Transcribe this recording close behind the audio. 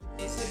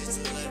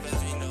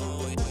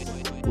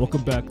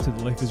Welcome back to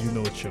the Life as You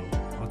Know It show.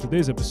 On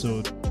today's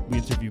episode, we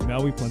interview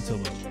Maui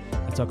Plantilla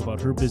and talk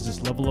about her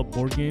business Level Up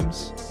Board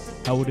Games,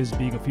 how it is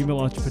being a female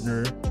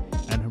entrepreneur,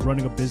 and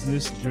running a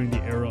business during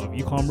the era of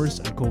e-commerce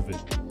and COVID.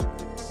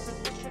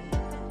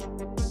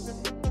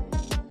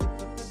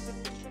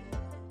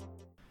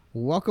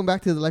 Welcome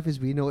back to the Life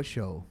as We Know It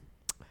show.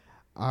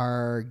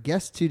 Our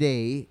guest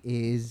today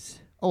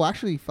is...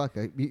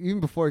 even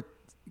before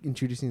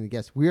introducing the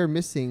guest, we are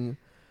missing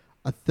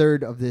a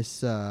third of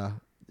this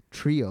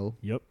trio.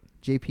 Yep.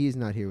 JP is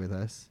not here with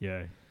us.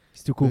 Yeah.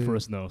 He's too cool for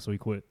us now, so he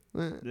quit.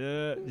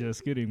 Yeah,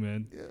 just kidding,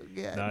 man.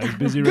 Yeah. Nah, he's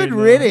busy Good right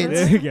now.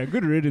 riddance. Yeah,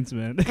 good riddance,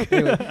 man.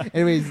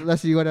 Anyways,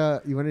 Leslie, you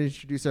wanna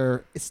introduce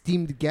our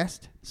esteemed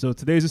guest? So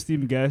today's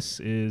esteemed guest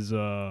is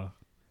a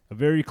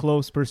very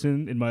close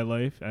person in my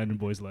life and in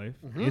Boy's life.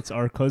 Mm-hmm. It's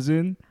our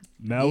cousin,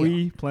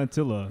 Maui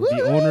Plantilla,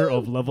 the owner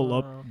of Level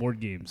Up Board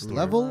Games.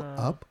 Level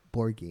Up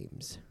Board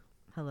Games.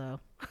 Hello.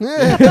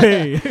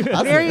 Hey.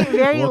 Very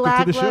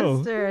Welcome to the show.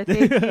 lackluster.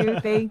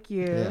 Thank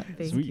you. Yeah.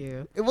 Thank Sweet.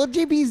 you. Well,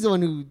 JP's the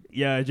one who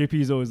Yeah, JP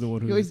is always the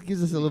one he who always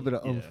gives us a little bit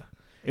of yeah. oomph.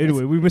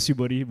 Anyway, we miss you,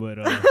 buddy, but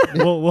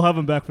we'll have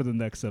him back for the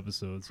next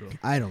episode. So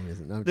I don't miss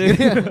it. No, I'm just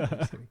kidding.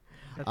 That's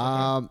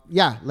okay.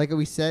 Yeah, like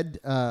we said,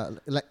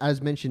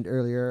 as mentioned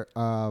earlier,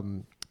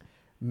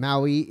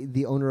 Maui,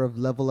 the owner of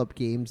Level Up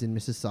Games in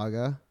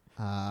Mississauga,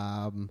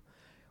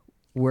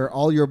 where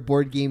all your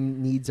board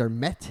game needs are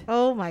met.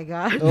 Oh my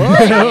God. Oh,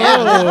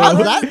 yeah.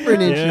 How's that for an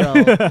Yeah. intro?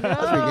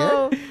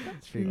 No.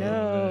 That's pretty good.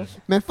 No.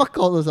 Man, fuck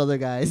all those other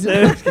guys.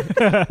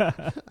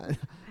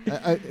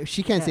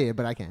 She can't say it,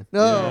 but I can.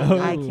 No.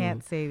 Yeah. I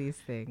can't say these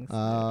things.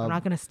 I'm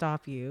not going to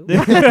stop you.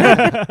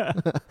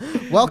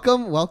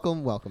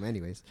 Welcome.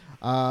 Anyways,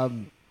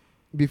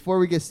 before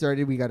we get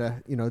started, we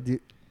gotta,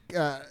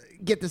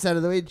 get this out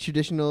of the way.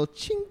 Traditional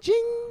ching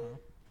ching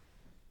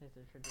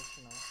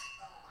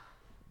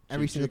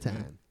every single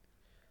time.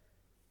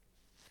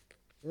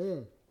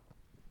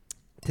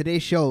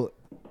 Today's show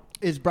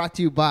is brought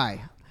to you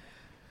by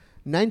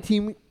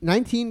 19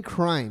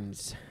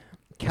 Crimes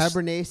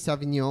Cabernet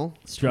Sauvignon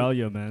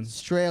Australia, man.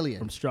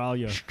 Australian.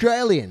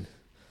 Australian.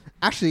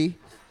 Actually,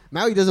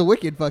 Maui does a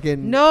wicked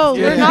fucking... No,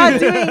 we're not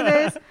doing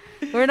this.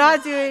 We're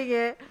not doing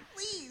it.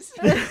 Please.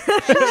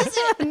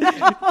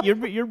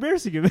 You're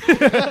embarrassing him.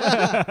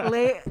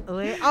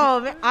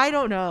 Oh, man, I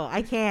don't know.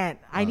 I can't.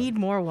 I need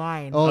more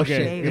wine. Oh, Okay.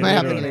 shit. Yeah, It might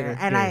happen later later.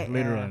 And Okay, I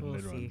later yeah, on. we'll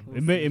Later see.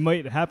 on. It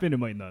might happen. It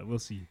might not. We'll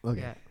see.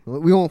 Okay. Yeah.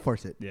 We won't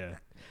force it. Yeah.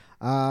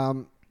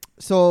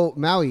 So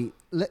Maui,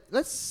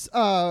 let's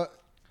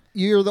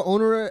you're the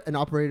owner and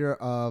operator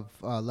of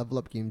Level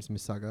Up Games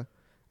Mississauga.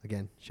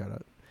 Again, shout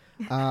out.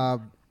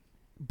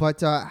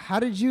 But how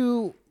did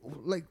you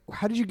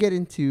get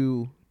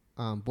into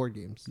board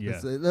games?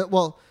 Yeah.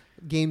 Well,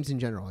 games in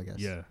general, I guess.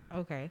 Yeah.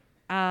 Okay.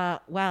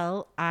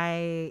 Well,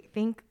 I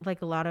think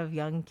like a lot of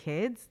young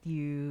kids,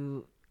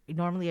 you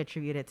normally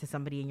attribute it to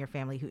somebody in your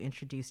family who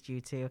introduced you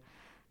to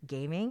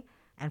gaming.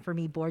 And for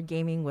me, board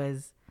gaming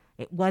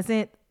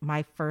wasn't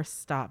my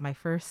first stop. My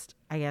first,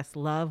 I guess,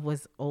 love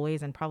was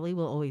always and probably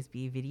will always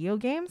be video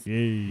games.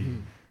 Yay.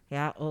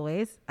 Yeah,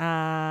 always.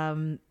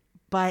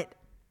 But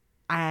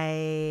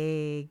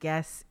I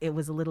guess it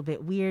was a little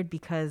bit weird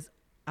because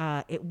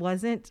it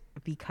wasn't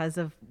because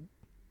of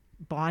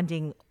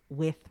bonding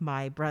with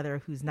my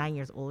brother who's 9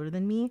 years older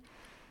than me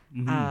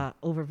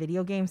over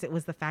video games. It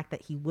was the fact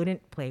that he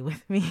wouldn't play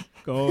with me.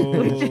 Go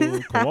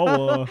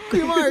Kawawa.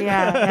 Mark.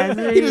 Yeah,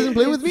 He doesn't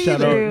play with me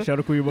Shout either. out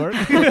Kuya Mark.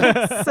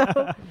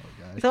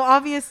 So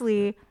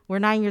obviously we're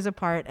 9 years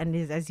apart, and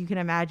as you can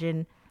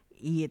imagine,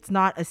 it's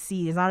not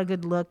a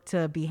good look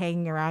to be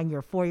hanging around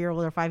your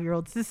 4-year-old or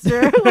 5-year-old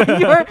sister when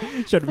you're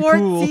Should be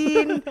cool.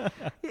 14,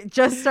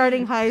 just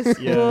starting high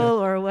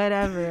school or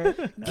whatever.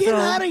 Get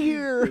out of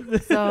here.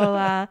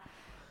 So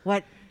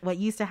what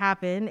used to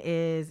happen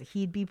is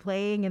he'd be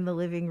playing in the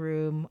living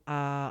room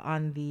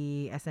on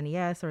the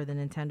SNES or the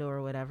Nintendo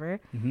or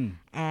whatever. Mm-hmm.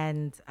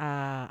 And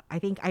I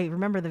think I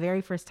remember the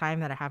very first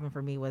time that it happened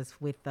for me was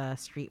with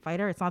Street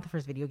Fighter. It's not the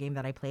first video game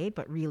that I played,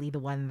 but really the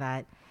one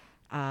that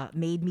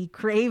made me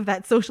crave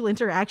that social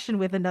interaction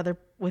with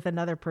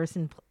another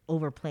person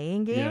over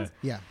playing games.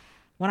 Yeah.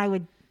 When I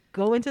would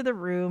go into the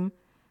room,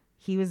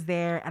 he was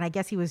there, and I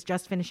guess he was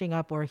just finishing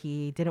up or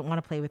he didn't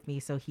want to play with me,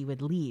 so he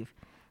would leave.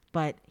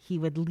 But he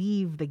would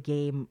leave the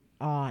game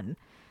on,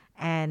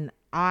 and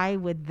I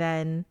would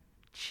then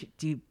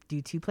do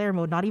 2-player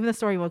mode, not even the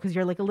story mode, because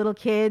you're like a little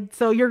kid,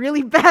 so you're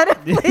really bad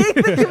at playing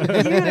the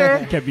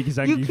computer. Can't beat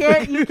Kizangi. You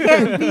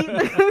can't beat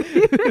the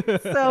computer.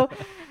 So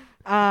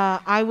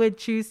I would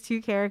choose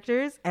 2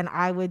 characters and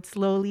I would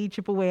slowly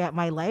chip away at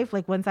my life,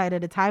 like one side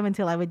at a time,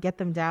 until I would get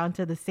them down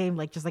to the same,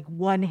 like just like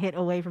one hit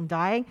away from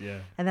dying. Yeah.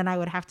 And then I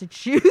would have to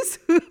choose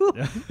who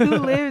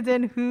lived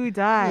and who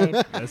died.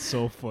 That's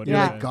so funny. You're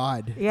Yeah. like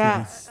God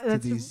Yeah, to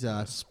these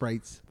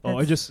sprites. Oh,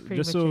 I That's just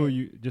pretty so much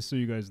it.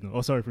 you guys know.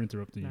 Oh, sorry for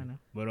interrupting you. No.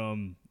 But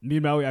me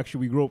and Maui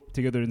actually we grew up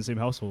together in the same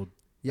household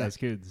Yeah. as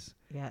kids.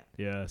 Yeah.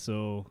 Yeah.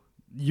 So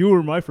you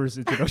were my first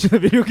introduction to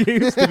video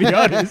games, to be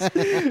honest.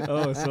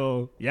 Oh,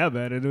 so yeah,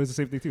 man, and it was the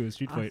same thing too. It was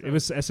Street Fighter. It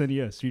was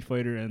SNES, Street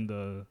Fighter,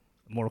 and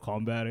Mortal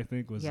Kombat. I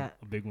think was a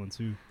big one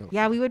too.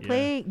 Yeah, we would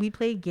play. We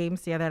played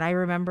games together, and I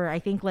remember. I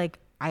think like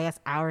I guess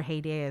our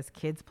heyday as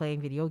kids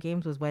playing video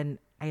games was when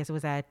I guess it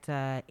was at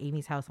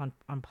Amy's house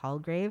on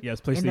Palgrave. Yeah,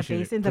 it's PlayStation.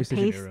 In the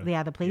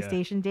basin, the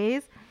PlayStation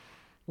days,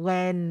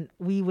 when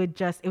we would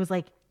it was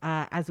like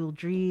Azul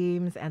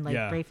Dreams and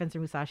like Brave Fencer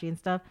Musashi and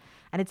stuff.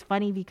 And it's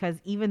funny because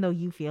even though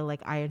you feel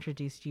like I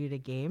introduced you to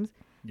games,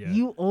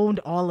 you owned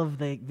all of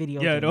the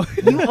video games.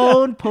 You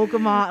owned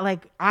Pokemon.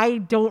 Like, I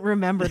don't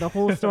remember the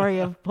whole story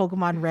of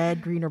Pokemon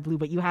Red, Green, or Blue,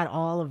 but you had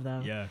all of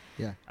them. Yeah.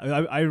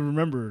 I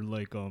remember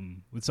like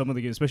with some of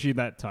the games, especially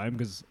that time,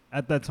 because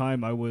at that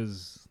time I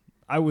was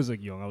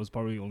like young. I was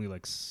probably only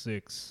like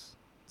 6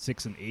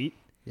 and 8.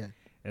 Yeah.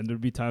 And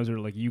there'd be times where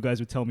like you guys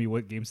would tell me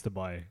what games to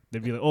buy.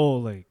 They'd be like, oh,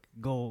 like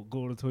go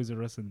to Toys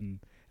R Us and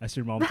ask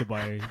your mom to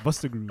buy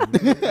Buster Groove.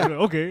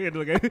 Okay, and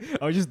like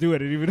I would just do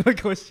it and even like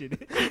question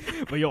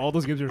it. But all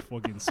those games are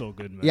fucking so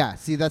good, man. Yeah,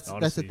 see, that's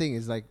Honestly. the thing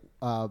is like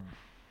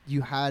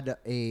you had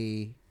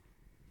a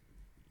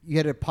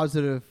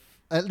positive.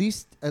 At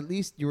least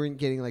you weren't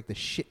getting like the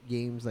shit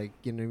games, like,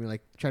 you know what I mean,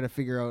 like trying to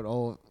figure out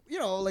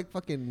like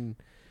fucking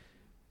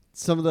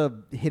some of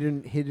the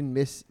hidden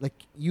miss.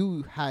 Like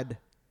you had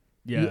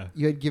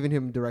you had given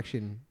him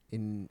direction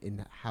in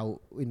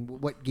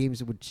what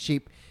games would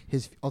shape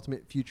his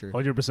ultimate future.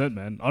 100%,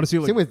 man. Honestly,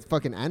 like, same with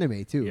fucking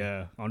anime too.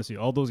 Yeah, honestly,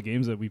 all those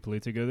games that we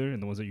played together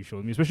and the ones that you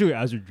showed me, especially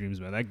Azure Dreams,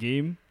 man. That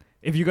game,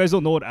 if you guys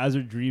don't know what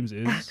Azure Dreams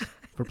is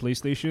for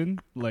PlayStation,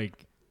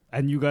 like,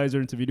 and you guys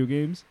are into video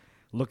games,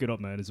 look it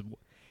up, man.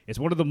 It's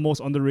one of the most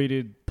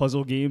underrated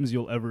puzzle games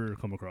you'll ever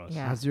come across.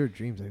 Yeah. Azure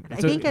Dreams. I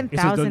think in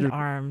Thousand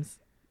Arms.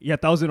 Yeah,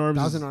 Thousand Arms.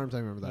 Thousand Arms, I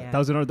remember that. Yeah.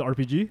 Thousand Arms, the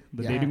RPG,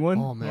 the dating one.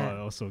 Oh man,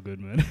 that was so good,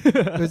 man.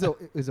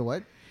 it was a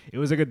what? It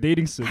was like a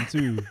dating sim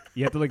too.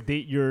 You had to like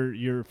date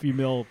your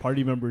female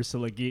party members to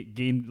like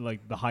gain like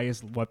the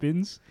highest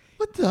weapons.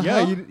 What the Yeah,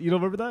 hell? you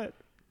don't remember that?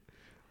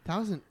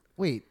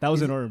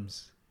 Thousand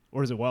Arms,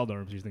 or is it Wild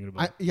Arms? You're thinking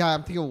about?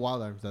 I'm thinking of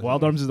Wild Arms.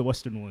 Wild Arms is the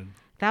Western one.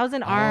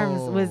 Thousand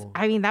Arms was,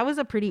 I mean, that was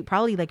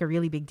probably like a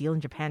really big deal in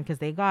Japan because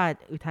they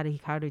got Utada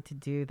Hikaru to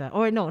do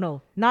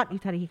not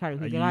Utada Hikaru.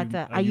 They got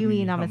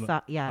Ayumi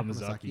Hamazaki.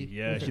 Hamazaki.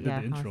 Yeah, she did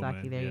the intro,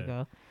 man. There you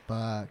go.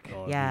 Fuck.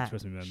 Oh, Yeah, dude,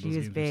 trust me, man. she Those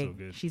was games big. are so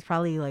good. She's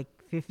probably like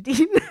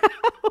 15 now.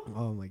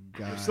 Oh my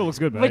god. Still looks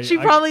good, man. But she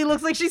probably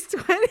looks like she's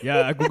 20.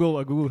 Yeah, I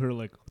googled her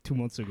like 2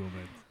 months ago,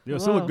 man. They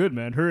still look good,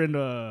 man. Her and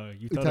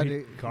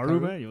Utada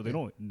Hikaru, man. Yo, they're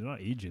not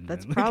Asian.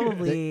 That's man.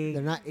 probably.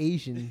 They're not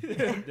Asian.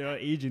 They're not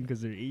Asian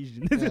because they're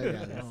Asian. That's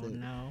Oh it.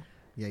 no.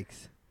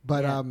 Yikes.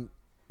 But Yeah.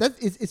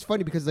 it's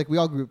funny because like we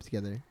all grew up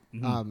together.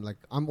 Mhm. Like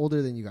I'm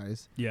older than you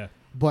guys, Yeah.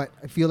 but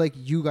I feel like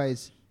you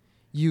guys,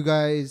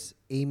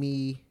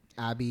 Amy,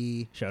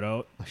 Abby, Shout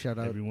out shout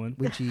out, everyone.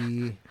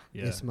 Winchie,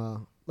 Yeah.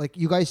 Isma, like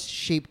you guys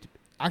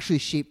actually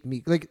shaped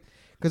me. Like,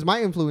 because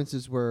my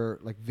influences were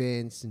like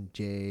Vince and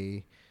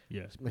Jay,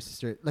 Yeah. my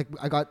sister. Like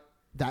I got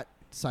that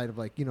side of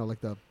like,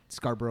 like the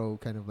Scarborough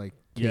kind of like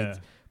kids. Yeah.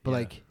 But Yeah.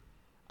 like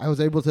I was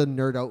able to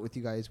nerd out with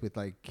you guys with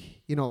like,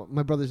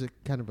 my brother's a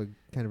kind of a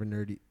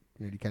nerdy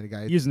kind of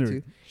guy. He's a nerd.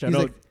 too. Shout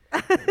He's out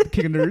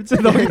King of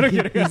Nerds. No, I'm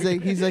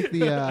kidding. he's like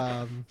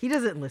the He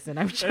doesn't listen.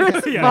 I'm sure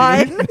it's Yeah,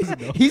 fine.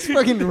 he's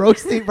fucking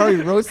probably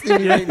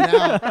roasting me right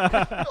now.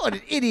 What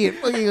an idiot!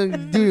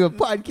 Fucking doing a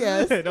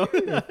podcast. I know.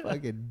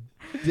 Fucking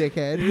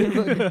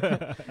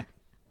dickhead.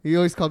 He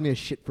always called me a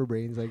shit for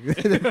brains. Like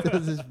that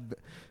was his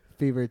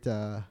favorite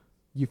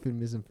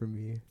euphemism for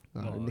me.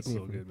 Oh, that's nickname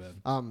so for me. good,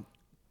 man.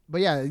 But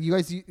yeah, you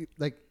guys,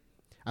 like,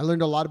 I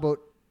learned a lot about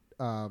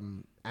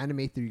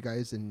anime through you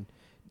guys and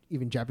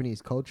even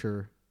Japanese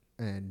culture,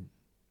 and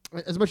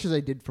as much as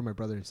I did from my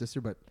brother and sister,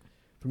 but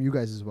from you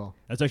guys as well.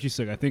 That's actually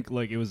sick. I think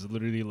like it was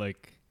literally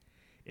like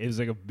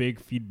a big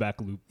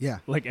feedback loop. Yeah.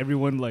 Like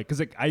everyone because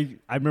like I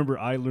remember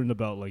I learned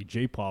about like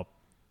J-pop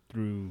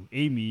through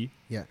Amy.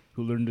 Yeah.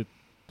 Who learned it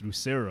through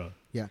Sarah.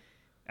 Yeah.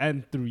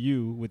 And through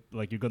you with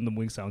like your Gundam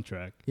Wing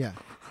soundtrack. Yeah.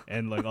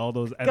 And like all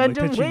those and like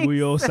Gundam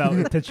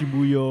Tenchi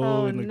Muyo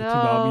Oh, and like no. the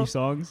Toonami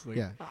songs. Like,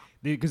 Yeah.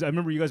 Because I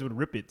remember you guys would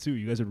rip it too.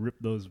 You guys would rip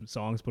those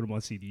songs, put them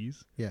on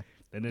CDs. Yeah.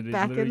 And then it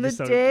Back literally in the just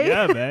started, day?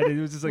 yeah, man.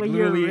 It was just like When you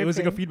were literally, it was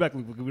like a ripping. feedback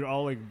loop. We were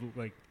all like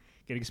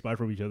getting inspired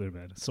from each other,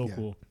 man. It's so Yeah.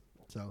 cool.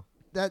 So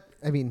that's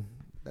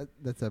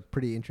a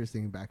pretty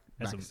interesting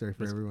backstory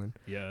for everyone.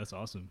 Yeah, that's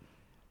awesome.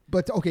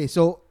 But okay,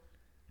 so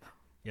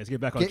Yeah, let's get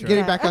back on track.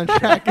 getting back on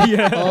track.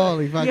 Yeah.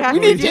 Holy fuck. You have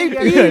We to need get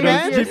JP, your-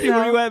 man. your- JP,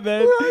 where you at,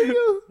 man? Where are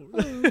you?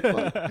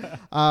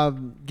 Oh,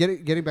 fuck.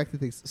 Getting back to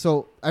things.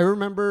 So I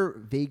remember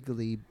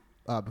vaguely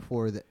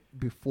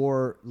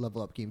before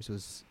Level Up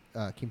Games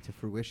came to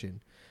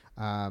fruition,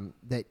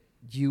 that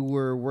you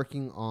were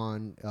working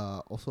on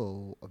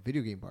also a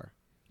video game bar.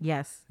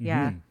 Yes.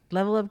 Yeah. Mhm.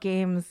 Level Up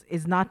Games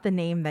is not the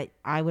name that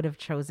I would have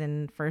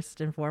chosen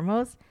first and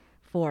foremost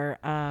for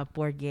a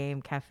board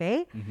game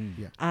cafe.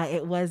 Mm-hmm. Yeah.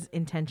 It was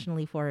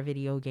intentionally for a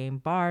video game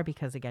bar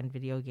because, again,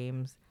 video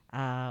games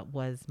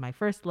was my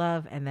first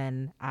love, and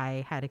then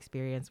I had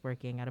experience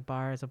working at a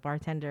bar as a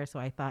bartender, so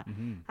I thought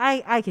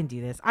I can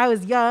do this. I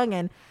was young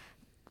and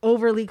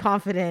overly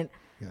confident,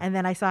 and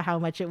then I saw how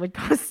much it would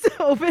cost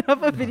to open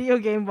up a video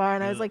game bar,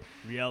 and I was like,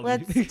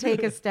 Reality. let's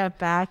take a step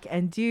back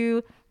and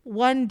do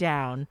one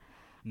down,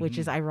 which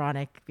is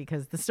ironic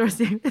because the store's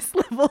name is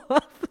Level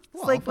Up.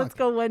 It's like, let's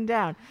go one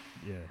down.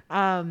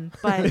 Yeah.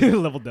 But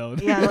Level down.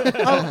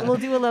 yeah, we'll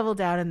do a level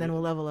down and then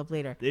we'll level up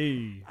later.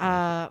 Hey.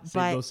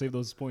 But Save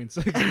those points.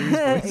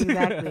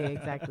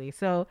 exactly.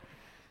 So,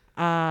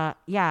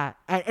 yeah,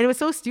 and it was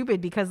so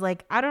stupid because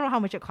like I don't know how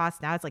much it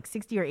costs now. It's like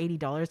 $60 or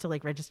 $80 to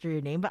like register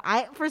your name, but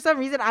for some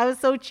reason I was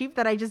so cheap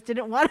that I just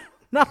didn't want to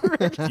not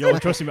register Yo,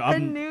 trust me, a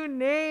new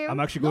name. I'm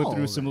actually going through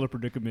No. a similar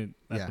predicament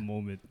at Yeah. the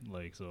moment.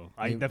 Like, so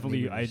I Maybe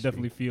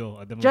definitely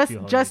feel.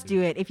 Just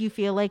do it if you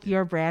feel like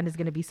your brand is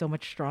going to be so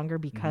much stronger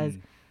because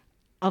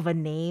of a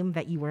name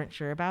that you weren't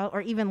sure about,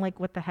 or even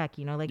like what the heck,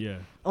 like Yeah.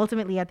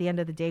 ultimately at the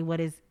end of the day, what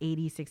is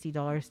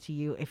 $80-$60 to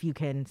you if you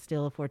can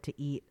still afford to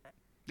eat?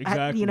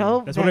 Exactly.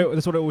 That's then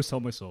what I always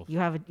tell myself. you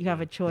have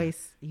a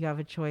choice. You have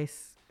a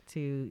choice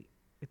to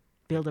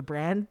build a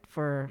brand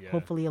for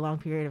hopefully a long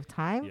period of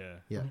time.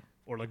 Yeah.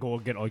 Or like go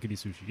get all you can eat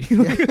sushi.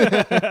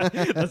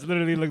 That's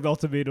literally like the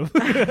ultimatum.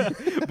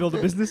 Build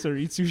a business or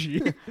eat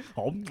sushi.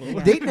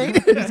 Yeah. Date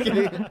night. Just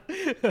kidding.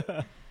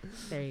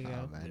 There you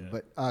go. Oh, man. Yeah.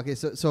 But okay,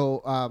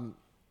 so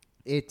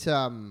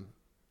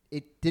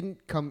it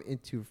didn't come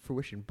into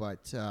fruition,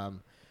 but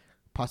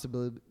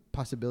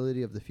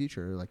possibility of the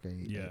future. Like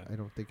I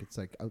don't think it's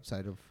like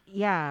outside of.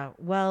 Yeah.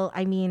 Well,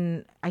 I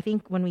mean, I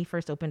think when we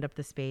first opened up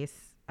the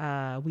space,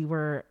 we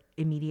were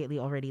immediately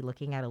already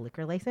looking at a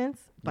liquor license,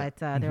 but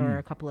there were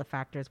a couple of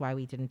factors why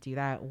we didn't do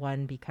that.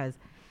 One, because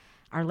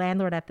our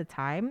landlord at the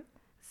time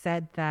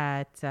said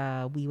that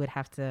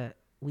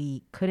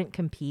we couldn't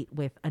compete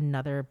with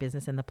another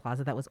business in the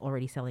plaza that was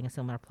already selling a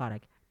similar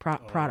product.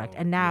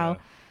 And now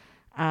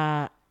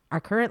our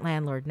current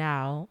landlord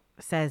now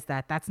says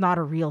that that's not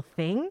a real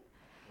thing.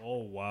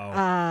 Oh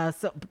wow.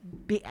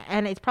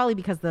 And it's probably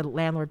because the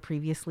landlord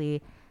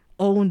previously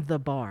owned the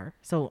bar,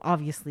 so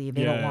obviously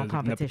they don't want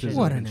competition. nepotism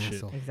What an and shit.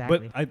 asshole.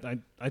 Exactly. But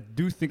I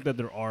do think that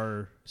there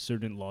are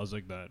certain laws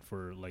like that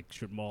for like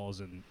strip malls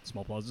and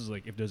small plazas.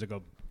 Like if there's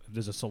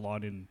a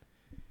salon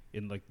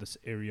in like this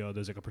area,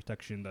 there's like a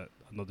protection that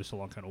another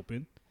salon can't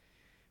open.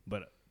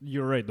 But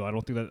you're right though. I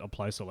don't think that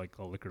applies to like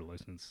a liquor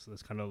license.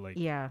 That's kind of like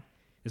Yeah.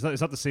 It's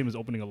not the same as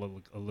opening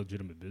a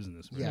legitimate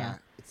business. Right? Yeah,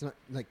 it's not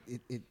like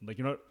it. Like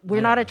you're not.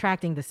 We're not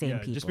attracting the same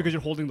people. Just because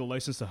you're holding the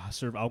license to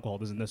serve alcohol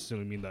doesn't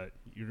necessarily mean that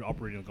you're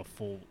operating like a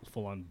full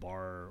on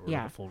bar or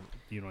like a full.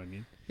 You know what I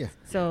mean? Yeah.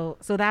 So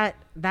that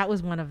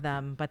was one of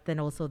them, but then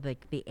also the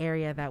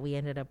area that we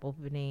ended up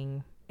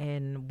opening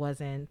in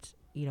wasn't.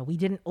 We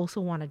didn't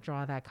also want to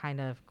draw that kind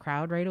of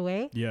crowd right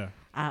away. Yeah.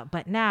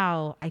 But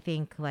now I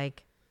think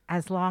like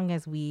as long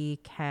as we're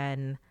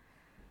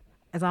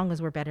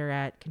better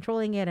at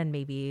controlling it and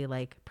maybe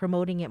like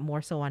promoting it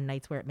more so on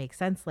nights where it makes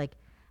sense, like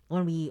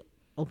when we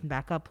open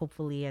back up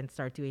hopefully and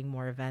start doing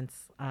more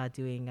events,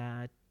 doing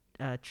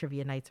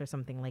trivia nights or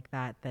something like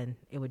that, then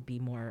it would be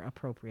more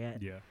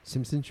appropriate. Yeah.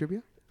 Simpson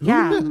trivia.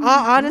 Yeah.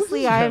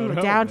 Honestly, I'm Shout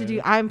out, down to man.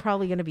 do. I'm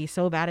probably going to be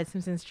so bad at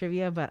Simpsons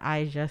trivia, but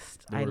I Don't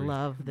worry.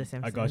 love the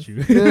Simpsons. I got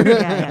you.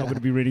 Yeah. I'm gonna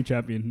be rating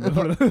champion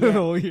the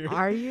whole year.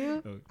 Are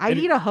you? Oh. I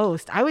need a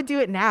host. I would do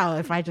it now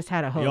if I just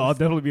had a host. Yeah, I'll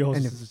definitely be a host.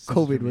 And if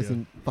COVID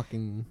wasn't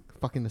fucking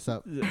us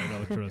up. Yeah,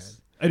 no,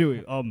 trust.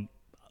 Anyway,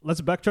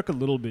 let's backtrack a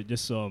little bit,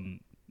 just in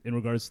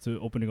regards to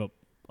opening up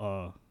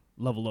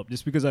Level Up,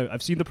 just because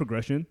I've seen the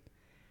progression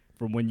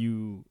from when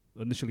you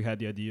initially had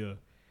the idea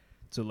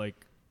to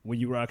like when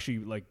you were actually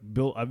like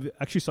build. I've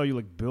actually saw you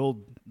like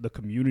build the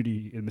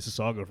community in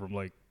Mississauga from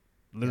like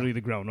literally the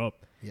ground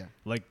up. Yeah.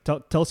 Like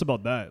tell us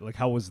about that. Like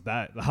how was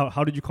that?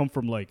 How did you come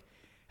from like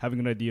having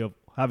an idea of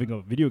having a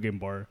video game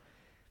bar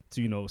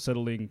to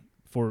settling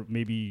for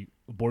maybe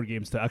board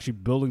games to actually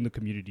building the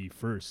community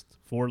first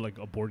for like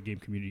a board game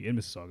community in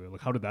Mississauga? Like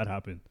how did that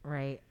happen?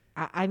 Right.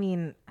 I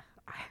mean,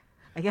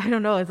 I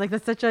don't know. It's like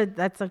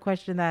that's a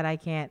question that I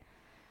can't.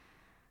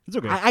 It's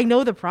okay. I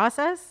know the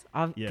process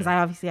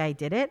because Yeah. I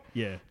did it.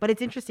 Yeah. But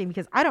it's interesting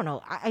because I don't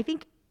know. I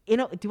think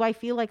do I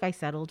feel like I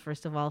settled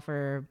first of all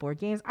for board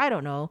games? I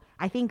don't know.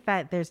 I think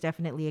that there's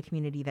definitely a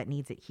community that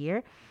needs it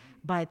here,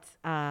 but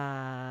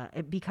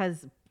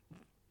because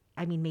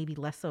I mean maybe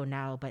less so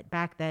now, but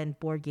back then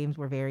board games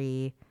were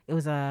it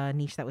was a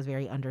niche that was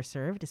very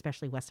underserved,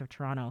 especially west of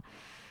Toronto.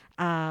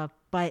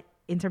 But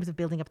in terms of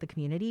building up the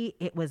community,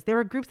 there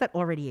were groups that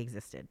already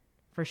existed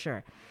for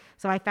sure.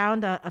 So I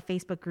found a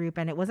Facebook group,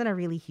 and it wasn't a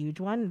really huge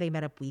one. They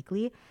met up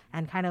weekly,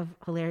 and kind of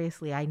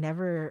hilariously,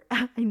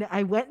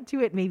 I went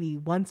to it maybe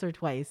once or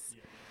twice.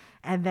 Yeah.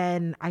 And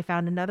then I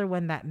found another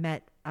one that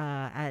met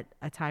at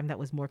a time that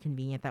was more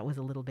convenient, that was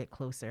a little bit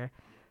closer.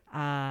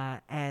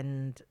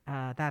 And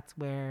that's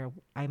where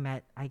I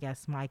met, I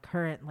guess, my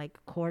current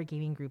like core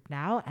gaming group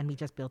now, and we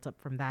just built up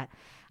from that.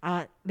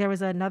 There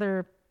was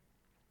another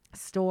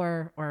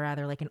store, or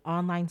rather like an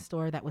online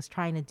store, that was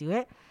trying to do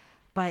it,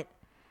 but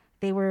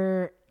they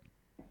were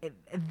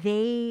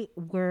they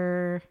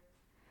were,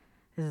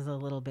 this is a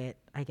little bit,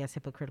 I guess,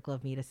 hypocritical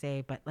of me to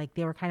say, but like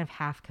they were kind of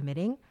half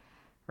committing,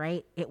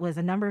 right? It was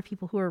a number of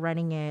people who were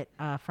running it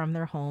from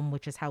their home,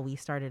 which is how we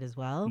started as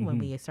well when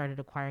we started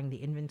acquiring the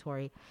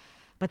inventory.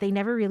 But they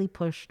never really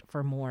pushed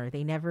for more.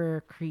 They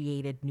never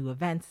created new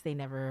events. They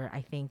never,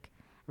 I think,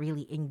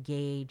 really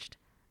engaged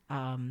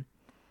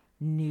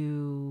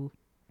new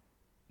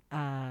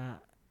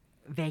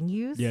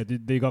venues. Yeah,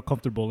 they got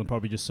comfortable and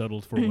probably just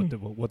settled for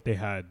what they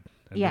had,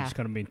 and they just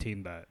kind of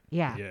maintained that.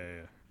 Yeah.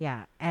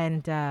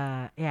 And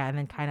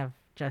then kind of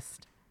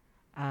just,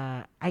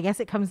 I guess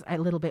it comes a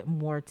little bit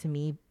more to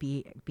me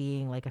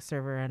being like a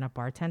server and a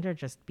bartender,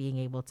 just being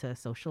able to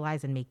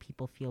socialize and make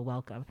people feel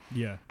welcome.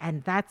 Yeah.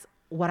 And that's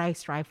what I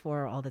strive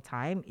for all the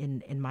time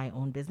in my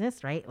own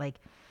business, right? Like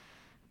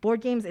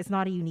board games, it's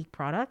not a unique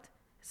product.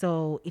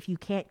 So if you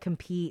can't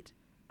compete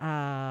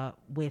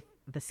with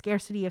the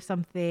scarcity of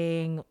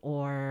something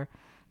or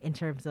in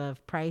terms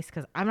of price,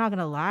 because I'm not going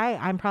to lie,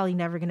 I'm probably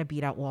never going to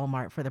beat out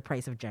Walmart for the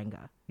price of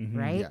Jenga,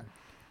 right? Yeah.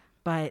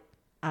 But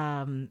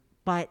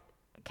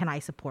can I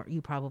support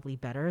you probably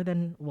better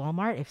than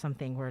Walmart if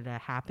something were to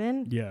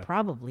happen? Yeah.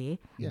 Probably.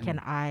 Yeah. Can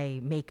I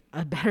make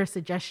a better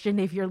suggestion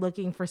if you're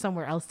looking for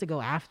somewhere else to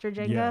go after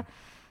Jenga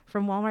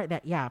from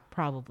Walmart?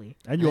 Probably.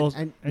 And you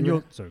also, and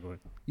you- sorry, go ahead.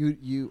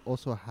 You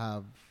also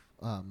have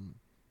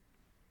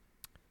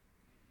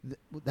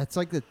that's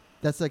like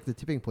the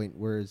tipping point.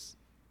 Whereas,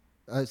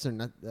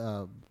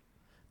 Jenga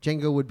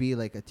would be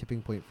like a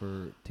tipping point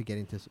to get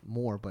into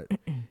more, but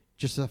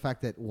just the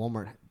fact that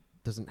Walmart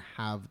doesn't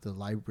have the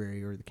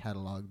library or the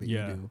catalog that you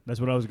do. That's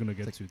what I was gonna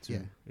get to too. yeah.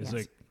 It's Yes.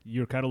 like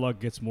your catalog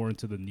gets more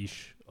into the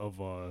niche of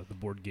the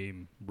board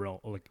game realm,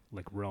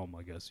 like realm,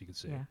 I guess you could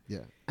say. Yeah. Yeah,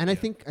 and I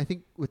Yeah.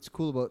 think what's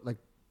cool about like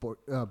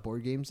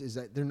board games is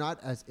that they're not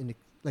as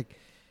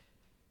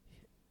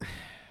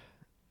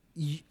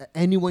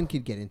anyone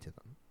could get into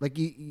them. Like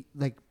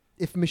like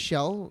if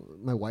Michelle,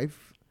 my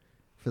wife,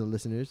 for the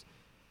listeners,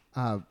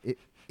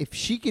 if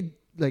she could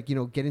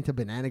get into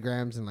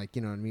bananagrams and what I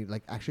mean,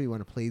 like actually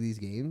want to play these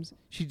games,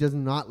 she does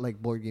not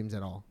like board games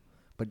at all.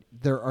 But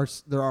there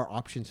are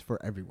options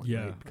for everyone.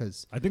 Yeah. Right?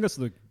 Because I think that's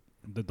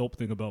the dope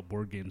thing about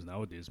board games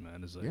nowadays,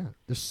 man. Is like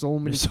there's so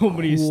many there's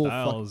cool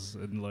styles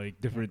and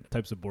like different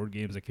types of board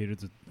games that cater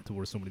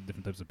towards so many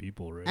different types of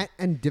people, right?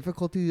 and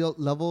difficulty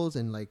levels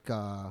and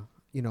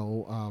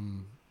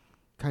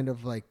kind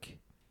of like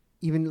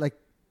even like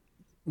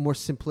more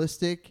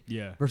simplistic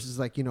Yeah. versus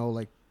like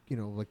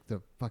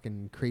the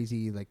fucking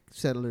crazy like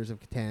Settlers of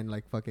Catan,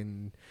 like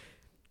fucking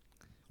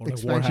Or like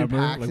expansion Warhammer,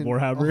 packs like and-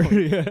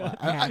 Warhammer. yeah.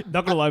 I-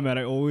 Not gonna lie, man.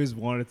 I always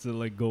wanted to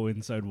like go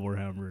inside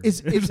Warhammer.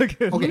 It's like,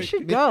 okay. You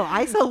should go.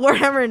 I sell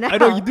Warhammer now. I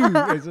know you do.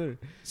 Yes, sir.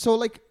 So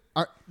like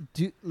are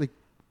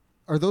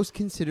those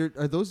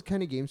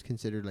kind of games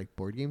considered like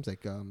board games,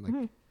 like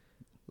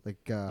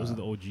Those are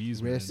the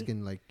OGs, Risk man.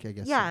 and like I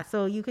guess Yeah,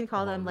 so you can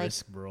call Oh, them like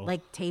Risk, bro.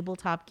 like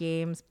tabletop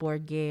games,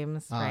 board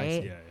games, Ah, I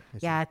see. right?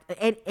 Yeah.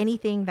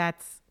 Anything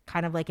that's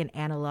kind of like an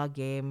analog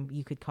game,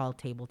 you could call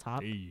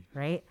tabletop, Hey.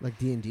 right? like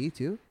D&D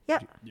too. Yeah,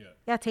 Yeah.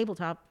 yeah,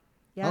 tabletop.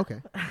 Yeah. Okay,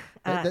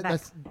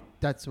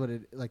 that's what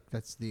it like.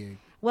 That's the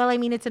Well, I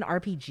mean, it's an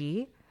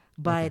RPG,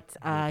 but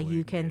Role-playing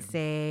you can game.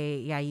 say,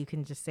 you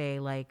can just say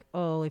like,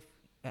 oh, if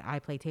I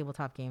play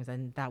tabletop games,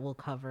 and that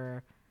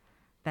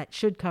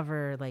should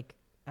cover like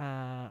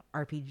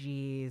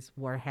RPGs,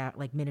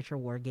 like miniature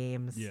war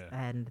games, Yeah.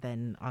 and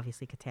then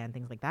obviously Catan,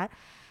 things like that.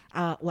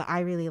 What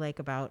I really like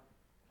about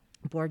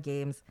board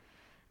games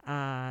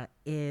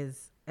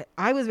is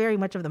I was very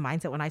much of the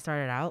mindset when I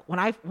started out. When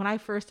I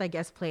first, I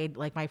guess, played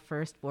like my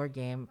first board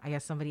game, I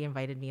guess somebody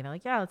invited me and they're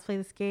like, yeah, let's play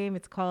this game.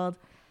 It's called,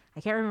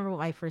 I can't remember what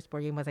my first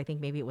board game was. I think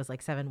maybe it was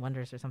like Seven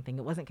Wonders or something.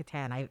 It wasn't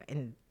Catan.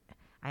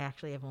 I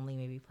actually have only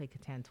maybe played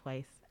Catan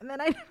twice, and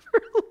then I never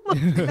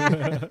looked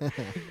back.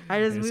 I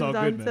just It's all moved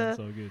on good, man. It's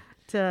all good.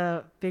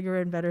 to bigger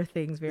and better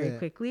things very Yeah.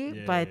 quickly.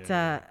 Yeah, but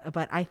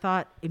yeah, I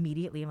thought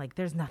immediately, like,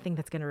 there's nothing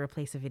that's going to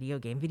replace a video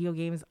game. Video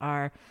games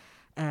are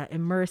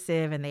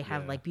immersive, and they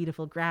have Yeah. like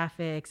beautiful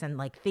graphics, and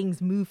like things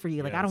move for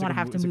you. Like, Yeah, I don't it's want to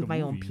like have a to mo- move it's my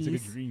like a own movie. It's like a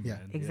piece. dream, Yeah.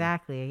 man.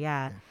 Exactly,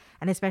 yeah. Yeah.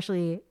 And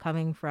especially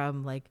coming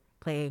from like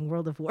playing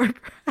World of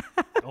Warcraft.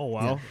 Oh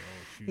wow. Yeah. Oh,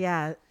 shoot.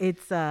 Yeah,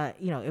 it's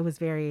it was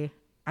very,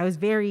 I was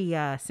very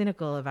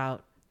cynical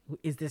about,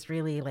 is this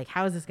really, like,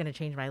 how is this going to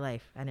change my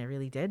life? And it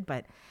really did.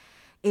 But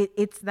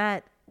it's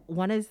that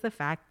one is the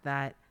fact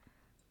that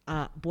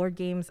board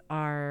games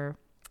are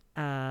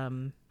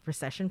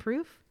recession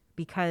proof,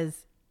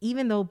 because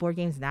even though board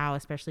games now,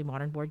 especially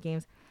modern board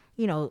games,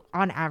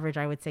 on average,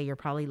 I would say you're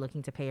probably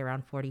looking to pay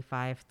around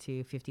 $45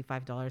 to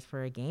 $55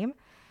 for a game.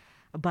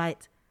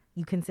 But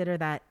you consider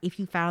that if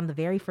you found the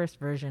very first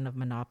version of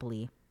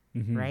Monopoly,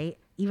 right?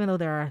 Even though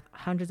there are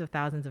hundreds of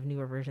thousands of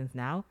newer versions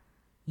now,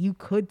 you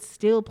could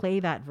still play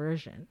that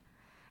version.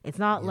 It's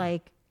not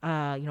like,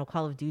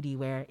 Call of Duty,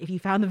 where if you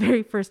found the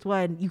very first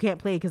one, you can't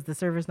play because the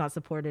server's not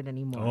supported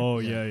anymore. Oh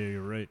yeah,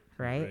 you're right.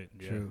 You're Right?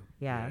 Yeah. True.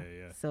 Yeah.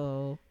 Yeah.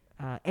 So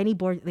any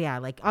board,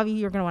 like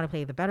obviously you're going to want to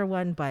play the better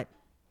one, but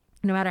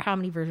no matter how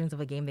many versions of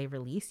a game they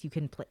release, you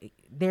can play.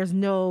 There's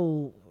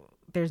no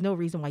there's no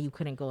reason why you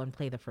couldn't go and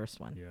play the first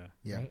one. Yeah.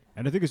 Yeah. Right?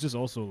 And I think it's just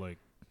also like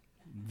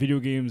video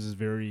games is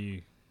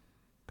very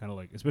kind of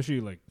like,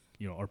 especially like,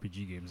 you know,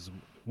 RPG games is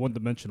one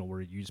dimensional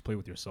where you just play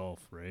with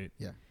yourself, right?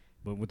 Yeah.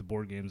 But with the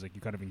board games, like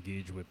you kind of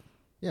engage with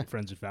Yeah.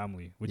 friends and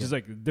family, which Yeah. is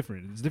like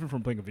different. It's different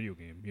from playing a video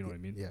game. You know what I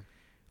mean? Yeah.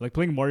 Like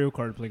playing Mario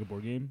Kart and playing a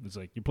board game, it's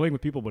like you're playing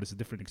with people, but it's a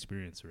different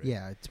experience, right?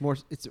 Yeah. It's more.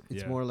 It's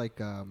Yeah. more like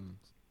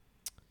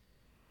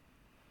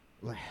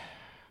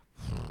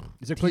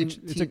It's like team, playing.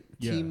 It's team, like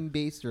team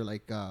based or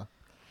like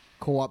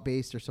co-op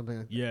based or something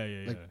like Yeah,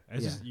 yeah, like, yeah.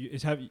 It's yeah.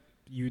 just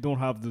you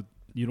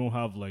don't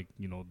have like,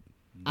 you know,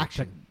 the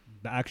Action.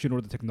 the action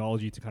or the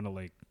technology to kind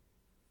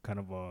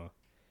of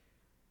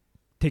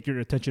take your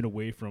attention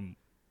away from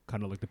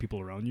kind of like the people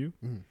around you,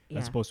 Mhm. Yeah.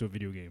 as opposed to a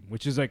video game,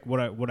 which is like what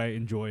I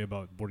enjoy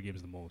about board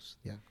games the most.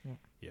 Yeah. Yeah.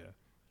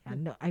 Yeah,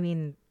 no, I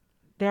mean,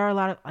 there are a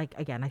lot of like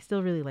again, I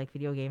still really like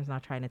video games.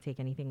 Not trying to take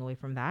anything away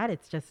from that.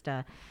 It's just,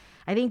 I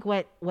think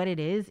what it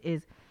is,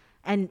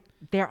 and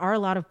there are a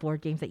lot of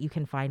board games that you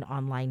can find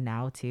online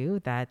now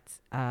too. But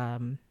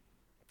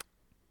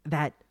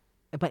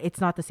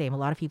it's not the same. A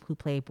lot of people who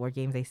play board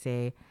games, they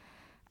say,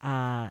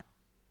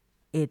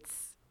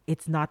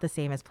 it's not the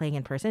same as playing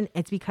in person.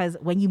 It's because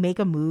when you make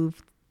a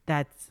move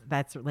that's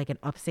like an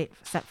upset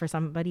set for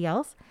somebody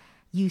else,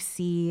 you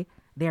see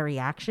their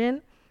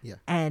reaction. Yeah.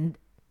 And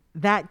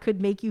that could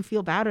make you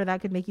feel bad or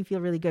that could make you feel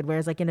really good.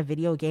 Whereas like in a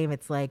video game,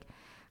 it's like,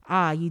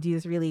 you do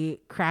this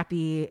really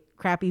crappy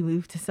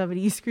move to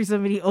somebody, you screw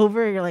somebody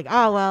over, you're like,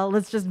 oh well,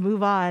 let's just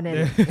move on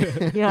and you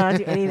don't have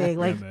to do anything.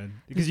 Like, yeah, man.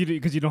 Because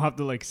you don't have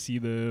to like see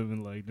them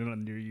and like they're not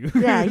near you.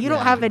 yeah, you don't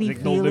Yeah. have any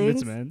Like, no feelings.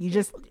 limits, man. You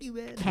just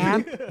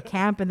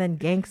camp and then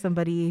gank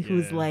somebody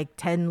who's Yeah. like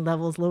 10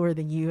 levels lower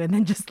than you and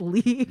then just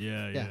leave.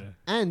 Yeah, Yeah. yeah.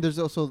 And there's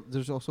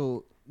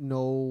also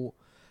no.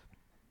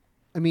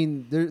 I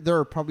mean, there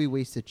are probably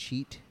ways to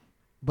cheat,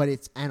 but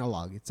it's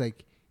analog. It's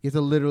like you have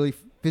to literally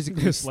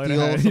physically Sleight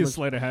steal of hand, someone's-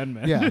 sleight of hand,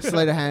 man. yeah,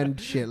 sleight of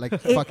hand shit, like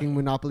fucking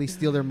Monopoly,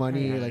 steal their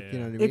money, Yeah, like yeah, you know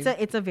yeah. what I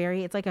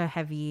mean. It's like a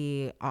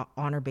heavy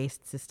honor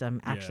based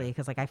system actually, Yeah.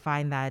 because like I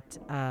find that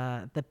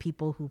the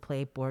people who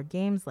play board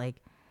games like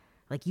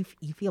you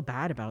feel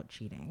bad about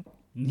cheating.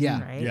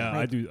 Yeah. Right? Yeah, I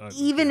Like, do.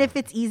 Even yeah. if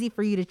it's easy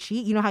for you to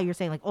cheat, you know how you're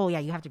saying like, oh yeah,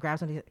 you have to grab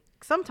something.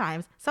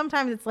 Sometimes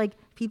it's like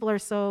people are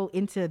so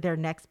into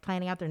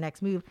planning out their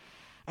next move.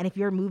 And if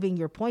you're moving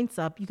your points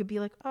up, you could be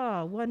like,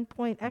 oh, 1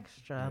 point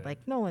extra. Yeah.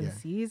 Like no one Yeah.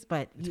 sees,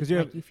 but It's you, 'cause you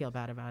like, have- you feel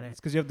bad about It's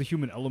it. because you have the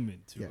human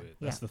element to Yeah. it.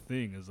 That's Yeah. the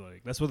thing. Is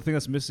like that's what the thing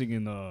that's missing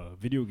in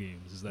video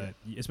games is that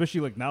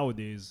especially like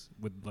nowadays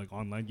with like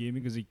online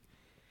gaming. Because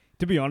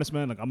to be honest,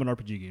 man, like I'm an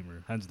RPG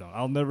gamer, hands down.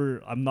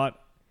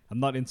 I'm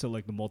not into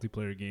like the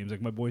multiplayer games.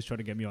 Like my boys try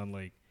to get me on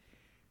like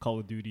Call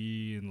of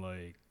Duty and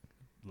like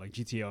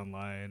GTA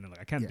Online, and like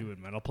I can't Yeah. do it,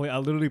 man.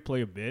 I'll literally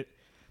play a bit.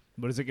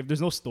 But it's like if there's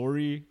no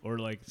story or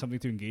like something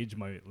to engage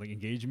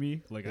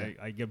me, like Yeah.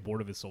 I get bored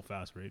of it so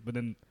fast, right? But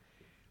then,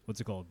 what's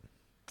it called?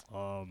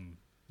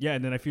 Yeah,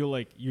 and then I feel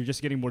like you're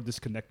just getting more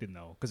disconnected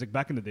now. Because like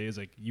back in the day, it's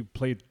like you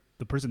played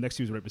the person next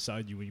to you is right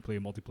beside you when you play a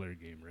multiplayer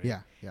game, right?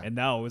 Yeah, yeah, And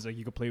now it's like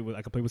I could play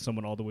with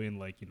someone all the way in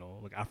like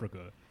like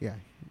Africa, yeah.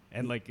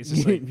 and like it's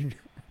just like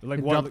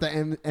And what drop the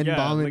end yeah,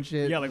 bomb like, and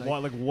shit. Yeah, like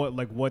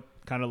what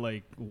kind of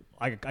like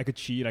I could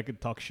cheat, I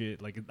could talk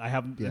shit. Like I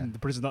have Yeah. and the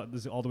person's not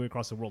this is all the way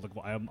across the world. Like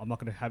I'm not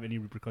gonna have any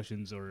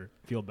repercussions or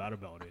feel bad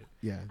about it.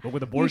 Yeah, But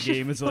with a board should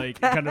game, it's feel like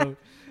kind of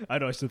I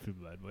know I still feel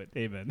bad, but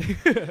hey man, that's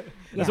Yeah.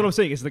 what I'm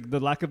saying. It's like the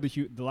lack of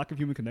the lack of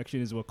human connection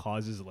is what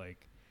causes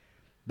like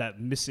that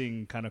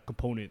missing kind of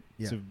component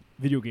Yeah. to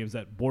video games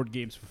that board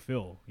games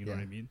fulfill. You know Yeah.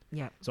 what I mean?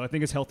 Yeah. So I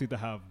think it's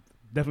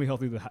definitely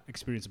healthy to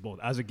experience both.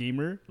 As a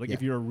gamer, like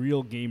if Yeah. you're a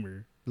real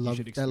gamer, you love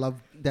should that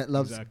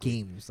loves Exactly.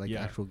 games, like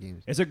Yeah. actual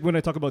games. It's like when I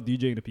talk about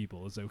DJing to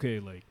people, it's like, okay,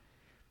 like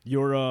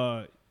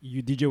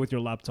you DJ with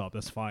your laptop,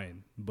 that's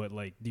fine. But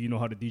like, do you know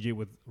how to DJ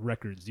with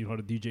records? Do you know how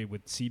to DJ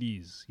with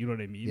CDs? You know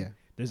what I mean? Yeah.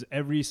 There's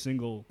every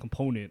single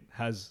component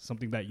has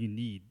something that you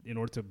need in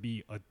order to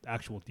be an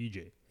actual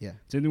DJ. Yeah,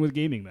 Same thing with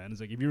gaming, man.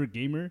 It's like if you're a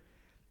gamer,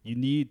 you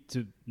need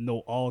to know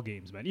all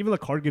games, man. Even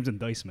like card games and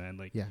dice, man.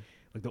 Like yeah,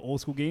 like the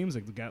old school games,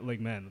 like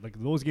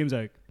those games.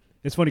 Like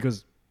it's funny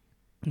because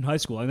in high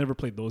school I never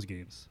played those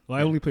games. Well,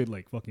 I Yeah. only played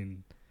like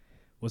fucking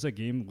what's that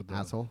game with the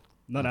asshole.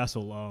 not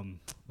asshole.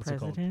 What's it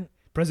called? President.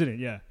 President.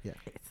 Yeah, Yeah,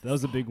 It's that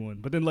was the big one.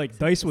 But then like It's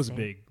dice the was same.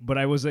 big. But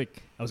I was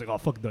like, oh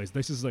fuck dice.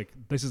 Dice is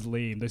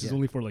lame. Dice is Yeah.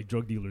 only for like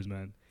drug dealers,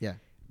 man. yeah.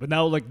 But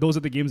now like those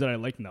are the games that I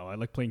like now. I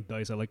like playing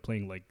dice. I like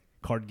playing like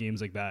card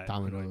games like that. You know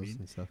Dominoes what I mean?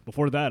 and stuff.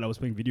 Before that, I was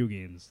playing video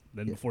games.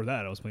 Then Yeah. before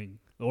that, I was playing,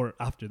 or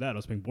after that, I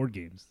was playing board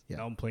games. Yeah.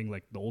 Now I'm playing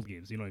like the old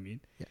games. You know what I mean?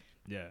 Yeah.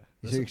 Yeah. So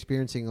That's you're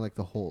experiencing like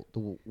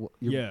you're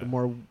Yeah.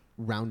 more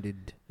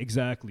rounded.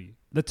 exactly.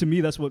 That to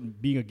me, that's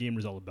what being a gamer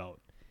is all about.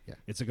 Yeah.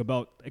 It's like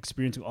about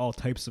experiencing all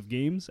types of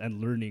games and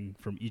learning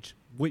from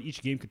what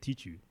each game could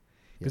teach you.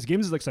 Because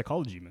games is like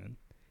psychology, man.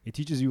 It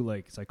teaches you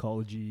like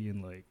psychology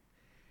and like,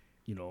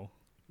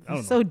 I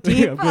don't So know.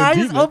 deep. I'm going I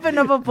deep, just man. opened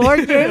up a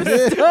board game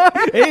store.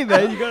 Hey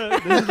man, you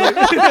gotta. This is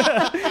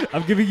like,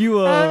 I'm giving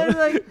you I a. was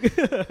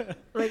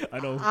like, I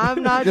know.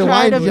 I'm not The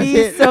trying to wine just be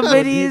hit.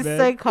 somebody's Man.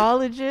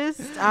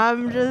 psychologist.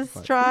 I'm just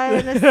fuck.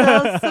 trying to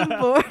sell some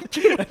board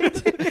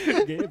games.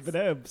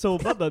 Okay, so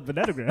about the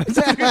bananagrams.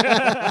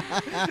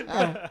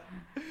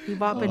 He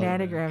bought Oh my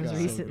bananagrams God.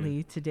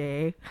 recently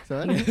today.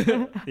 So,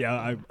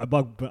 Yeah, I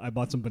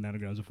bought some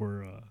bananagrams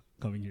before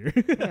coming here.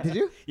 did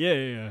you?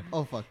 Yeah.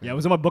 Oh fuck. Yeah, man. it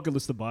was on my bucket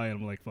list to buy, and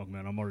I'm like, fuck,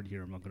 man, I'm already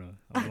here. I'm not gonna.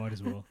 I might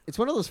as well. It's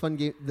one of those fun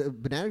games. The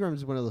Bananagrams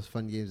is one of those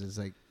fun games. It's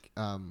like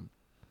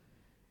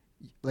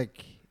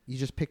you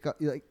just pick up.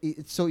 Like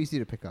it's so easy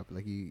to pick up.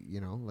 Like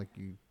you know, like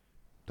you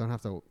don't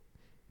have to.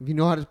 If you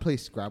know how to play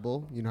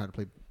Scrabble, you know how to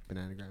play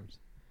Bananagrams.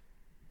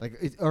 Like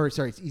it's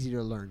easy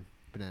to learn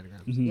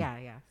Bananagrams. Mhm.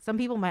 Yeah. Some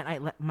people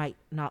might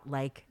not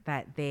like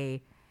that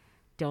they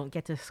don't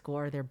get to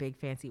score their big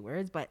fancy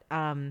words, but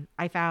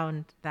I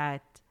found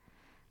that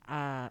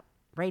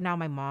right now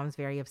my mom's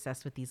very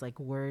obsessed with these like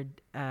word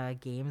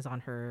games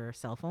on her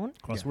cell phone.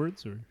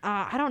 Crosswords or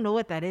I don't know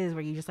what that is,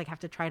 where you just like have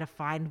to try to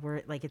find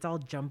word, like it's all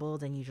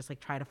jumbled and you just like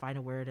try to find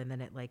a word and then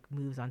it like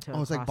moves onto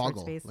a it's like crossword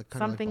Boggle, space, like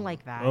kinda like something Boggle.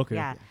 like that. Okay.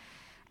 Yeah.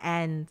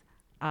 And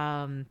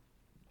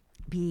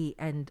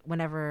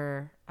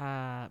whenever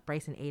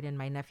Bryce and Aiden,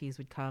 my nephews,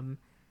 would come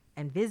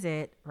and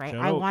visit, right,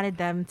 Shout I out. wanted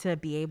them to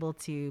be able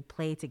to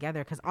play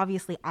together, because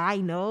obviously I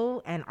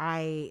know, and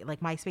I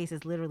like, my space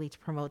is literally to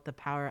promote the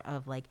power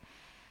of like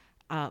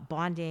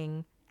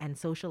bonding and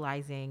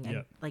socializing and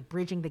Yeah. like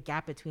bridging the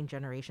gap between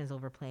generations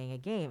over playing a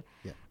game.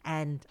 Yeah.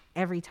 And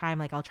every time,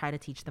 like, I'll try to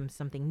teach them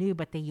something new,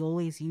 but they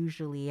always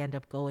usually end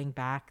up going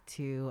back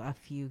to a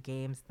few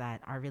games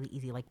that are really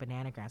easy, like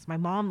Bananagrams. My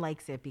mom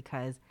likes it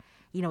because,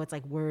 you know, it's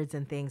like words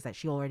and things that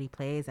she already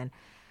plays. And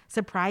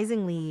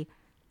surprisingly,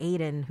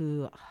 Aiden,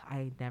 who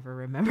I never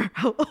remember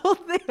how old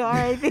they are,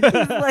 I think he's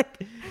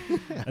like,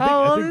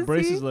 how I old think is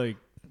Bryce he? is like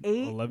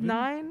 8, 11?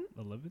 9?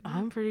 11.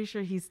 I'm pretty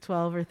sure he's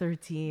 12 or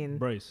 13.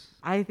 Bryce.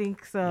 I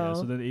think so. Yeah,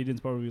 so then Aiden's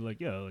probably like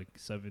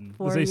 7.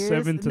 4 Let's say years?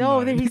 7 to no,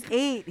 9. then he's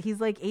 8. He's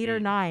like 8 or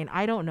 8. 9.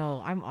 I don't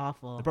know. I'm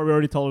awful. They're probably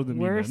already taller than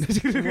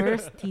Worst, me, man.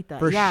 worst Tita.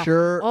 For yeah.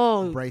 sure,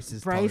 Oh, Bryce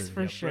is Bryce taller for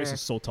than Yeah, sure. Bryce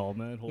is so tall,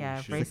 man. Holy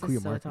Yeah, shit. Bryce Kuya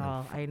is so Mark, man.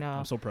 tall. I know.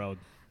 I'm so proud.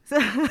 So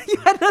you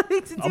had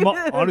nothing to do I'm with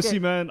not, it. honestly, Okay.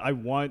 man, I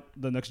want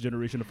the next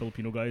generation of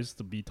Filipino guys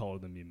to be taller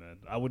than me, man.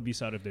 I would be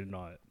sad if they're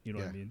not. You know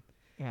what I Yeah. mean?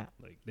 Yeah.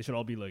 Like they should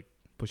all be like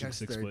pushing Gotta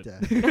 6 start,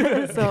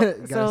 foot.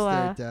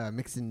 So start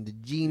mixing the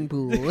gene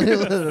pool.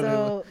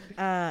 So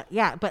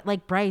yeah, but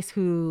like Bryce,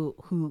 who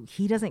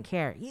he doesn't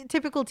care.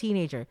 Typical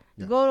teenager.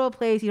 You Yeah. go to a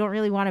place, you don't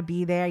really want to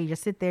be there. You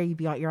just sit there.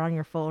 You're on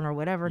your phone or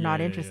whatever, not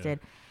Yeah. interested.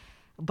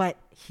 But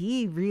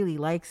he really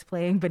likes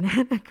playing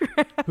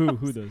Bananagrams.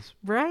 Who does?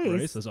 Bryce.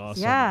 Bryce? That's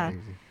awesome. Yeah.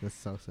 Crazy. That's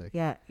so sick.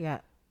 Yeah.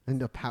 And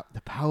the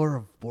power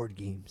of board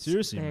games.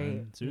 Seriously, There man.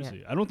 you-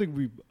 Seriously. I don't think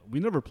we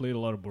never played a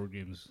lot of board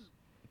games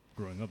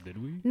growing up, did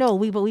we? No,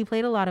 we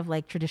played a lot of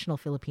like traditional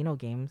Filipino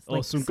games. Oh,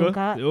 Like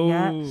Sungka?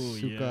 yeah. Oh,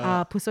 Sungka.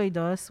 yeah. Pusoy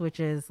Dos, which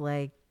is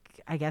like,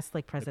 I guess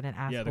like President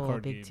Yeah, the Asshole,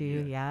 card Big game,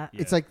 Two. yeah.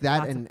 Yeah. It's like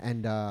that Lots of-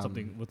 and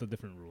Something with a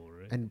different rule,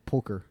 right? and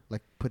poker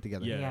like put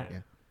together. Yeah. Yeah.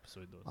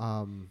 So it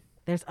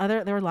does.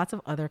 There were lots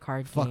of other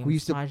card Fuck, games. we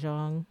used to-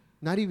 Mahjong.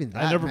 Not even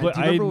that. I never man. played. Do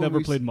you I remember when never we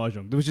used- played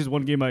mahjong. There was just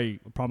one game I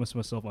promised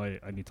myself I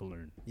need to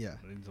learn. Yeah,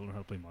 I need to learn how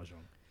to play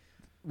mahjong.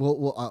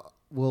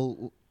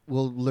 we'll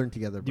learn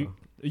together, Do bro.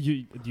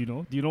 you Maui?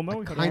 I How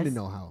to- kind of Yes.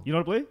 know how. You know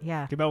how to play?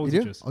 Yeah. Okay, Maui will You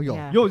teach do? us. Oh, yo.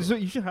 Yeah. Yo, so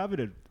you should have it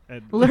at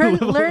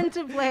Learn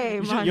to play.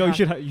 You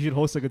Mahjong. should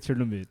host like a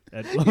tournament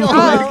at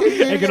Oh.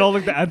 and get all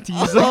like the aunties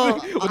Oh,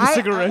 with the I-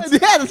 cigarettes. Yeah,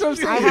 that's what I'm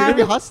saying. I You're gonna be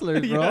have- hustlers,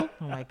 bro. Yeah.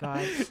 Oh my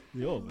god.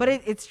 Yo, But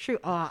man. it's true.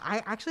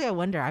 I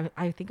wonder.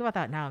 I think about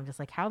that now. I'm just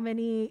like, how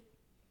many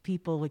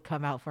people would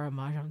come out for a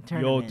mahjong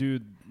tournament? Yo,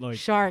 dude, like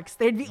Sharks.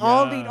 They'd be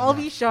all be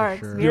Yeah. sharks.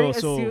 sure. Very Yo,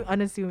 so-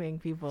 unassuming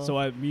people. so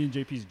at me and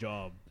JP's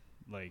job,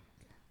 like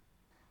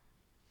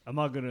I'm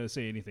not gonna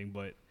say anything,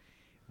 but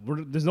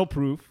there's no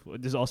proof.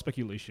 This is all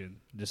speculation,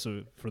 just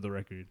so for the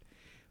record.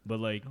 But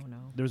like, Oh, no.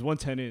 there's one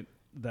tenant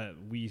that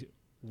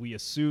we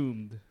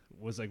assumed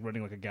was like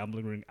running like a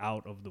gambling ring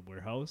out of the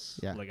warehouse,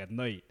 Yeah. like at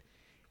night,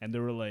 and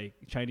there were like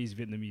Chinese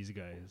Vietnamese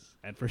guys,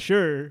 and for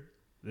sure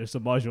there's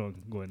some mahjong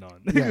going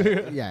on. Yeah. For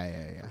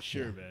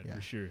sure, yeah, man, yeah.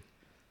 for sure.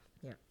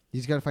 You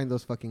just gotta find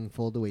those fucking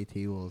fold away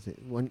tables.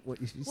 One, you what?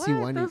 see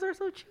one. Those are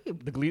so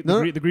cheap. The green,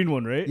 No, no. the green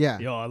one, right? Yeah.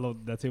 Yo, I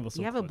love that table. So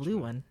You have a much, blue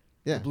man. one.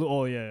 Yeah. The blue,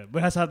 oh yeah, but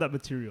it has to have that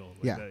material.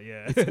 Like Yeah. that,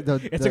 yeah. It's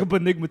the- It's the- like a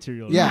Banig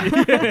material. Yeah,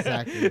 right?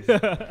 exactly.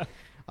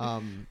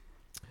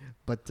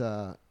 But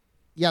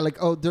yeah, like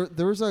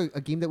there was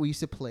a game that we used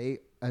to play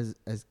as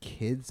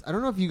kids. I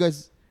don't know if you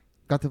guys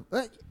got to.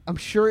 I'm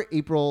sure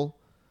April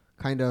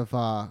kind of.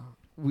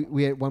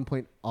 We at one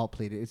point all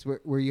played it. It's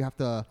where you have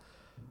to,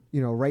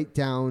 write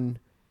down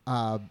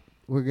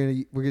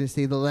we're gonna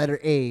say the letter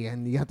A,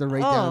 and you have to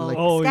write down like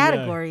Oh, yeah.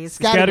 categories.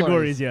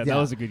 Categories, Yeah, yeah. that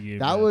was a good game.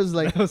 that man. was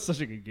like that was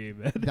such a good game,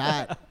 man.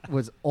 that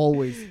was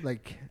always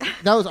like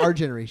that was our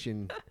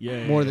generation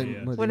Yeah, more yeah, than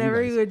yeah. more than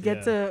Whenever you you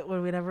guys. would get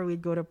whenever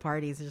we'd go to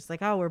parties, it's just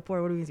like, oh, we're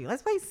poor. What do we do?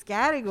 Let's play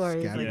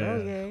categories. Like,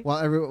 Categories. okay.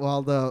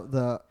 While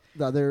the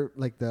other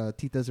like the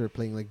titas are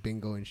playing like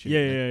bingo and shit.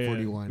 Yeah, like yeah, yeah.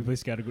 41. We play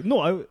category.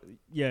 No,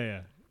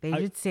 yeah. They I-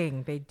 did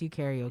sing. They do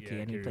karaoke, Yeah,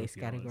 and you play karaoke,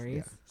 all that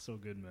categories. stuff. So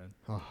good, man.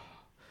 Oh.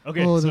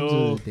 Okay, Oh, so those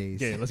are the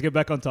days. okay, let's get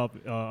back on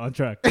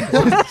track.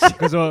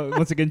 Because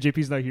once again,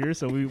 JP's not here,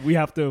 so we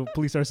have to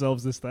police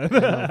ourselves this time. Oh,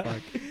 fuck.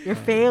 You're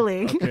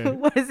failing. Okay.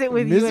 What is it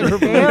with you and Miserable.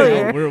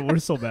 failure? we're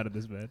so bad at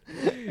this, man.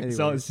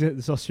 Anyway,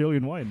 It's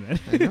Australian wine, man.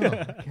 I know.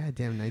 God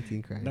damn,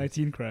 19 crimes.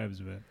 19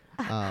 crimes,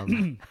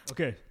 man.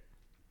 Okay,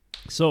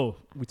 so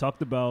we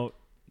talked about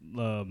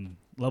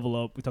level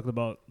up. We talked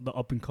about the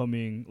up and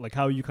coming, like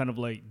how you kind of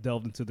like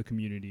delved into the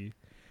community.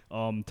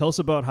 Tell us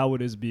about how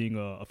it is being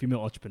a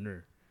female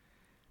entrepreneur.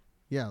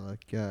 Yeah,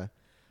 like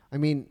I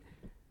mean,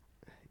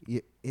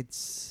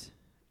 it's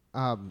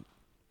I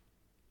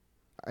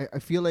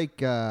feel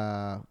like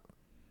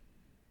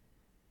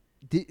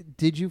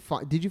did you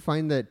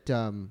find that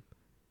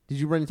did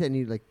you run into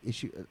any like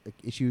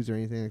issues or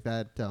anything like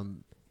that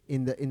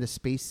in the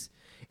space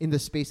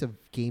of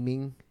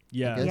gaming?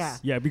 Yeah, guess.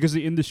 yeah, because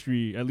the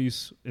industry, at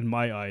least in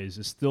my eyes,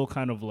 is still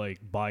kind of like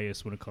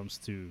biased when it comes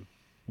to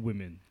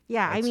women.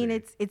 Yeah, I I'd mean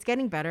say. it's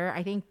getting better.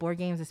 I think board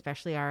games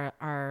especially are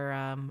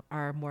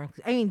more.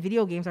 I mean,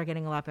 video games are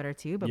getting a lot better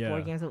too, but Yeah.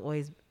 board games are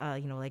always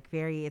like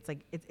very.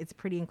 It's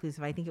pretty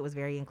inclusive. I think it was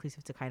very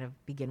inclusive to kind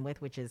of begin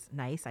with, which is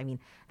nice. I mean,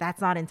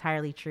 that's not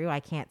entirely true.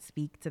 I can't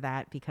speak to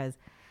that because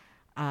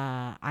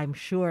I'm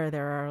sure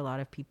there are a lot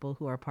of people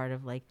who are part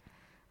of like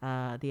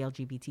the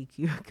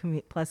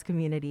LGBTQ plus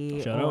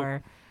community Shout out.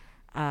 or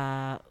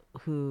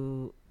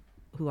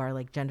who are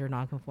like gender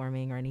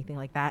nonconforming or anything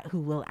like that, who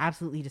will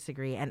absolutely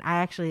disagree. And I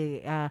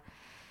actually,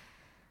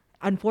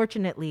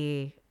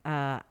 unfortunately,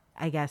 I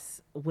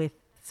guess with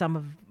some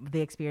of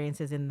the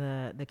experiences in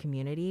the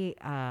community,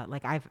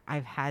 like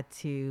I've had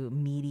to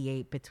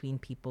mediate between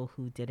people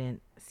who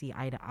didn't see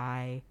eye to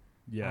eye,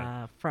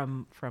 Yeah.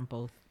 from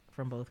both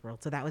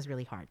worlds. So that was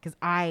really hard because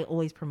I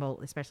always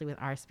promote, especially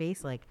with our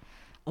space, like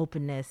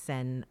openness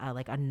and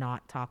like a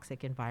not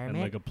toxic And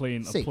environment. like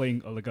a Safe.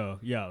 playing like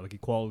like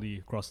equality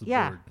across the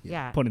yeah, board.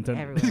 yeah, Pun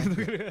intended.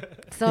 everywhere.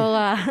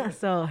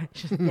 so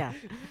yeah.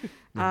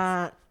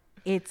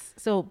 It's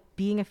so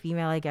being a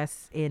female, I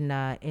guess,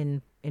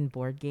 in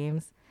board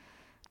games.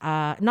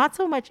 Not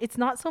so much. It's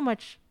not so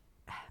much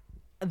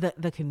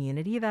the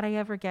community that I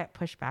ever get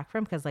pushed back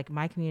from, because like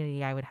my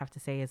community, I would have to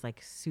say is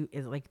like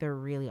they're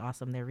really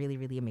awesome. They're really,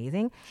 really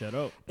amazing. Shout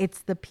out.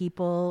 It's the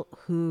people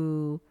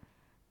who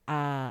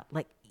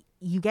like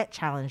you get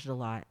challenged a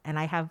lot. And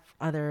I have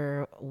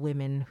other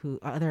women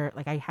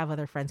I have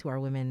other friends who are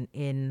women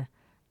in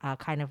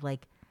kind of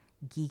like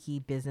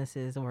geeky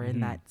businesses or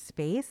in that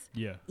space.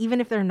 Yeah. Even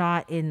if they're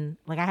not in,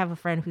 like I have a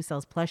friend who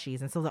sells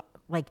plushies. And so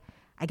like,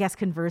 I guess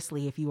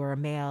conversely, if you were a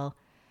male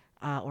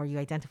or you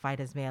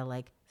identified as male,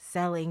 like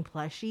selling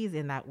plushies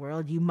in that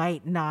world, you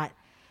might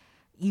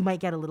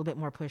get a little bit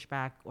more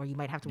pushback, or you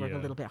might have to work a Yeah.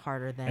 little bit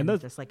harder And than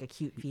that's- just like a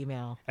cute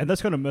female. And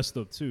that's kind of messed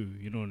up too.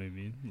 You know what I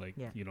mean? Like,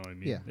 Yeah. you know what I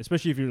mean? Yeah.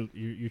 Especially if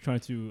you're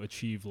trying to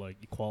achieve like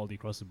equality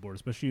across the board,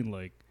 especially in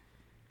like,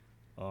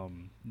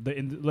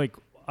 like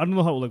I don't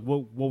know how like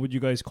what would you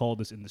guys call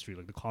this industry?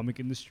 Like the comic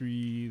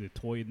industry, the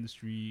toy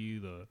industry,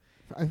 the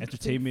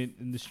entertainment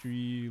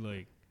industry,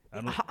 like I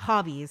don't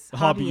Hobbies. the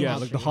hobby, yeah,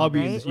 industry, like the hobby,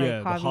 right?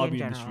 yeah, Like the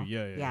hobby in industry,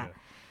 general.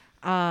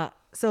 yeah.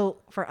 So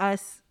for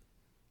us,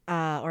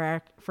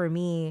 for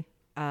me,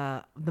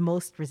 the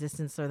most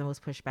resistance or the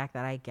most pushback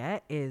that I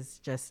get is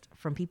just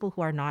from people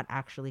who are not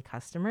actually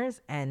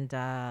customers and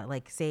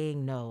like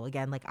saying no.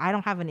 Again, like I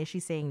don't have an issue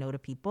saying no to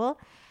people.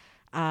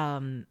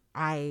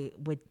 I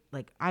would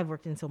like I've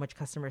worked in so much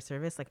customer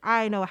service. Like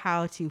I know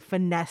how to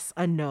finesse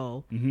a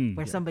no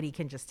where somebody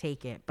can just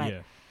take it. But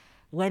Yeah.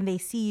 when they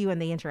see you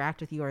and they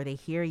interact with you or they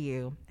hear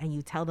you and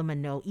you tell them a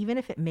no, even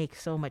if it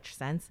makes so much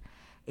sense,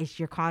 is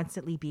you're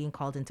constantly being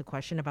called into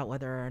question about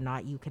whether or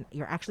not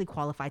you're actually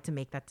qualified to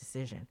make that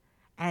decision.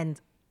 And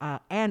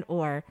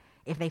or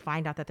if they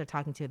find out that they're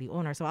talking to the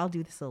owner. So I'll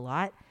do this a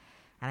lot.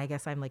 And I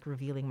guess I'm like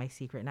revealing my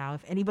secret now.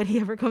 If anybody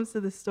ever comes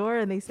to the store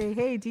and they say,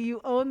 "Hey, do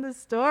you own the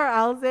store?"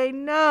 I'll say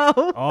no.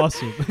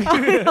 Awesome.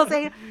 I'll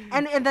say,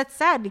 and that's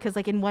sad because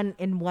like on one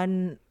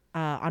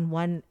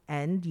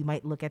end you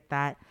might look at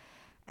that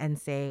and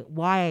say,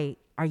 why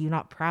are you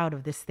not proud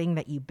of this thing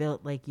that you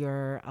built? Like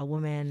you're a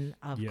woman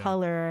of Yeah.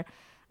 color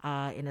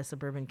in a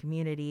suburban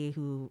community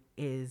who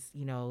is,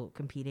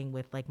 competing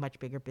with like much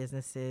bigger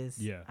businesses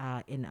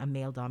Yeah. in a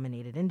male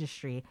dominated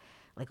industry.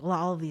 Like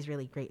all of these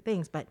really great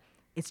things, but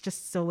it's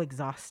just so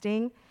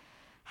exhausting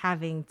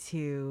having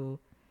to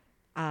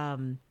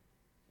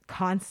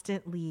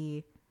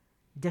constantly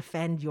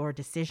defend your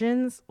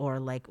decisions or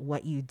like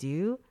what you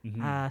do.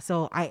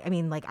 So I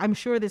mean, like I'm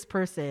sure this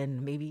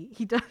person maybe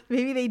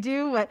they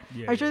do, but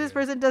Yeah, I'm sure yeah, this yeah.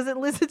 person doesn't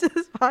listen to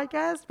this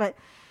podcast. But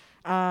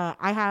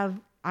I have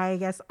I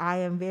guess I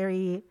am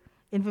very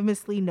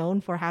infamously known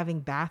for having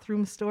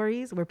bathroom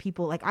stories where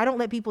people like, I don't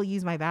let people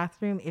use my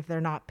bathroom if they're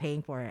not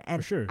paying for it.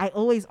 And For sure. I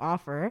always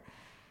offer,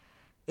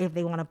 if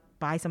they want to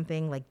buy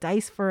something like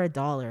dice for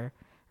 $1,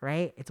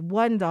 right? It's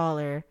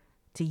 $1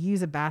 to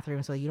use a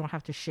bathroom so you don't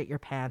have to shit your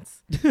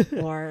pants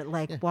or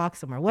like walk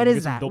somewhere. What You is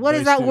get some that? dope What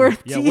is dice, that too.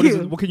 worth Yeah, to what is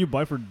you? it? What can you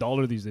buy for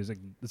 $1 these days? Like,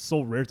 it's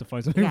so rare to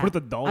find something Yeah, worth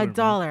 $1. a man.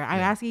 dollar. I'm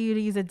Yeah. asking you to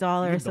use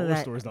 $1 Even so dollar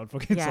that stores not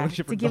fucking yeah, selling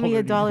shit for to give me $1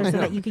 anymore. so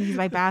that you can use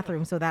my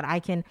bathroom so that I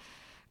can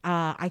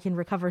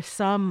recover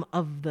some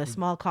of the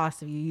small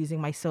cost of you using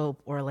my soap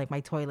or like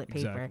my toilet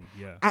paper.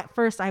 Exactly, yeah. At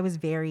first, I was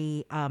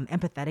very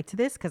empathetic to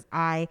this because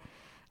I'm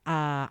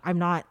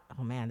not.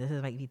 Oh man, this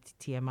is like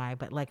TMI,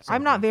 but like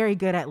I'm not very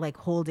good at like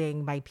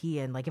holding my pee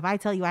in. Like if I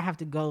tell you I have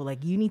to go,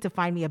 like you need to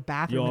find me a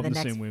bathroom Yo, in I'm the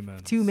the next same way, man.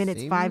 2 minutes,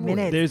 Same 5 way.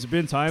 minutes. There's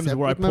been times Except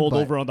where I with my pulled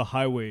butt. over on the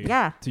highway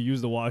Yeah. to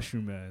use the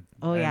washroom, man.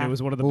 Oh, and yeah. it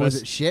was one of the What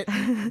was best. it? Shit.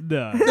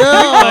 Nah.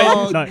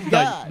 Oh,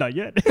 not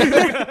yet.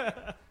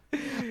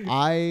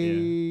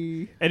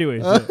 I.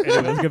 Anyways, let's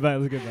get back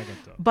on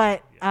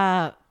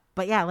top.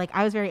 But yeah, like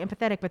I was very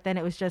empathetic, but then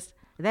it was just,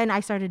 then I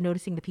started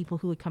noticing the people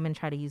who would come and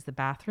try to use the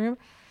bathroom,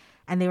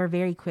 and they were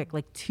very quick,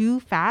 like too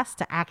fast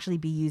to actually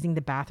be using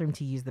the bathroom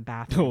to use the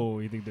bathroom. Oh,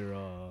 you think they're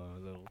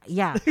little?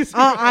 Yeah.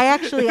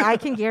 I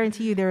can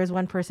guarantee you there was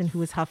one person who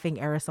was huffing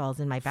aerosols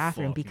in my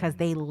bathroom Fuck, because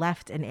man. they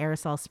left an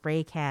aerosol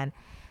spray can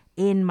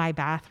in my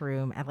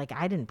bathroom, and like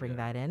I didn't bring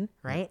that in,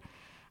 right?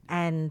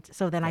 And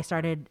so then I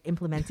started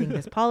implementing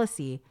this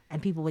policy,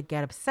 and people would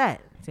get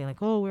upset, saying like,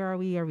 "Oh, where are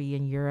we? Are we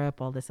in Europe?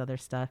 All this other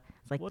stuff."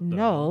 It's like, What the no,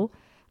 hell?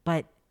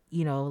 but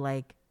you know,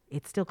 like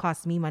it still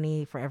costs me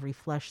money for every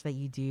flush that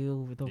you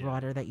do, the Yeah.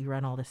 water that you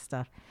run, all this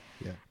stuff.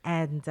 Yeah.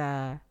 And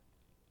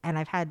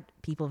I've had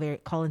people very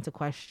call into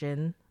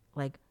question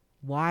like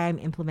why I'm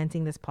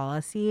implementing this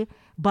policy,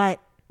 but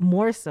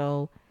more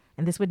so,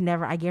 and this would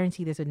never, I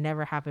guarantee this would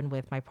never happen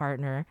with my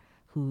partner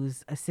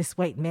who's a cis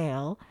white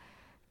male,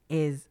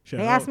 is Shout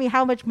they out. asked me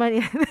how much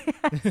money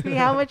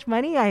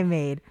I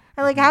made.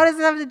 And like, how does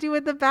it have to do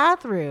with the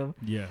bathroom?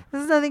 Yeah.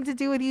 This has nothing to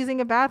do with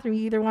using a bathroom.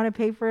 You either want to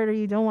pay for it or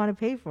you don't want to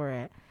pay for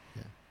it.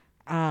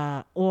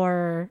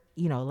 Or,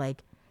 you know,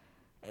 like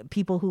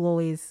people who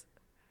always,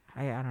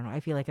 I don't know, I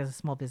feel like as a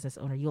small business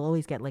owner, you'll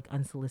always get like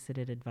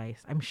unsolicited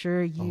advice. I'm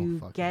sure you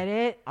fuck get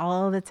it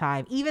all the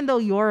time, even though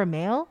you're a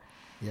male.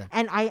 Yeah.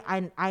 And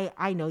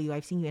I know you.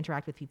 I've seen you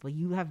interact with people.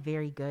 You have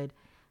very good,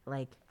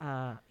 like,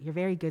 you're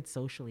very good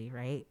socially,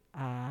 right?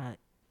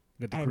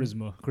 Got the And-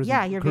 charisma.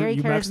 yeah, you're very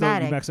you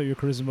charismatic. Max out your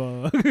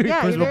charisma. Yeah,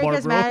 you're charisma very bar,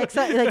 bro. charismatic.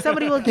 So, like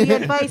somebody will give you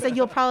advice, and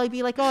you'll probably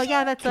be like, "Oh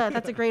yeah, that's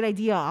a great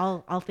idea.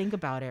 I'll think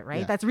about it."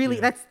 Right? Yeah. That's really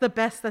Yeah.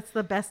 that's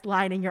the best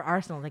line in your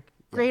arsenal. Like,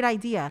 great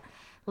idea.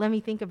 Let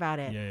me think about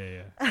it.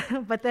 Yeah.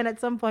 But then at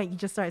some point, you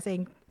just start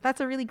saying,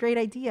 "That's a really great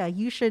idea.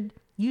 You should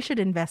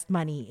invest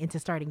money into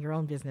starting your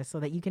own business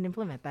so that you can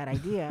implement that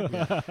idea."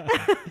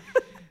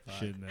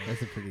 Shit, man.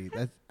 That's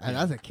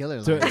a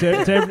killer. to,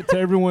 line. to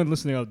everyone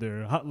listening out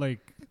there, how,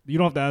 like, you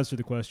don't have to answer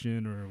the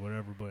question or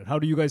whatever, but how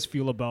do you guys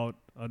feel about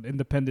an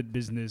independent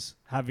business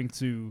having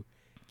to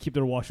keep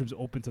their washrooms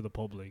open to the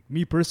public?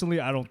 Me personally,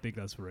 I don't think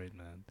that's right,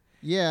 man.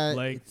 Yeah.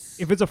 Like,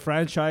 if it's a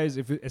franchise,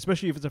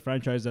 especially if it's a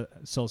franchise that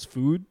sells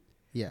food,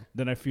 yeah.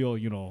 then I feel,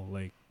 you know,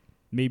 like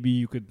maybe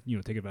you could, you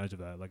know, take advantage of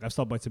that. Like, I've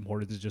stopped by Tim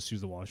Hortons to just use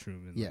the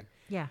washroom. And Yeah. like,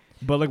 Yeah.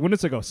 but like when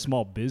it's like a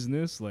small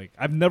business, like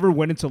I've never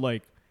went into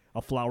like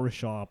a flower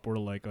shop or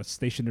like a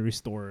stationery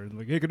store and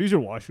like, hey, could I use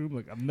your washroom?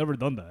 Like, I've never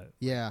done that.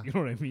 Yeah. You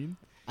know what I mean?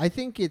 I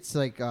think it's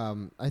like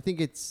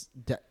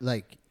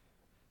like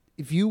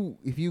if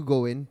you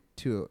go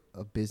into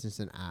a business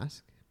and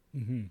ask,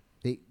 Mm-hmm.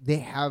 they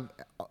have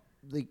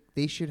like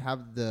they should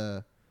have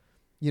the,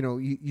 you know,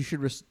 you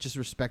should just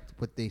respect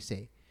what they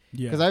say.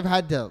 Yeah. Because I've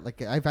had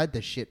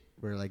the shit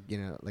where like, you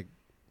know, like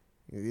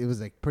it was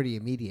like pretty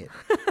immediate.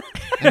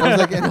 And I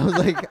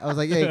was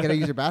like, hey, can I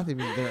use your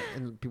bathroom?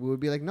 And people would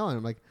be like, no. And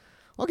I'm like,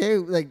 okay,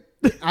 like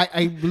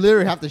I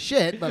literally have to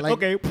shit, but like,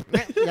 okay. you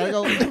gotta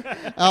go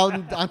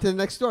on to the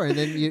next door, and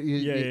then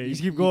You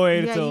keep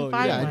going Yeah, until you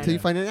find one. until you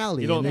find an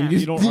alley. You don't- and then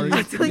you don't argue.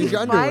 Until use you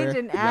your find underwear.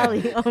 an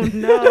alley. Oh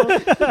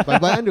no.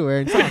 buy underwear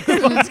and socks.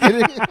 Just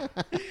kidding.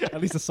 at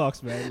least the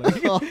socks, man.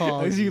 Like, Oh,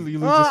 at least you lose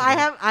Well, this I one.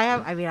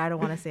 have. I mean, I don't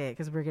want to say it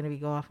because we're gonna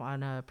go off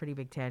on a pretty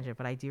big tangent.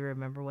 But I do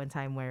remember one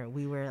time where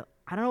we were.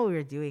 I don't know what we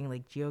were doing,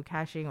 like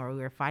geocaching, or we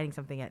were finding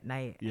something at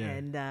night. Yeah.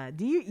 And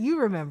do you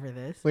remember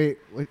this? Wait,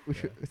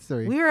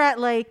 sorry. We were at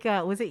like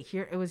was it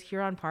here? It was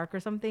Huron Park or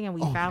something, and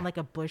we Oh, found like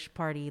a bush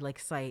party like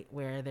site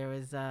where there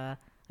was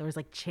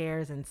like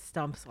chairs and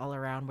stumps all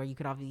around where you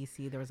could obviously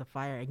see there was a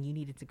fire, and you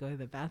needed to go to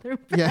the bathroom.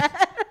 Yeah.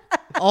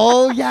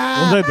 Oh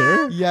yeah. Was that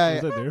there? Yeah.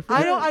 Was that there? For I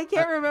that? don't. I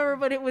can't remember,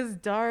 but it was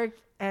dark,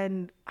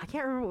 and I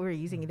can't remember what we were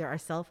using, either our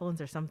cell phones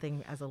or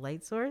something as a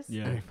light source.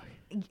 Yeah.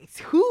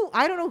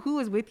 I don't know who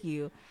was with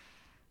you,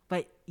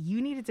 but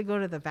you needed to go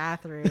to the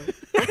bathroom,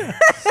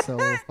 So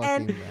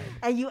fucking bad.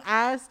 and you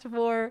asked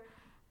for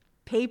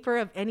paper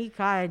of any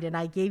kind, and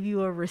I gave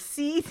you a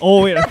receipt.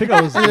 Oh wait, I think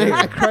I was And there. then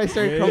I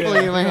started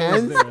crumpling in my I think I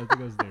was hands. there, I think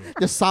I was there.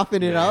 Just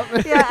soften it up.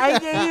 Yeah, I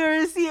gave you a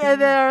receipt, and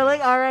then we're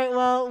like, all right,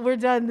 well, we're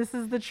done. This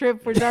is the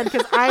trip. We're done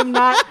because I'm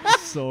not.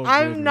 So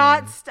I'm good,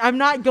 not. man. I'm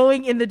not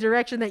going in the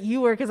direction that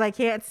you were because I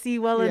can't see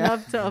well Yeah.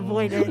 enough to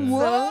avoid it.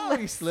 Whoa! So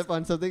You slip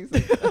on something.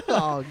 It's like,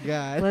 oh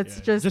god. let's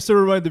Yeah. just. to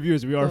remind the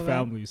viewers, we are Go back.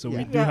 family, so we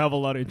Yeah. do Yeah. have a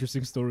lot of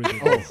interesting stories.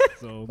 with Oh. this.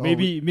 So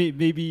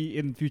maybe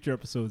in future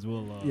episodes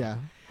we'll Yeah.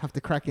 Have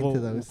to crack we'll, into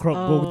those. go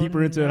Oh,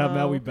 deeper into it, have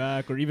no. Maui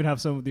back, or even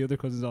have some of the other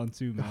cousins on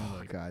too, man. Oh,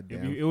 Like, God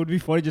it'd damn. be- it would be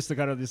funny just to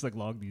kind of just like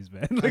log these,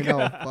 man. I Like,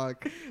 know.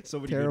 Fuck. so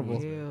many Terrible.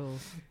 Good ones, man. Ew.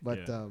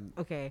 But Yeah.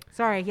 Okay.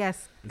 Sorry.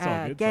 Yes. It's all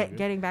good, it's all good.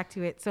 Getting back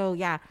to it. So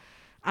yeah,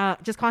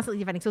 just constantly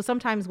defending. So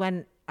sometimes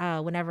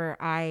whenever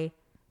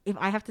if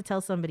I have to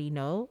tell somebody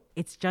no,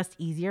 it's just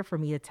easier for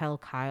me to tell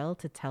Kyle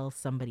to tell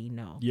somebody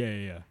no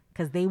Yeah.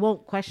 because they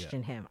won't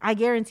question him. I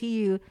guarantee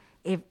you,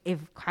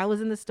 if Kyle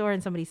was in the store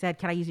and somebody said,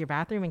 "Can I use your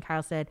bathroom?" and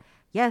Kyle said,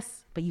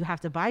 "Yes, but you have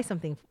to buy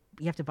something.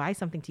 You have to buy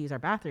something to use our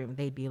bathroom."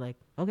 They'd be like,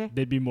 "Okay."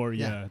 They'd be more,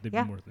 Yeah. they'd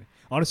Yeah. be more thing.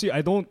 Honestly,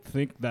 I don't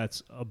think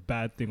that's a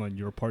bad thing on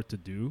your part to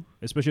do,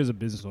 especially as a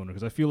business owner,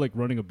 because I feel like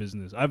running a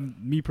business.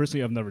 Me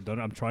personally, I've never done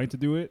it. I'm trying to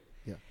do it.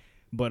 Yeah.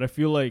 But I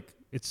feel like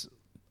it's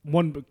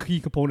one key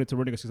component to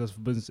running a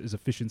successful business is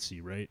efficiency,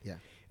 right? Yeah.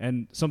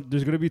 And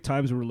there's gonna be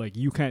times where like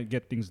you can't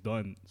get things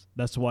done.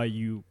 That's why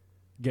you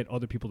get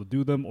other people to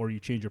do them, or you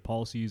change your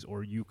policies,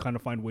 or you kind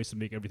of find ways to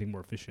make everything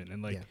more efficient.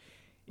 And like, Yeah.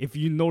 if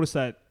you notice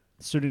that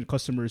certain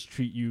customers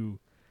treat you,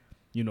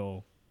 you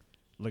know,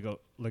 like a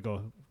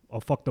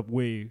fucked up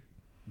way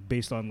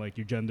based on like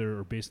your gender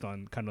or based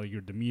on kind of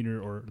your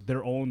demeanor or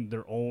their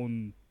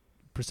own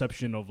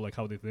perception of like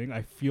how they think,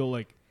 I feel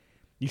like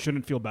you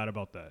shouldn't feel bad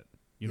about that.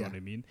 You know Yeah. what I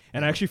mean?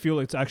 And I actually feel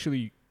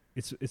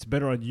it's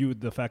better on you,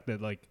 the fact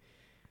that like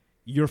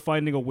you're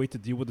finding a way to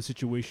deal with the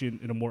situation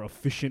in a more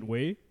efficient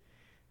way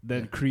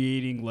than Yeah.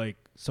 creating like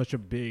such a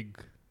big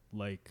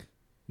like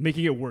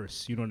making it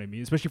worse. You know what I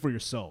mean? Especially for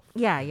yourself.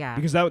 Yeah.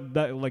 Because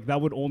that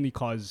would only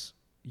cause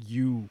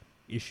you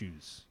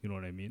issues. You know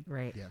what I mean?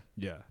 Right. Yeah.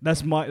 Yeah,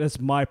 that's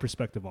my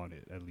perspective on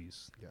it, at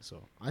least. Yeah.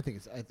 So I think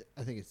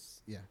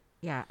it's yeah.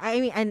 Yeah, I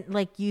mean, and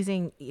like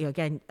using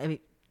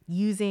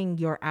using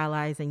your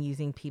allies and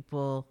using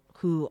people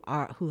who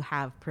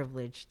have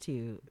privilege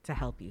to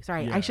help you.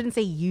 Sorry, Yeah. I shouldn't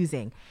say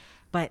using,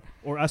 but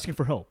or asking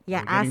for help. yeah,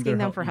 Or getting asking their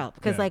them for help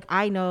because Yeah. like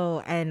I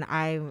know, and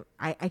I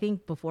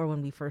think before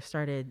when we first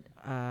started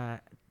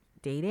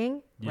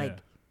dating, like Yeah.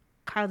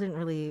 Kyle didn't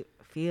really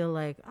feel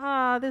like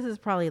this is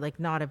probably like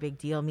not a big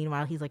deal.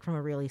 Meanwhile, he's like from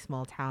a really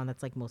small town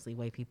that's like mostly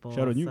white people.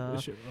 Shout out you.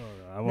 so-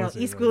 I no, want to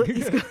East School,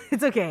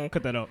 it's okay.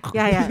 Cut that out.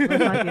 Yeah,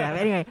 let's not do that.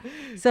 But anyway,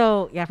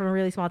 so yeah, from a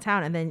really small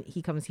town, and then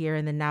he comes here,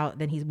 and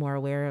then he's more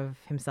aware of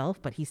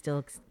himself, but he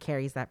still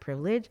carries that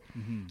privilege.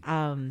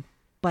 Mhm.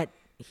 But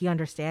he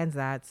understands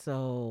that,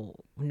 so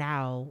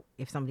now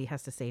if somebody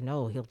has to say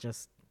no, he'll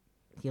just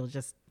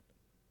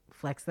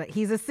flex that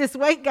he's a cis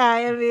white guy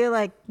and be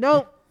like,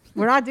 nope,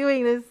 we're not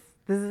doing this.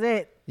 This is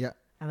it. Yeah.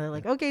 And they're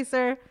like, okay,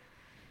 sir.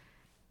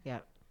 Yeah,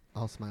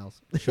 All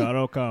smiles. Shout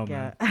out Kyle,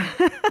 yeah.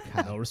 man.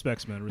 No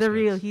respects, man. The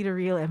real, Respects. he the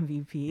real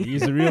MVP.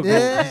 He's the real goat.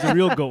 Yeah. He's the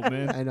real goat,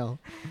 man. I know.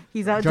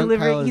 He's out Drunk Kyle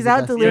delivering. is He's the out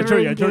best.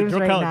 delivering games Drunk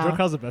right Kyle, now. Drunk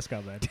Kyle's the best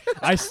guy, man.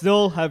 I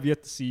still have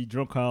yet to see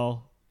Drunk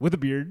Kyle with a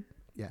beard,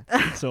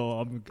 Yeah. so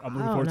I'm I looking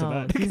don't forward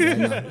know. to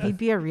that. I know. He'd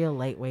be a real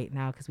lightweight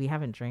now because we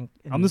haven't drank.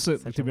 in I'm the same.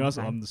 such To a be long honest,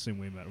 time. I'm the same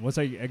way, man. Once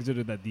I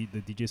exited the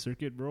DJ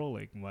circuit, bro,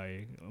 like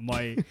my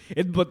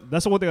but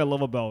that's the one thing I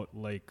love about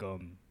like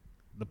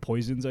the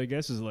poisons, I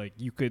guess, is like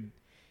you could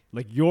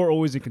like you're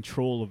always in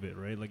control of it,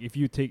 right? Like if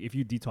you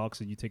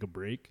detox and you take a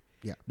break,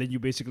 Yeah. then you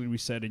basically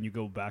reset and you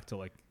go back to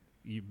like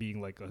you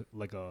being like a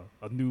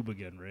noob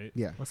again, right?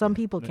 Yeah. Well, some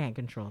people can't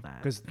control that.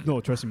 Because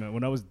no, trust me, man.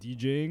 When I was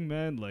DJing,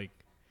 man, like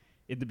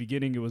in the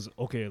beginning, it was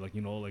okay, like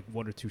you know, like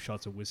 1 or 2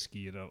 shots of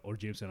whiskey, or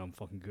Jameson, I'm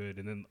fucking good,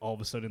 and then all of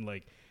a sudden,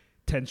 like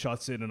 10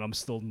 shots in, and I'm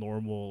still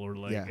normal, or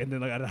like, Yeah. and then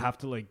like I'd have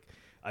to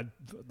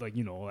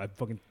I'd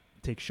fucking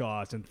take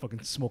shots and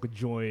fucking smoke a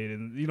joint,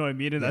 and you know what I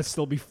mean, and Yeah. I'd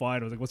still be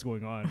fine. I was like, what's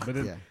going on? But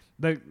then, Yeah.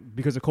 like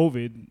because of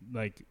COVID,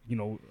 like you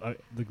know,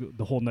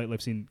 the whole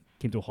nightlife scene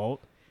came to a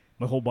halt.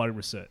 My whole body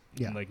reset.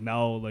 Yeah. And like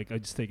now, like I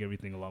just take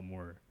everything a lot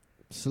more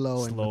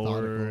Slower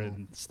slower and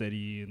and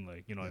steady and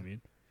like you know what I Yeah.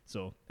 mean.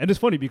 So and it's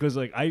funny because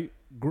like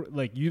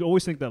like you'd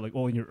always think that like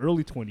in your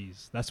early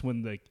 20s that's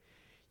when like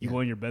you Yeah. go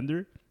on your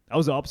bender. I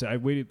was the opposite. I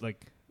waited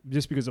like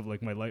just because of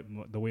like my life,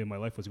 the way my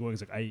life was going.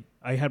 It's like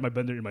I had my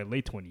bender in my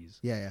late 20s,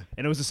 Yeah.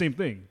 and it was the same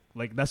thing.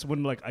 Like that's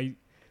when like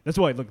that's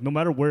why like no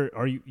matter where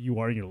you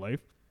are in your life,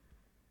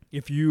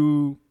 if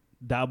you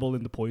dabble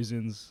in the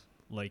poisons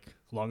like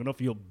long enough,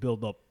 you'll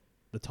build up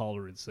the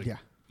tolerance. Like, Yeah.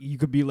 you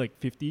could be like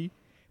 50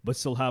 but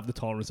still have the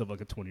tolerance of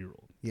like a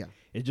 20-year-old. Yeah.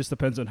 It just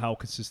depends on how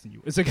consistent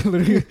you. It's like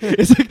literally,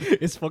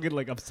 it's fucking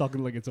like I'm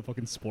talking like it's a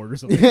fucking sport or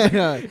something.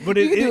 Yeah. But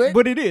You can do it.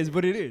 but it is.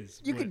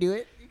 You but, can do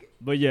it.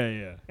 But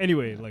yeah.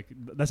 Anyway, like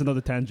that's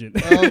another tangent.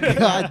 Oh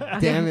god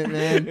damn it,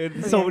 man.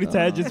 It's so many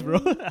tangents, bro.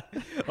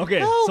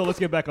 Okay, so let's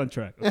get back on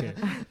track. Okay,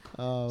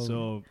 Um,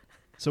 so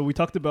So we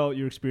talked about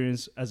your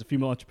experience as a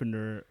female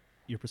entrepreneur,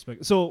 your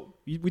perspective. So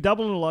we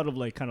dabble in a lot of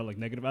like kind of like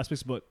negative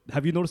aspects, but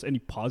have you noticed any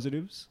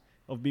positives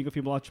of being a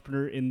female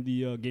entrepreneur in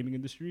the gaming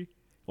industry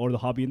or the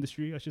hobby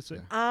industry, I should say?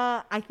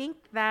 I think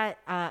that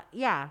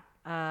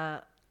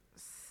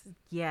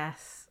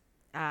yes.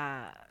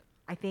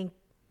 I think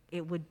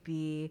it would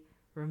be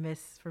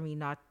remiss for me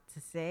not to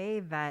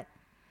say that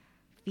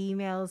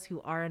females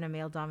who are in a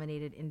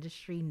male-dominated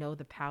industry know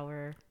the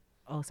power.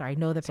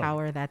 Know the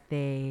power that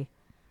they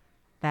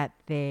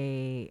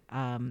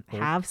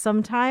have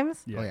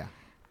sometimes. Yeah. Oh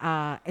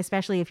yeah.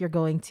 Especially if you're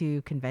going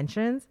to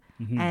conventions.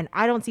 Mhm. And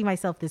I don't see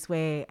myself this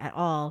way at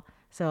all.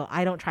 So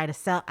I don't try to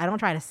sell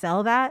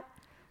that.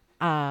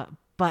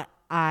 But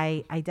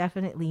I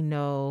definitely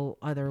know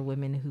other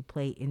women who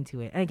play into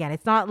it. And again,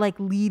 it's not like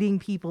leading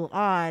people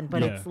on,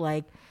 but Yeah. it's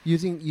like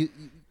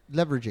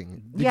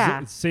Leveraging.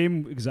 Yeah.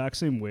 Exact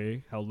same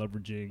way how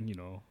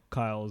leveraging,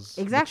 Kyle's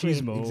Exactly.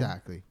 machismo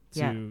Exactly.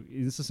 Yeah.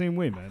 it's the same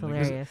way, man. Like,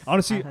 'cause Hilarious.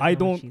 honestly, I I have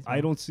no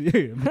don't see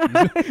He some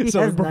has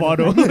none of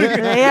bravado.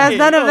 that. He has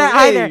none of that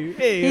either.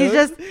 He's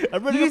just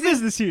I'm running a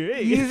business here.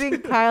 Hey.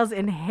 using Kyle's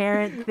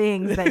inherent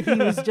things that he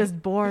was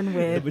just born the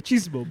with.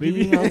 machismo,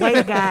 baby. Being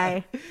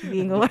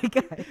a white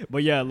guy.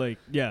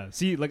 But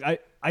see, like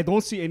I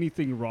don't see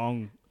anything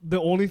wrong.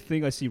 The only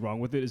thing I see wrong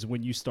with it is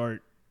when you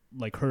start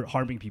like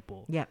harming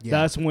people. Yeah. Yeah.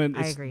 That's when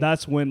I agree.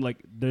 that's when like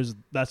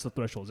that's the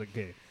threshold. It's like,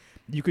 okay,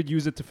 you could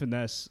use it to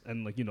finesse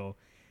and like,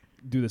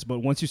 do this, but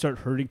once you start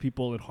hurting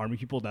people and harming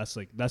people, that's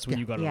when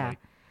you gotta Yeah.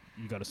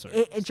 you gotta start.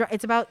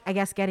 It's about, I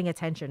guess, getting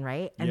attention,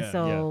 right? And Yeah,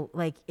 so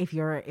like if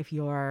you're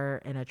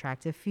an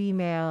attractive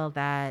female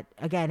that,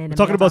 again, in We're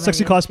talking about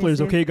sexy cosplayers,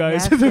 okay,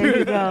 guys? Yes, there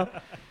you go.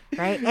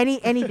 Right?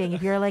 Anything.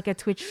 If you're like a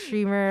Twitch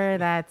streamer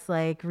that's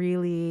like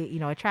really,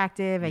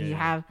 attractive and you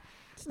have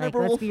like,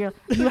 let's be real.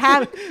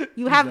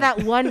 You have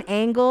that one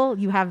angle.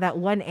 You have that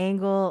one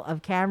angle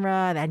of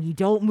camera, and you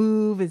don't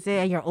move.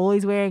 And you're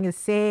always wearing the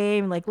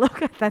same. Like,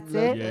 look, that's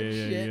it.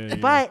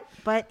 Yeah.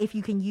 But if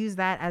you can use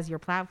that as your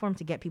platform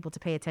to get people to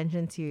pay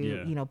attention to,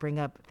 Yeah. Bring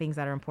up things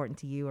that are important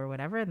to you or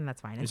whatever, then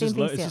that's fine. And It's same just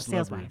thing it's just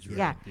sales wise. leverage,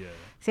 right? Yeah.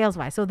 Sales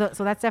wise. So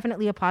that's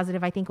definitely a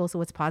positive. I think also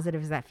what's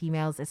positive is that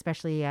females,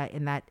 especially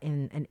in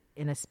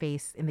a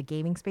space, in the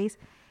gaming space,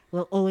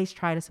 will always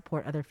try to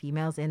support other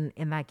females in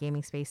that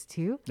gaming space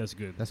too. That's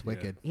good. That's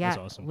wicked. Yeah, That's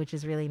awesome. which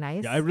is really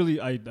nice. Yeah,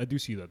 I do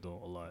see that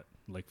though a lot.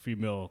 Like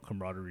female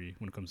camaraderie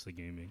when it comes to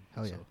gaming.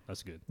 Hell yeah. So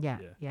that's good. Yeah,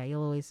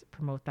 you'll always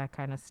promote that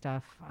kind of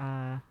stuff.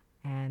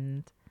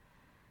 And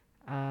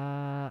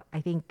I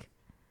think,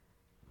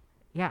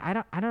 I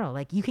don't know.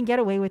 Like, you can get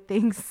away with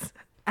things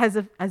as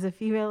a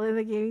female in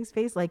the gaming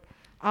space. Like,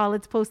 oh,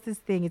 let's post this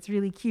thing. It's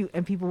really cute,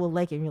 and people will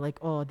like it. And you're like,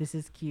 oh, this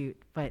is cute.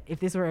 But if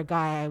this were a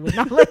guy, I would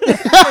not like it.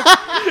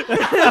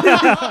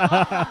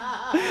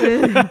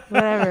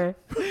 Whatever.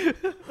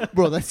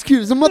 Bro, that's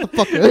cute as a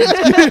motherfucker.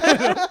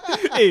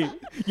 Hey,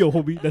 yo,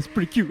 homie, that's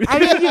pretty cute. I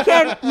mean,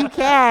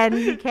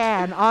 you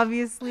can,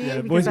 obviously.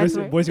 Yeah, because that's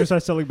where- boys gonna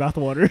start selling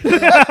bathwater.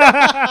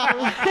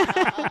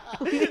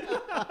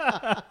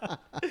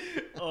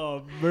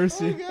 Oh,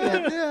 mercy.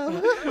 Goddamn.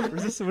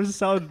 Where's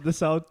the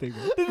sound thing?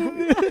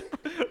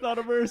 Not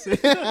a mercy.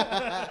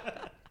 Oh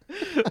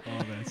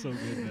man, so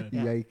good, man.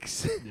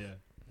 Yikes. Yeah.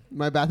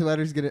 My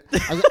bathwater's gonna.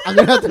 I'm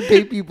gonna have to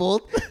pay people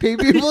to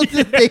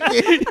take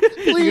it.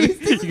 Please,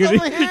 this is on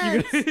my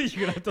hands.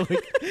 You're gonna have to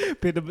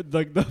like pay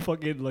the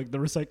fucking like the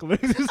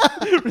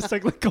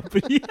recycling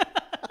company.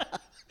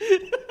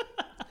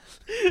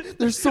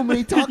 There's so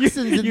many toxins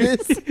in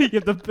this. You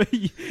have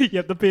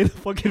to pay the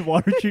fucking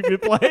water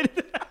treatment plant.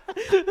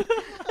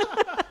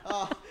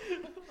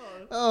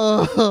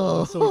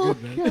 Oh, so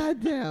good, man.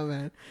 God damn,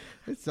 man.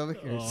 My stomach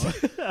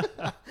hurts.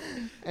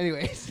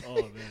 Anyways,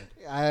 Oh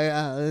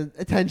man.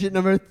 Tangent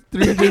number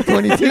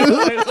 322.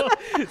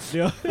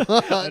 Yeah,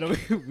 I know,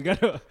 we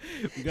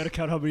gotta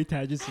count how many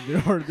tangents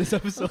there are in this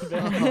episode.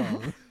 Man.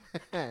 Oh,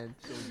 man.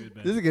 So good,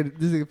 man.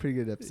 This is a pretty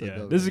good episode. Yeah,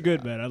 though, this is man.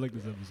 good, man. I like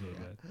this episode,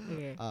 man.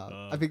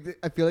 Okay.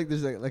 I feel like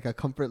there's like a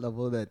comfort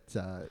level that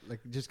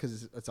like just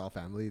because it's all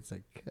family, it's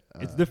like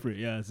It's different,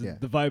 yeah. yeah.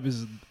 The vibe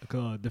is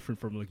different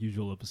from like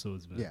usual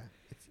episodes, man. Yeah.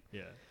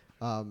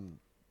 Yeah.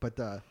 But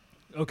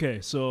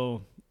Okay,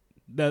 so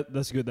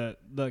that's good. That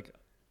like,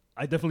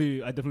 I definitely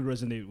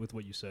resonate with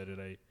what you said, and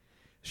I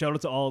shout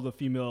out to all the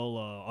female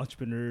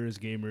entrepreneurs,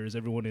 gamers,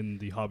 everyone in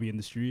the hobby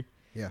industry.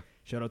 yeah,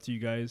 Shout out to you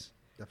guys.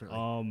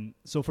 definitely.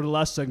 So for the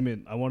last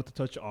segment, I wanted to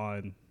touch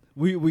on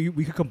we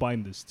could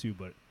combine this too,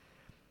 but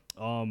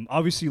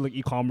obviously like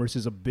e-commerce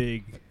is a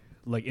big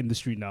like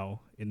industry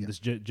now in this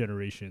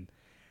generation.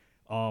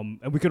 And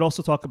we could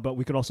also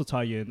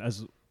tie in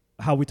as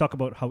how we talk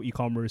about how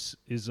e-commerce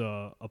is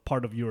a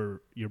part of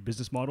your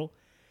business model.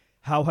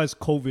 How has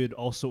COVID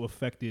also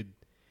affected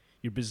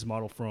your business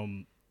model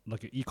from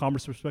like an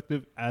e-commerce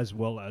perspective as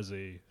well as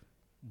a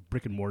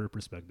brick and mortar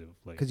perspective?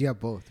 Like, Because you have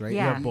both, right?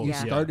 Yeah, You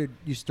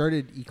yeah.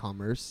 started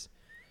e-commerce,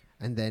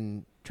 and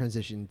then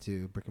transitioned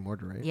to brick and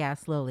mortar, right? Yeah,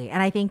 slowly.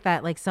 And I think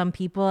that like some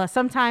people,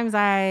 sometimes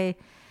I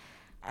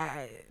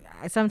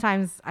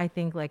sometimes I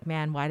think like,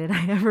 man, why did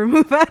I ever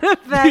move out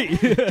of that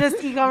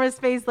just e-commerce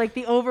space? Like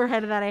the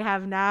overhead that I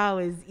have now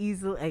is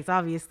easily, it's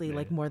obviously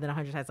like more than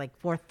 100 times, like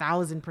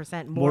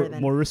 4,000% more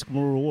than more risk,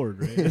 more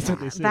reward, right? That's what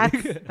they say.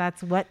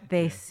 That's what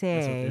they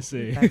say. That's what they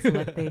say. That's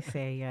what they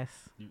say. Yes,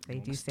 they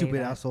do say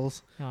Stupid that.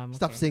 assholes. No, I'm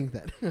Stop okay. saying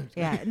that.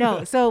 Yeah,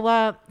 no.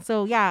 So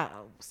yeah,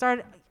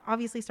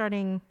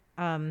 starting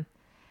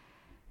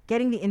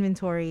getting the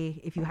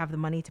inventory if you have the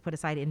money to put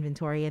aside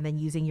inventory, and then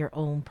using your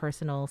own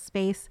personal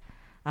space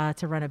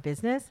to run a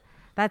business.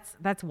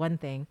 That's one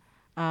thing.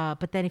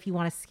 But then if you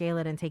want to scale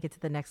it and take it to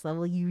the next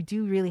level, you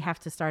do really have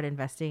to start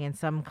investing in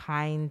some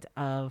kind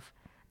of,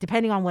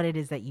 depending on what it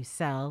is that you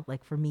sell.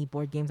 Like for me,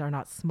 board games are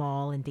not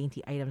small and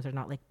dainty items, are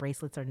not like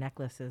bracelets or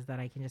necklaces that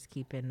I can just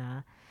keep in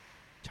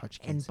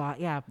Touchscreens.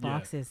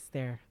 boxes.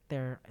 They're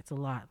it's a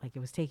lot. Like it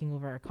was taking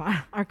over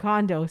our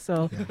condo.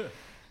 So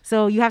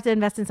so you have to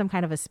invest in some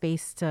kind of a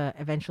space to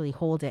eventually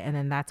hold it. And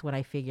then that's what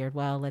I figured,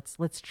 well,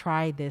 let's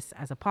try this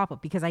as a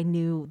pop-up, because I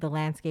knew the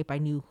landscape, I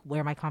knew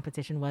where my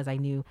competition was, I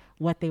knew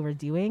what they were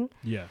doing.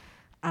 Yeah.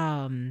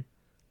 And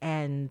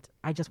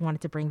I just wanted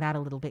to bring that a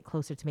little bit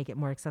closer to make it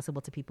more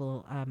accessible to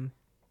people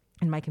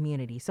in my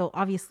community. So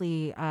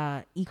obviously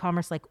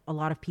e-commerce, like a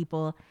lot of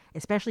people,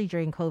 especially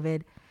during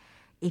COVID,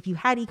 if you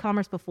had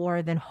e-commerce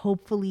before, then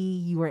hopefully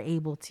you were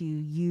able to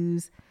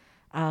use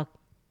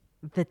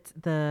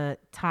the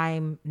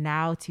time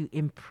now to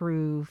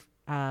improve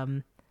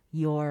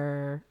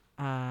your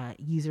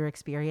user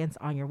experience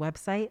on your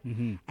website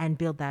and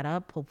build that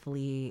up.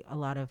 Hopefully a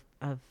lot of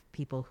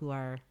people who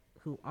are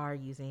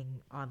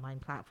using online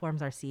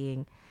platforms are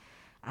seeing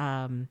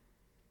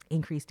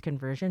increased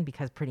conversion,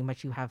 because pretty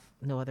much you have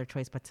no other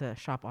choice but to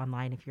shop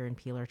online if you're in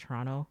Peel or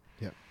Toronto.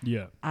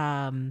 Yeah.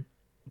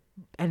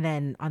 And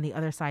then on the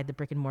other side, the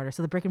brick and mortar.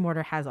 So the brick and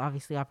mortar has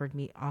obviously offered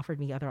me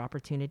other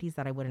opportunities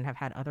that I wouldn't have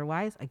had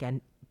otherwise.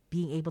 Again,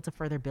 being able to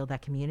further build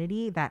that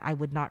community that I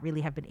would not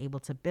really have been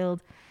able to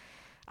build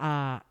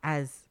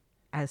as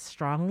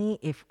strongly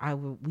if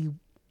we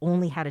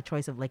only had a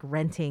choice of like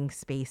renting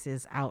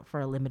spaces out for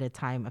a limited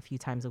time a few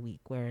times a week.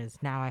 Whereas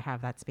now I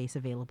have that space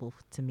available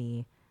to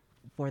me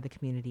for the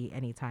community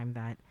anytime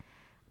that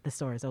the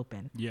store is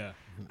open. Yeah.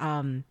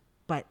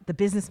 But the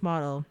business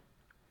model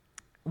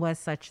was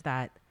such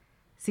that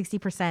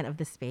 60% of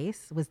the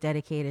space was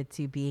dedicated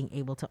to being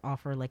able to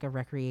offer like a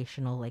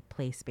recreational like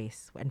play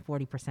space, and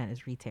 40%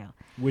 is retail,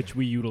 Which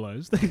we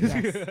utilized.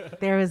 yes.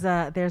 There's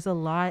a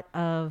lot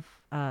of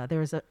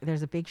there's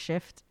a big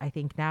shift, I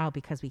think, now,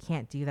 because we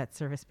can't do that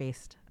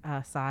service-based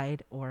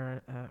side,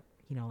 or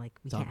like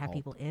we can't have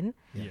people in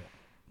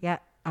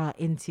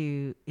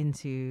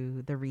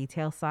into the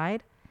retail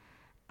side,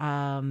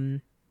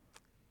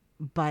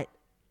 but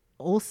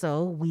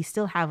also we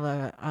still have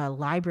a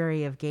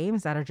library of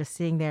games that are just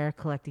sitting there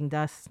collecting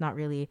dust, not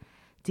really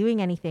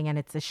doing anything, and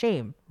it's a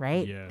shame,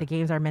 right? The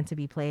games are meant to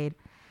be played.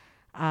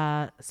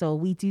 So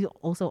we do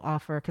also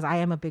offer, because I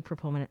am a big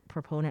proponent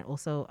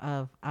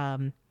also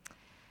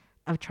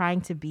of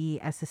trying to be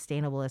as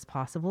sustainable as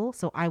possible.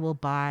 So I will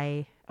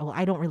buy, well,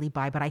 I don't really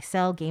buy, but I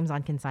sell games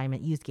on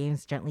consignment, used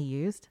games, gently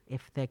used,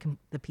 if the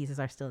pieces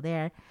are still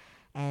there.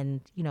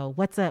 And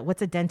what's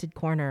a dented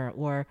corner,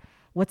 or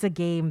what's a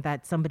game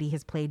that somebody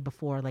has played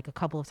before, like a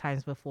couple of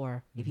times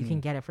before, if you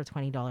can get it for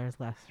 $20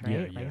 less,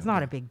 right? It's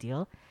not a big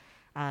deal.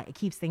 It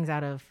keeps things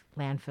out of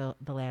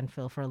the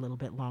landfill for a little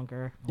bit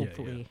longer,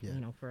 hopefully,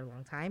 for a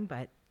long time.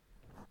 But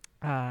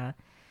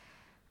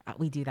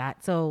we do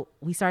that. So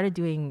we started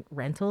doing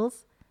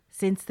rentals.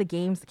 Since the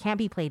games can't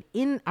be played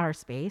in our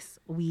space,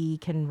 we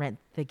can rent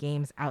the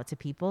games out to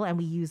people. And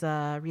we use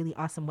a really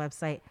awesome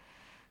website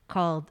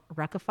called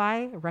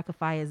Ruckify.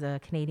 Ruckify is a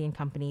Canadian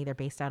company. They're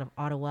based out of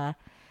Ottawa.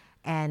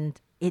 And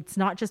it's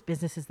not just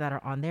businesses that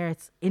are on there,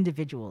 it's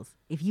individuals.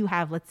 If you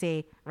have, let's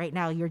say right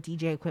now, your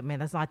DJ equipment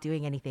that's not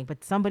doing anything,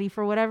 but somebody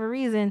for whatever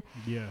reason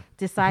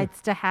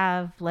decides to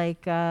have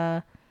like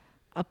a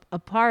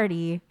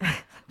party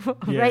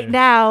right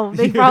now,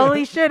 they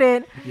probably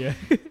shouldn't.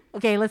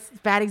 Okay,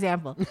 bad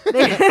example.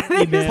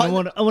 Hey man, I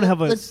want to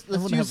have a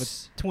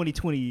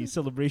 2020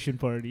 celebration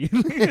party.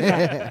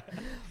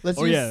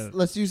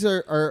 Let's use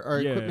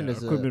our equipment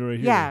as equipment right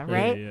here. Yeah,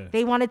 right.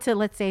 They wanted to,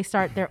 let's say,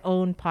 start their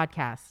own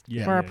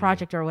podcast for a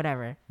project or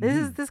whatever.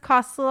 This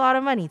costs a lot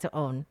of money to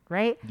own,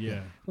 right?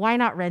 Yeah. Why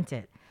not rent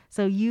it?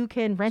 So you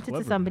can rent it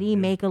to somebody,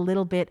 make a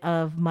little bit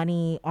of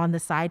money on the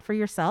side for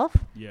yourself.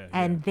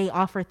 And they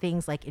offer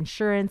things like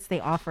insurance. They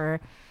offer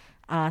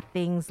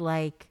things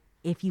like,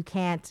 if you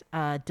can't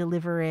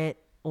deliver it,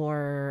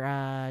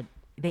 or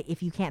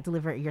if you can't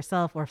deliver it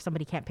yourself, or if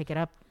somebody can't pick it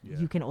up,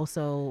 you can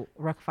also,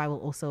 Ruckify will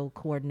also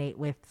coordinate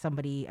with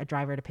somebody, a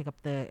driver, to pick up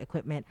the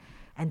equipment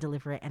and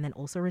deliver it, and then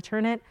also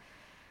return it.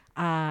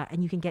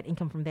 And you can get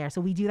income from there.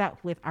 So we do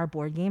that with our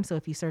board games. So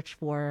if you search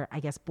for, I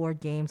guess, board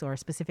games, or a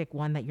specific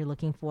one that you're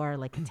looking for,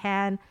 like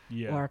Catan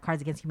or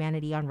Cards Against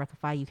Humanity on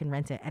Ruckify, you can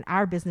rent it. And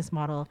our business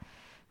model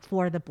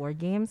for the board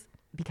games,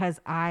 because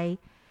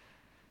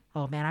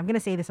oh man, I'm going to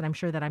say this, and I'm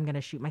sure that I'm going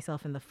to shoot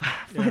myself in the foot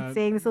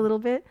saying this a little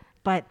bit,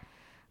 but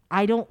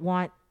I don't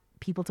want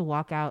people to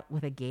walk out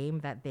with a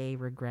game that they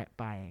regret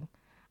buying.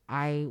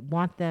 I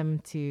want them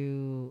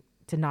to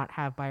not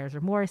have buyer's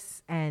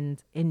remorse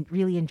and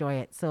really enjoy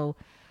it. So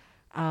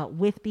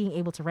with being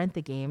able to rent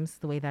the games,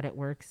 the way that it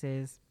works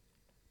is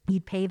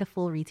you'd pay the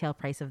full retail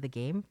price of the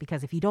game,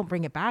 because if you don't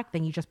bring it back,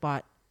 then you just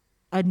bought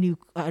an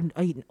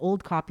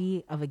old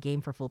copy of a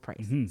game for full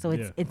price. So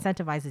it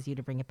incentivizes you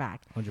to bring it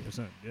back.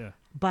 100%. Yeah.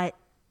 But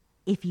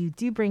if you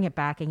do bring it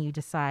back and you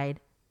decide,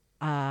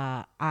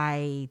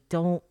 I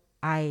don't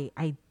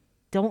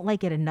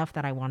like it enough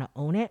that I want to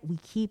own it, we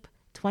keep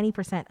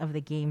 20% of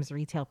the game's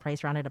retail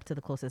price, rounded up to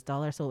the closest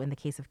dollar. So in the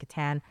case of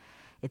Catan,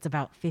 it's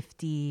about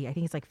 $50, I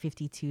think it's like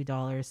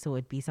 $52. So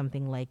it'd be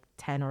something like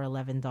 $10 or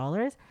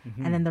 $11.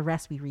 And then the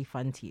rest we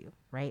refund to you,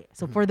 right?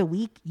 So for the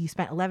week, you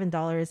spent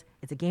 $11.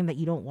 It's a game that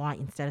you don't want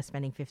instead of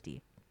spending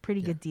 $50.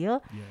 Pretty good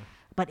deal. Yeah.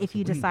 But if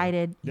you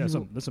decided...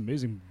 that's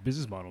amazing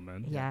business model,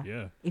 man.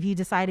 Yeah. If you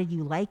decided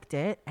you liked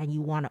it and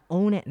you want to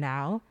own it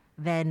now,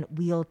 then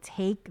we'll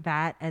take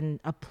that and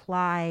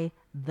apply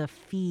the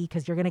fee,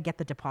 because you're going to get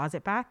the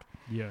deposit back.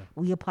 Yeah.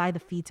 We apply the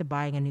fee to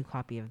buying a new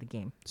copy of the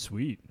game.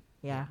 Sweet.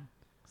 Yeah.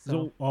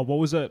 So what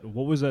was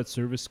that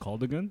service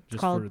called again?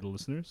 Just for the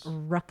listeners?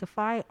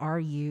 Ruckify,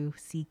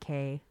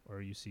 RUCKIFY.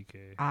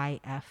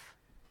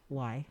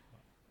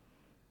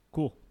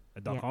 Cool.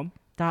 .com?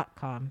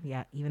 .com.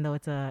 Yeah. Even though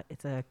it's a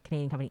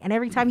Canadian company, and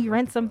every time you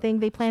rent something,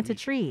 they plant a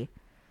tree.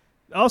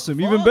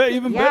 Awesome. Even better,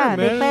 man. Yeah,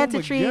 they plant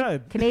a tree.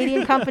 God.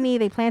 Canadian company.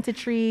 They plant a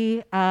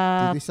tree.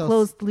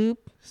 Closed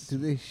loop. Do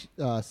they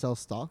sell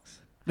stocks?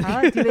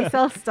 Do they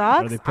sell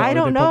stocks? I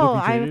don't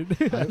know.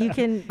 You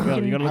can. You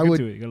gotta look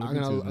into it. I'm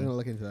gonna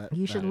look into that.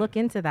 You should look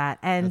into that.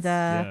 And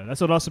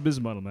that's an awesome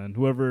business model, man.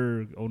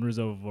 Whoever owners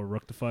of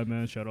Rectify,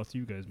 man, shout out to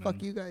you guys, man.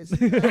 Fuck you guys.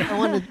 I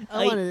wanted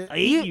I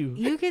hate you.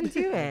 You can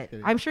do it.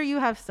 I'm sure you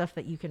have stuff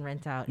that you can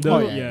rent out. No,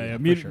 yeah,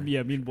 me, for sure. me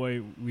and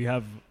boy, we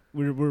have.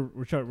 We're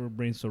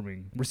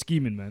brainstorming. We're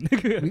scheming, man.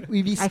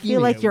 we be scheming. I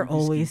feel like you're we be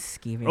always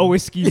scheming.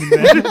 Always scheming,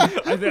 man.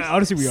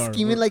 Honestly, we are.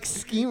 Scheming like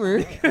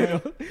schemer.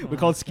 We're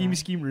called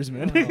schemers,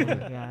 man. Oh my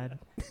god.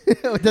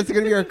 That's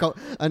gonna be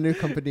a new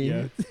company.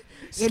 Yeah.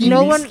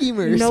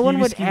 Schemers. No one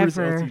would Schemers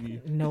ever.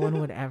 LTD. No one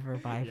would ever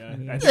buy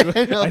from you. I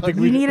think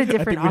You need a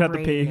different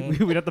operating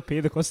name. We'd have to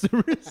pay the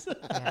customers.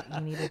 Yeah,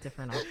 you need a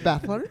different operating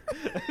Bathwater.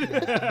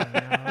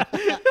 name.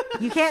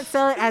 You can't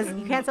sell it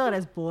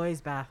as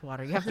boys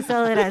bathwater. You have to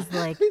sell it as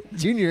like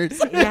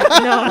Juniors. yeah,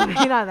 no,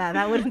 maybe not that.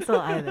 That wouldn't sell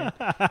either.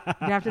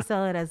 You have to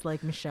sell it as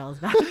like Michelle's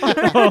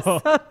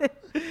bathwater.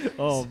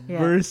 Oh, Yeah.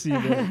 mercy,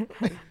 man.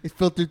 It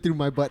filtered through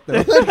my butt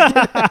though.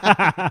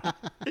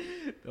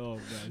 Oh,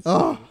 man.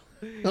 Oh.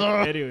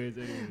 Anyways.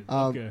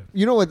 Okay.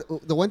 You know what?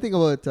 The one thing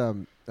about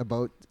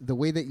the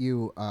way that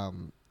you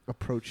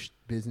approach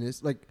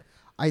business, like,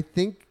 I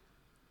think,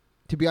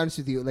 to be honest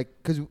with you, like,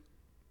 because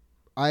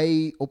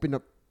I opened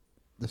up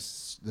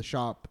the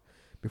shop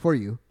before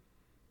you,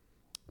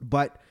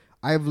 but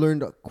I've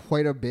learned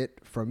quite a bit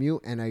from you,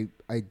 and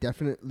I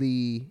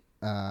definitely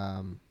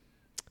I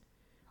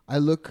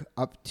look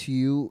up to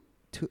you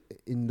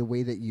in the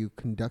way that you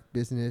conduct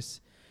business,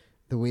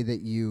 the way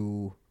that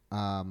you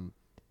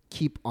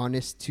keep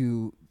honest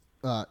to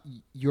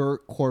your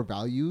core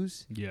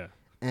values, Yeah.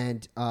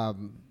 and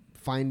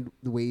find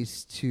the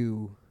ways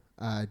to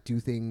do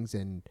things.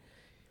 And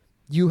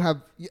you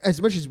have,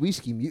 as much as we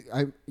scheme,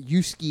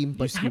 you scheme,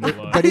 but scheme a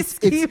lot. but it's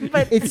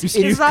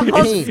not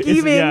called contained.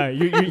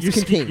 scheming. Your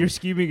contained.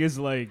 scheming is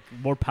like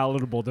more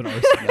palatable than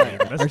our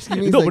scheming. Our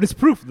scheming is no, like- but it's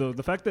proof though.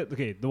 The fact that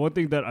the one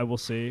thing that I will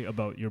say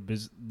about your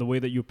the way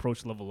that you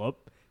approach Level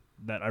Up,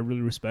 that I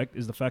really respect,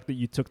 is the fact that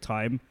you took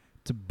time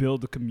to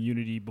build a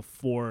community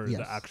before Yes.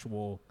 the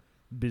actual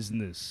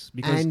business.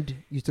 Because And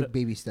you took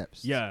baby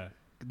steps. yeah,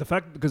 the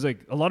fact, because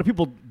like a lot of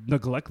people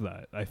neglect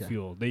that. I Yeah.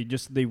 feel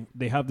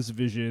they have this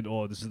vision.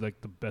 Oh, this is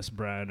like the best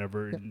brand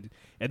ever, and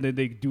then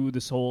they do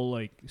this whole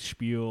like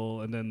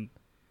spiel, and then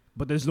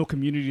but there's no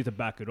community to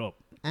back it up.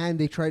 And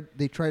they try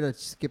to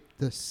skip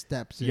the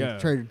steps. And Yeah.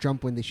 try to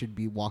jump when they should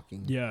be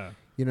walking. Yeah,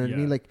 You know what I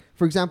mean? Yeah. Like,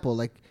 for example,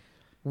 like,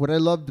 what I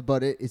loved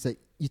about it is that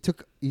you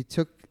took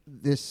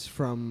this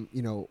from,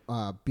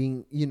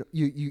 being,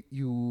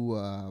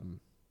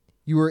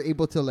 you were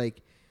able to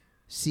like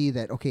see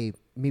that, okay,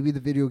 maybe the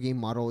video game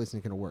model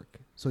isn't going to work.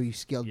 So you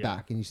scaled Yeah.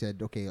 back and you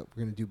said, okay,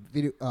 we're going to do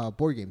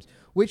board games,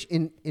 which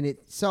in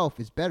itself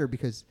is better,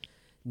 because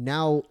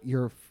now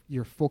your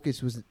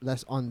focus was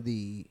less on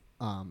the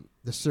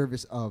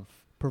service of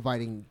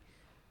providing,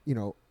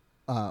 video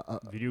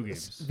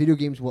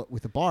games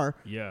with a bar.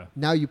 yeah,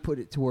 Now you put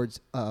it towards,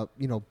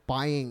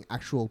 buying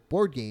actual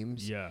board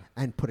games, yeah.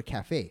 and put a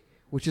cafe,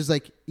 which is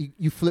like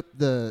you flip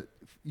that.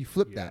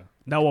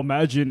 Now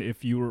imagine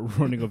if you were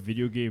running a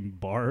video game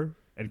bar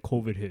and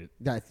COVID hit.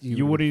 That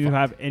You wouldn't even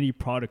have any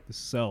product to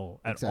sell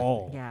at Exactly.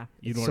 all. Yeah.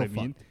 You It's know so what I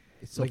mean? fucked.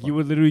 It's so Like you fucked.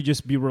 would literally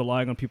just be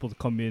relying on people to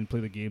come in,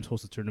 play the games,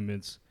 host the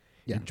tournaments,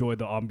 Yeah. enjoy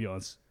the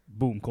ambiance.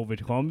 Boom,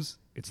 COVID comes,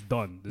 it's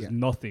done. There's Yeah.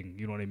 nothing.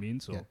 You know what I mean?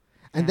 So Yeah.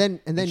 And then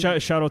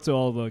shout out to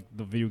all the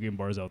video game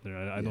bars out there.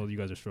 I know you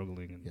guys are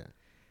struggling. And Yeah.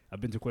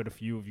 I've been to quite a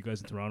few of you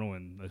guys in Toronto,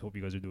 and I hope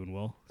you guys are doing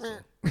well. So.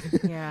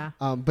 Yeah.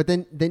 But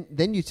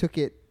then you took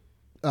it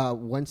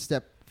one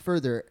step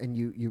further, and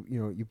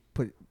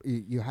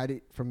you had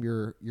it from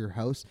your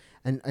house,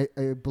 and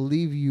I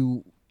believe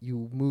you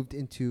moved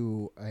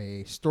into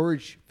a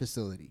storage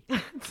facility.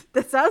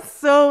 That sounds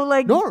so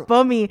like No.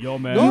 bummy. Yo,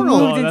 man. No, no,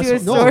 moved into a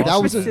that's- storage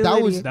that was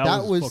facility.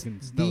 that was fucking-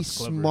 that the was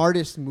clever.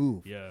 smartest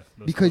move. Yeah. that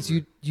was Because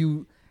clever.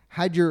 you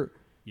had your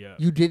Yeah.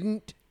 you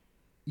didn't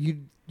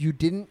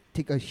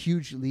take a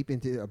huge leap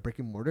into a brick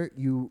and mortar.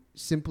 You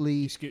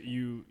simply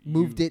You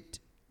moved it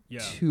Yeah.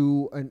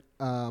 to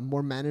a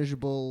more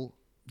manageable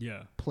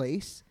Yeah.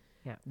 place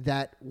Yeah.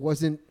 that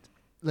wasn't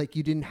like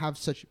you didn't have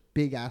such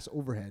big ass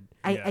overhead.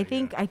 Yeah, I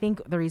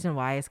think the reason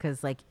why is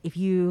because like if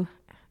you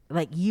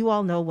like you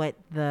all know what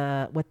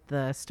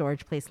the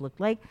storage place looked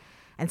like,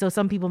 and so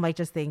some people might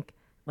just think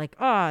like,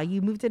 oh,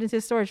 you moved it into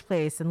a storage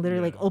place and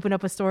literally like Yeah. open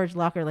up a storage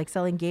locker, like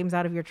selling games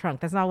out of your trunk.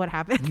 That's not what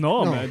happened.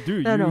 No, No. man,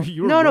 dude. No,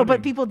 you were no, but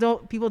running. people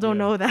don't Yeah.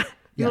 know that.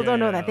 People Yeah, don't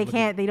know yeah, that. They but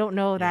can't. They don't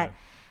know that. yeah.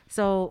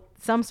 So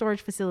some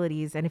storage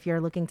facilities, and if you're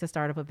looking to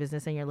start up a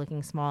business and you're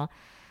looking small,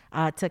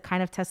 to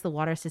kind of test the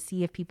waters to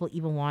see if people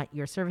even want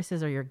your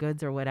services or your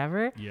goods or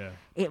whatever, Yeah.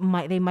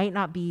 they might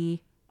not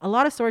be. A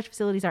lot of storage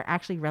facilities are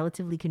actually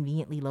relatively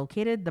conveniently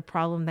located. The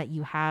problem that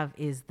you have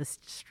is the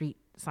street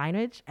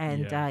signage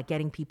and Yeah.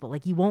 getting people.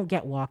 Like you won't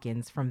get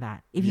walk-ins from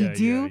that. If Yeah, you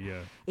do, yeah.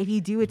 if you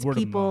do, it's Word of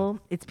people.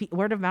 It's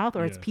word of mouth,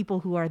 or it's Yeah.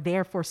 people who are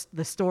there for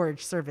the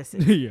storage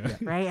services. yeah.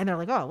 Right, and they're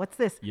like, "Oh, what's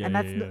this?" Yeah, and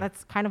yeah, that's yeah.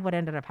 that's kind of what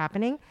ended up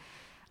happening.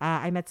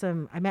 I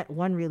met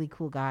one really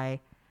cool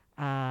guy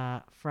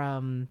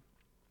from,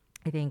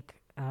 I think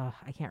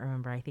I can't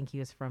remember. I think he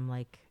was from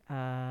like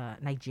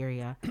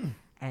Nigeria,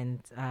 and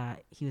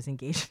he was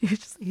engaged.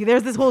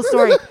 There's this whole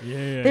story.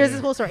 Yeah. There's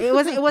this whole story. It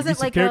wasn't some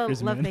like a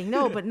characters, love man. thing.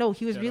 No, but no,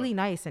 he was Shut really up.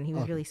 nice and he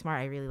was Okay. really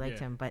smart. I really liked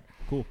Yeah. him. But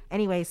Cool.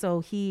 anyway,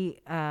 so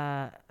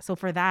so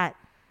for that,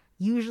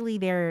 usually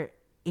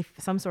if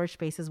some storage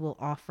spaces will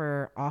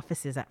offer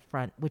offices at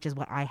front, which is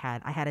what I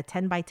had. I had a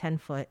 10 by 10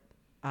 foot,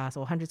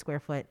 so 100 square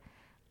foot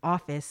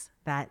office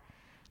that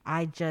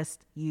I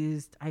just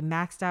used. I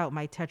maxed out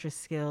my Tetris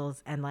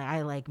skills and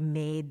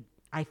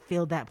I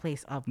filled that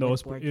place up No,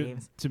 with board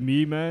games. to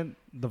me, man,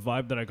 the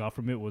vibe that I got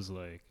from it was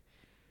like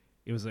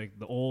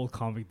the old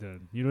comic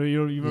den. You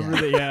remember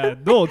that? Yeah.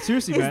 No,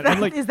 seriously, man.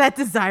 And like, Is that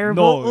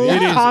desirable? no,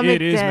 Old comic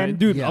it is, den. man.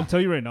 Dude, Yeah. I'm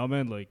telling you right now,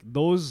 man. Like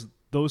those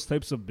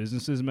types of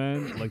businesses,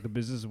 man. Like the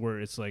business where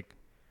it's like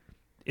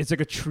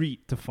a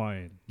treat to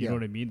find. You know Yeah.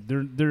 what I mean?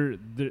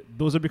 They're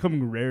those are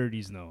becoming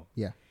rarities now.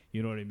 Yeah.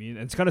 You know what I mean?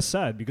 And it's kind of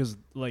sad because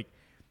like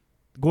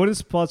going to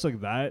spots like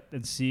that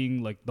and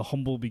seeing like the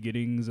humble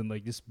beginnings and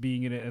like just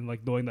being in it and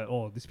like knowing that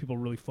these people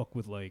really fuck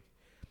with like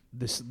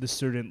this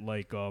certain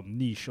like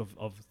niche of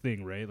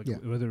thing, right? Like Yeah.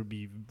 whether it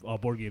be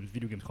board games,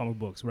 video games, comic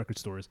books, record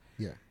stores.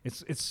 Yeah.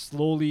 It's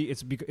slowly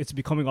it's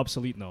becoming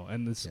obsolete now,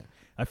 and Yeah.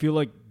 I feel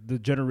like the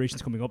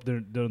generations coming up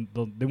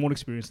they won't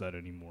experience that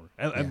anymore.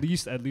 Yeah. At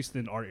least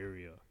in our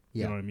area. Yeah.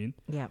 You know what I mean?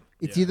 Yeah.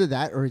 It's Yeah. either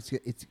that or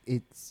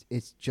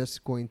it's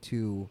just going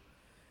to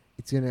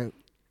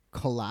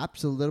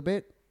collapse a little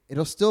bit.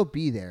 It'll still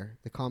be there,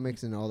 the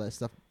comics and all that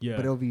stuff. Yeah.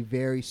 But it'll be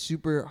very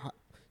super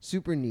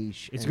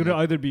niche. It's and gonna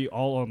like- either be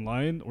all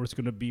online or it's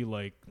gonna be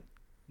like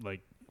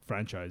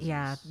franchises.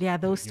 Yeah, those You know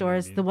what I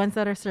stores, mean? the ones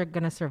that are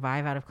going to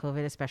survive out of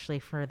COVID, especially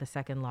for the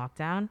second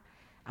lockdown,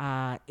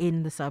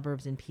 in the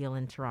suburbs in Peel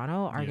and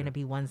Toronto, are Yeah. going to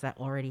be ones that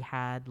already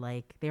had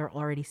they're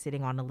already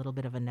sitting on a little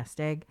bit of a nest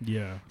egg,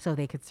 Yeah. so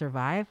they could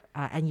survive.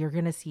 And you're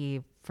going to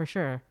see for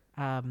sure,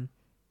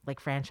 like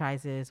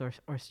franchises or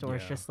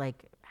stores Yeah. just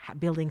like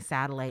building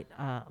satellite,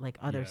 like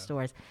other Yeah.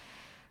 stores.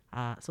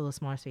 So those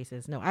smaller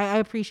spaces. No, I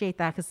appreciate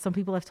that because some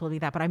people have told me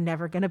that, but I'm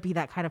never going to be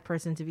that kind of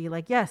person to be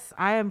like, yes,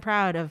 I am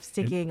proud of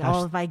sticking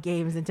all of my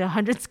games into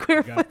 100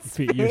 square foot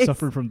space. You're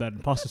suffering from that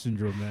imposter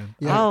syndrome, man.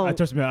 Yeah. Oh, I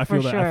trust me. I for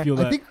feel that. I sure. feel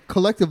that. I think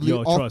collectively,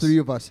 Yo, all trust. three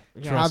of us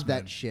Yeah. have Trust, that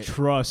man. shit.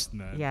 Trust,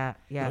 man. Yeah,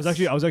 yeah. I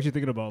was actually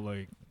thinking about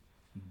like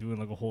doing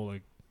like a whole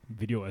like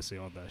video essay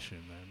on that shit,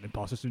 man.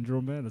 Imposter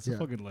syndrome, man. That's a Yeah.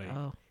 fucking like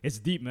Oh. it's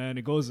deep, man.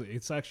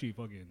 It's actually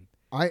fucking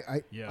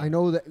Yeah. I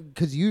know that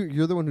because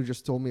you're the one who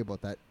just told me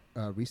about that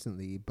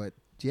recently. But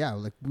yeah,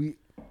 like we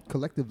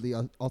collectively,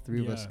 all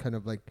three of us, Yeah. kind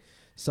of like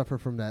suffer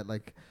from that.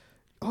 Like,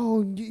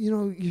 oh,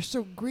 you're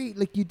so great.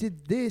 Like you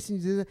did this and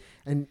you did that.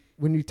 And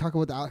when you talk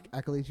about the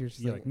accolades, you're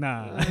just you're like, like,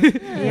 nah.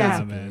 Yeah.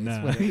 Nah, man. it's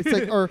Nah. whatever. It's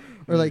like or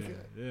like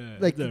Yeah,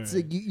 like it's it's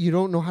like you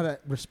don't know how to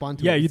respond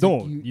to yeah, it. you It's like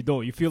don't. You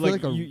don't. You feel feel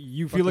like, like a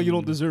you feel like you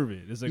don't fucking- deserve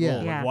it. It's like, Yeah.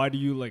 oh, Yeah. like, why do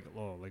you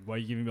why are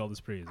you giving me all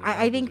this praise? Like,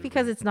 I don't think deserve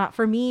because it. it's not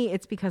for me,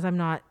 it's because I'm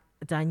not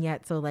done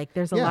yet. So like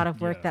there's a Yeah. lot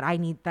of work Yeah.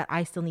 that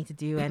I still need to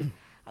do. And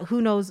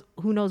who knows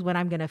when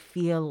I'm going to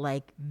feel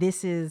like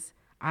this is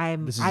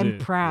This is I'm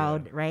it.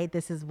 proud, Yeah. right?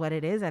 This is what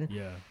it is. And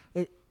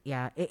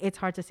Yeah. it's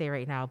hard to say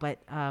right now, but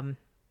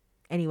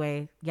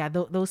anyway, yeah,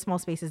 those small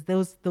spaces,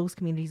 those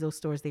communities, those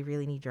stores, they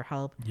really need your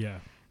help. Yeah.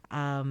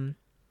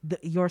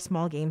 Your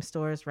small game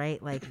stores,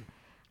 right? Like,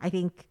 I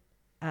think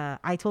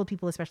I told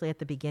people, especially at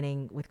the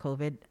beginning with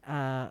COVID,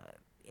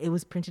 it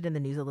was printed in the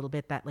news a little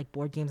bit that like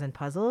board games and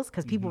puzzles,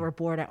 because people Mm-hmm. were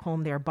bored at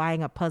home. They were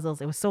buying up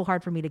puzzles. It was so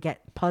hard for me to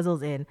get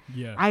puzzles in.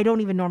 Yeah. I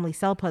don't even normally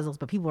sell puzzles,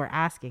 but people were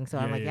asking. So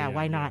I'm Yeah, like, yeah,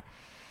 why yeah.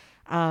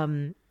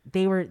 not?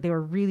 They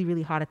were really,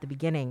 really hot at the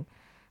beginning.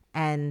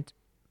 And,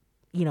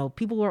 you know,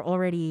 people were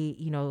already,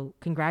 you know,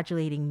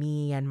 congratulating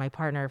me and my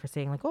partner for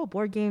saying like, oh,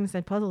 board games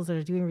and puzzles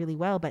are doing really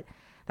well. But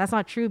that's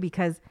not true,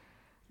 because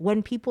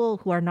when people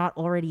who are not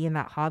already in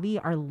that hobby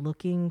are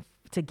looking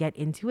to get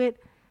into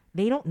it,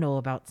 they don't know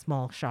about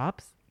small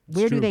shops.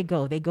 Where true. do they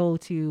go? They go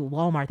to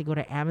Walmart, they go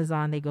to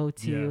Amazon, they go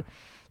to Yeah.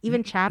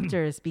 even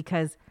Chapters,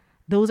 because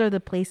those are the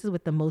places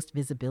with the most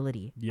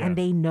visibility. Yeah. And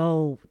they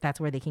know that's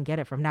where they can get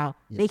it from. Now,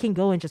 they Yes. can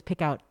go and just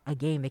pick out a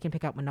game. They can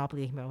pick out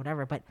Monopoly, they can pick out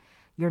whatever, but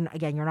you're not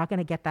going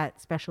to get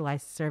that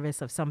specialized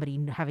service of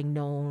somebody having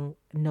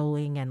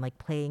knowing and like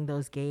playing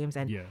those games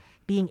and Yeah.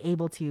 being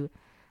able to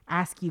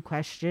ask you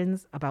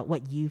questions about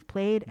what you've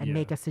played and Yeah.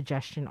 make a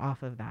suggestion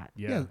off of that.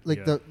 Yeah.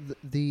 like yeah.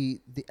 the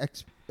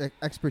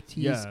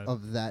expertise Yeah.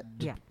 of that,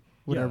 Yeah.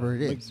 whatever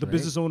Yeah, it like is, the right?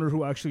 business owner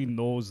who actually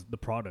knows the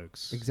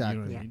products. Exactly. You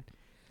know what Yeah. I mean?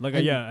 Like,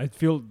 And- I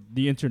feel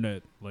the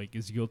internet like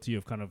is guilty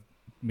of kind of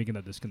making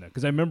that disconnect.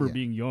 Because I remember Yeah.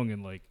 being young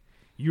and like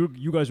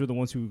you guys were the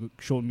ones who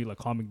showed me like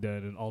Comic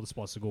Den and all the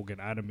spots to go get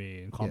anime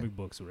and comic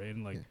books, right?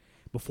 And like Yeah.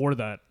 before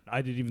that,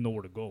 I didn't even know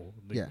where to go.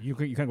 Like, Yeah. you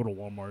can't go to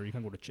Walmart. You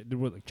can't go to there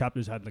were like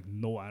Chapters had like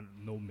no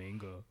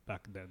manga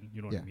back then.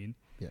 You know what Yeah. I mean?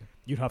 Yeah.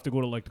 You'd have to go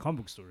to like the comic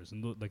book stores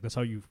and like that's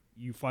how you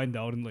find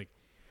out. And like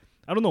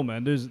I don't know,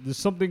 man. There's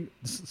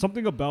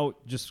something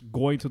about just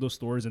going to those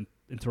stores and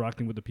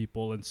interacting with the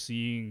people and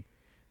seeing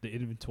the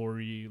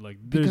inventory. Like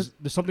there's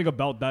something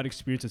about that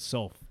experience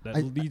itself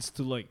that leads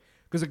to like,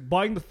 because like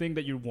buying the thing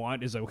that you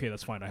want is like, okay,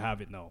 that's fine, I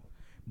have it now.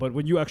 But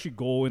when you actually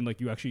go and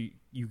like you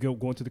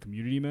go into the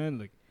community, man,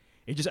 like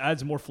it just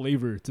adds more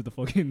flavor to the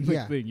fucking like,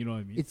 Yeah. thing. You know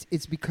what I mean?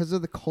 It's because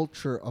of the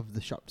culture of the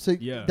shop. So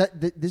Yeah.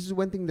 this is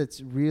one thing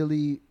that's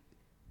really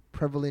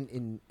prevalent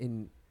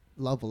in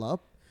Level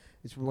Up.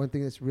 It's one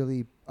thing that's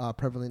really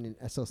prevalent in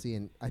SLC,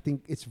 and I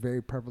think it's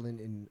very prevalent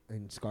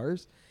in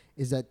Scars,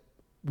 is that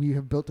we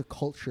have built a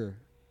culture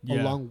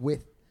Yeah. along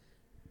with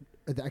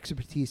the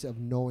expertise of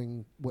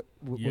knowing what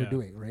we're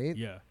doing, right?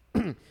 Yeah.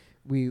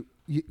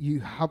 You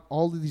have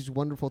all of these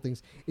wonderful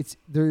things. It's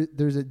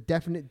there's a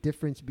definite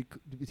difference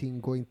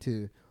between going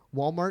to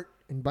Walmart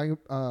and buying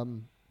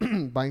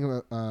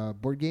buying a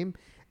board game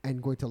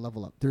and going to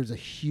Level Up. There's a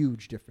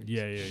huge difference.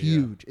 Yeah.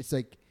 Huge. It's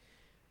like,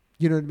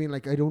 you know what I mean?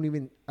 Like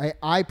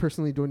I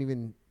personally don't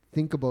even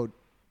think about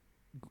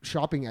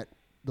shopping at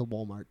the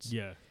Walmarts.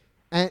 Yeah.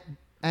 And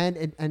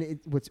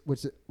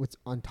what's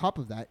on top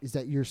of that is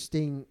that you're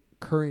staying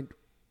current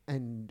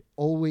and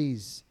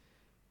always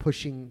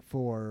pushing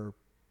for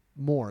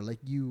more. Like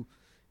you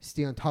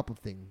stay on top of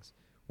things,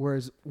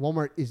 whereas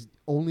Walmart is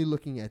only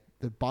looking at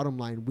the bottom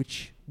line,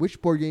 which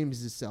board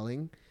games is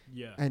selling,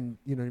 Yeah. and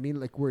you know what I mean.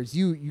 Like whereas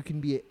you can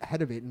be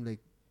ahead of it and like,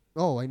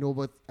 oh,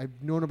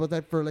 I've known about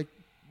that for like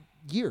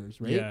years,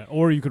 right? Yeah,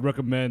 or you could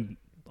recommend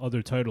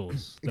other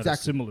titles that are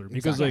Exactly. similar.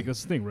 Because Exactly. like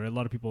that's the thing, right? A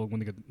lot of people when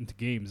they get into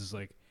games is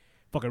like,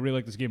 fuck, I really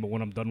like this game, but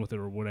when I'm done with it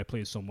or when I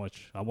play it so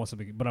much, I want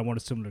something, but I want a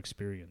similar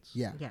experience.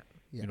 Yeah. Yeah.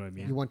 Yeah. You know what I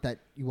mean? You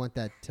want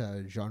that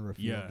genre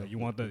feel. Yeah, you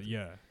want that.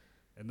 Yeah,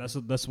 and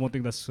that's one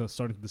thing that's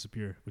starting to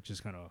disappear, which is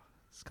kind of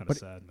But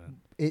sad, man.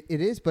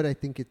 It is, but I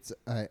think it's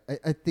I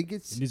think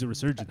it's It needs a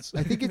resurgence.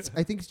 I think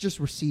it's just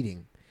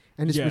receding,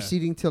 and it's Yeah.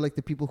 receding to like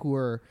the people who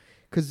are,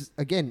 because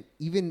again,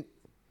 even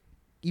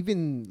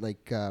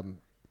like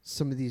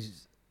some of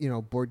these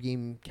board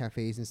game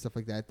cafes and stuff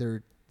like that,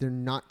 they're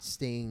not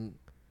staying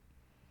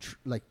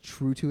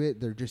true to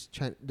it. They're just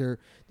trying they're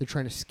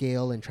trying to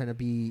scale and trying to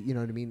be, you know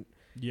what I mean.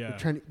 Yeah,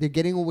 They're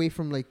getting away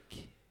from like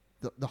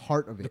the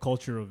heart of it, the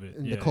culture of it,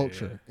 and yeah, the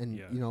culture, yeah, and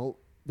yeah.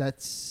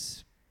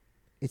 it's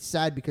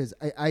sad because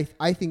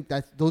I think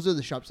that those are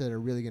the shops that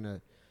are really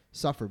gonna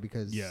suffer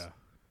because yeah,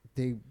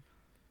 they're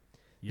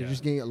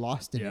just getting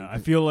lost in it. Yeah, I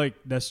feel like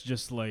that's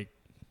just like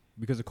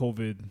because of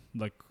COVID,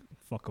 like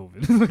fuck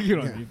COVID, you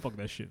know what I Yeah. mean? Fuck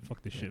that shit,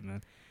 fuck this shit,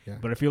 man. Yeah.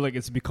 But I feel like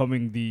it's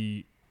becoming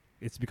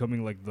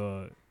like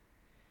the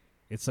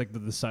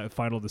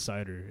final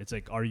decider. It's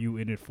like, are you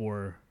in it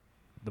for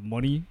the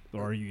money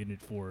or are you in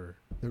it for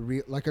The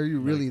real, like, are you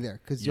really there?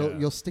 Because yeah.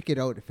 you'll stick it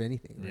out if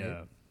anything, right?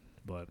 yeah?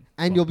 But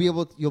And fuck,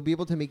 you'll be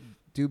able to make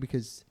do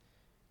because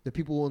the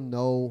people will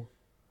know.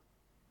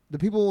 The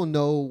people will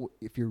know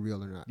if you're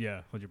real or not.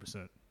 yeah,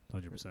 100%,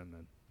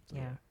 man. So,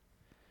 Yeah.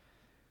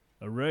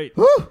 All right.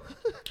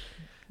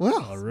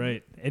 Well, All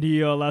right.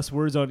 Any last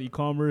words on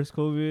e-commerce,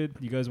 COVID?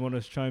 You guys want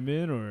us to chime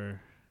in,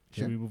 or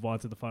should Yeah. we move on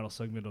to the final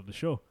segment of the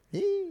show?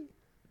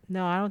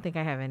 No, I don't think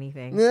I have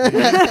anything.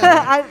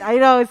 I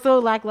know it's so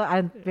lackluster.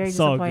 I'm very It's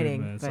all good,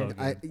 disappointing. man. It's all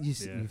but good.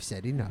 Yeah. You've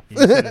said enough. Yeah,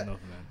 you said enough,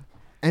 man.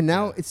 And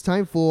now Yeah. it's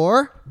time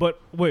for.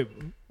 But wait,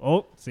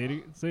 say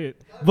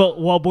it. But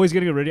while boys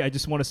getting it ready, I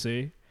just want to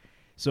say,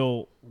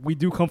 so we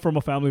do come from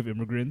a family of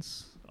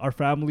immigrants. Our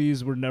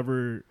families were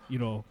never,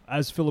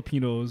 as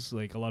Filipinos,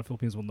 like a lot of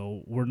Filipinos will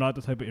know, we're not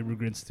the type of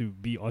immigrants to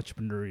be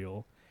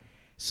entrepreneurial.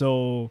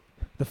 So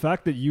the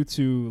fact that you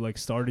two like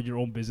started your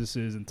own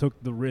businesses and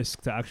took the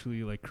risk to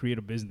actually like create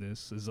a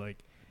business is like,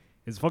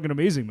 it's fucking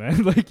amazing,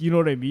 man. Like, you know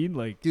what I mean?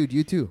 Like, Dude,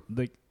 you too.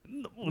 like,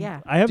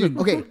 Yeah. I haven't.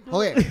 Dude,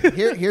 okay.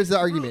 Here's the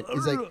argument.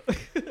 It's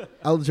like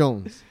Al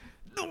Jones.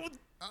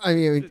 I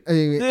mean,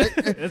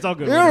 It's all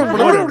good.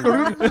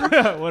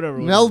 Whatever.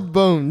 Mel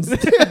Bones,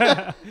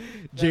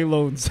 J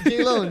Loans.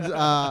 J Loans.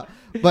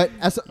 But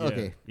as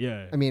okay,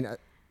 Yeah. I mean,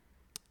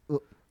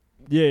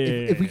 Yeah.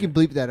 if we can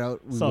bleep that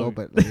out, we It's all will.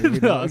 good. But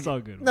like, No, it's all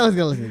good. no one's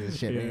gonna listen to this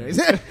shit, Yeah. anyways.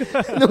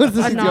 No one's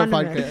listening to our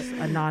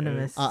podcast.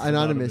 Anonymous.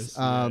 Anonymous.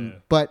 Yeah.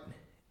 But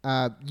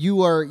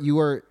you are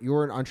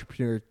an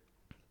entrepreneur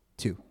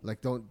too.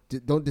 Like,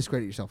 don't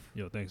discredit yourself.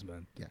 Yo, thanks,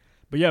 man. Yeah.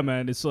 But yeah,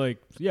 man, it's like,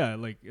 yeah,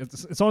 like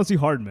it's honestly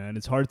hard, man.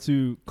 It's hard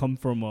to come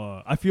from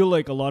I feel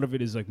like a lot of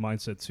it is like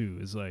mindset too.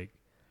 Is like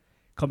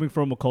coming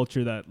from a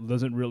culture that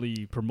doesn't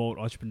really promote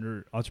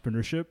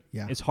entrepreneurship.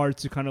 Yeah. It's hard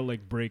to kind of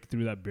like break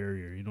through that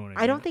barrier. You know what I mean?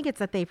 I don't think it's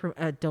that they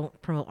don't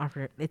promote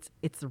entrepreneur.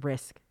 It's the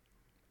risk.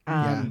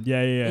 Yeah.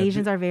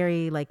 Asians are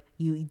very like,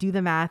 you do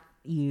the math.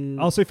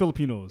 I'll say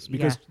Filipinos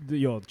because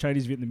the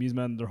Chinese, Vietnamese,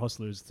 man, they're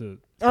hustlers to.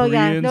 Oh Koreans,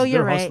 yeah, no, you're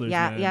they're right. hustlers,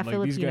 Yeah, man. yeah,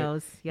 Like, these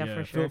guys- Filipinos.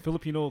 For sure.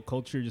 Filipino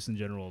culture, just in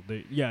general.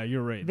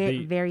 You're right.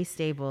 Very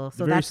stable.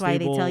 So very that's why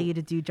they tell stable. you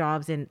to do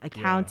jobs in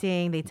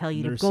accounting. They tell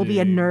you to go be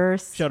a Nursing.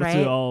 nurse. Shout right?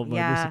 out to all my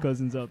yeah, nursing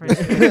cousins out for there.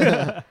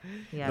 sure.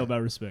 Yeah. No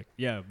bad respect.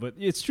 Yeah, but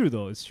it's true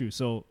though. It's true.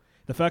 So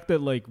the fact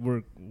that like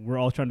we're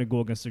all trying to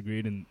go against the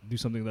grain and do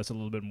something that's a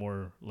little bit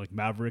more like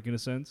maverick in a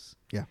sense.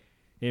 Yeah.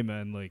 Hey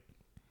man, like,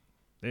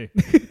 hey,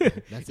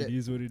 That's it it.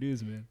 is what it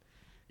is, man.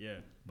 Yeah.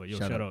 But yo,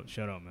 Shout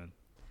shout out, man.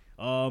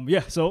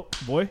 Yeah. So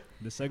boy,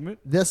 this segment.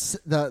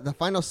 The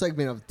final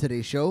segment of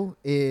today's show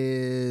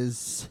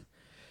is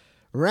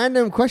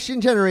random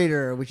question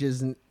generator, which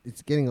is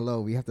it's getting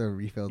low. We have to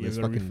refill Yeah, this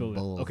we gotta fucking refill it.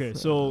 bowl. Okay,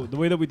 so the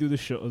way that we do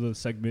the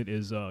segment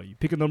is you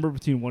pick a number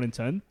between 1 and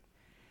 10,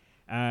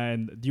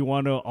 and do you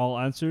want to all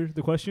answer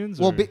the questions?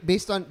 Well, or?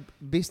 based on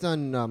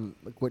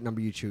like what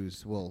number you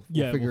choose, we'll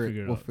figure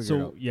it out.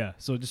 So yeah,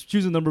 so just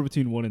choose a number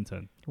between 1 and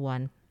 10.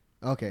 1.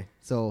 Okay,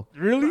 so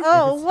Really?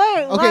 Oh,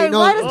 why? Okay, no,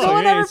 why does oh, no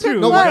one ever it's true.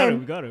 pick No, one?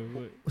 We got it.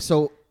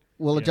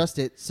 we'll Yeah. adjust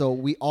it. So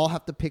we all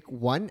have to pick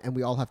one, and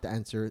we all have to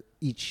answer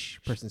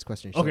each person's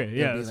question. So Okay, there'll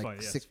yeah, be that's like fine.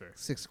 Yeah, six, that's fair.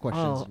 6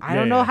 questions. Oh, I Yeah,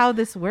 don't know yeah. how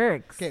this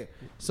works. Okay,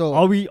 so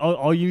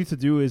All you need to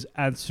do is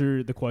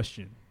answer the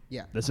question.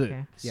 yeah, That's Okay.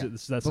 it. Yeah.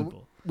 It's that But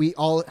simple. we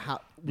all have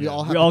Yeah.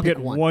 all have we all to pick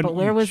get one. But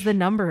where was each. the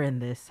number in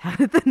this? How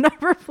did the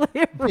number play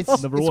a role?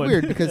 It's, Number it's one.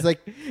 weird because like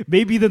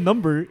Maybe the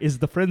number is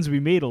the friends we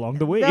made along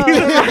the way. No.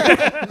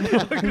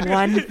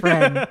 One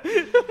friend.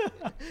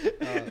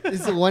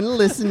 it's one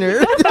listener.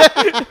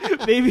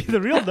 Maybe the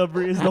real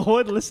number is the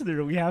one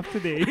listener we have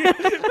today.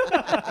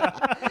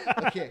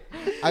 Okay,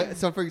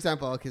 so for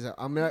example, okay, so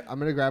I'm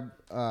gonna grab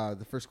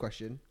the first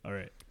question, All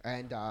right.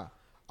 and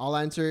I'll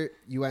answer,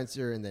 you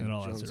answer, and then And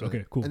I'll Jones answer. will-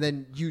 Okay, cool. And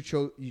then you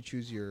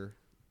choose your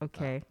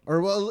Okay.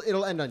 or well,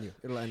 it'll end on you.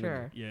 It'll end on you.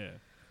 Sure. Yeah.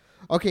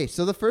 Okay,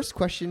 so the first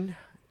question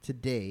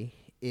today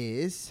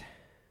is,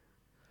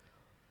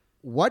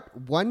 what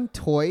one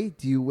toy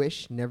do you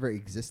wish never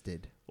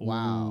existed?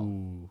 Wow.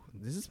 Ooh.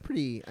 This is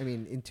pretty, I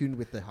mean, in tune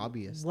with the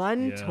hobbyist.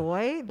 One Yeah.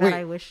 toy that Wait.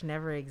 I wish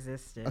never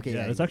existed. Okay,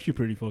 Yeah, yeah, that's actually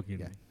pretty fucking.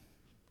 yeah.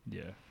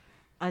 Yeah.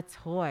 A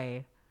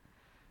toy.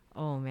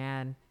 Oh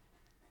man.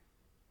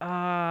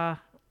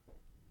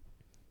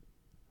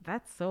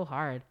 That's so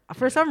hard.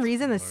 For some it's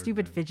reason, the hard,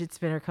 stupid man. fidget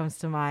spinner comes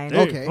to mind.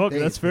 Hey, Okay, fuck, hey,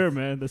 that's fair,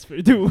 man. That's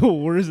fair. Dude,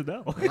 where is it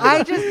now?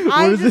 I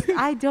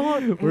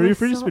don't. it Where are your was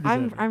fidget so-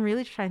 spinners at? I'm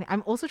really trying.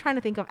 I'm also trying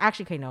to think of.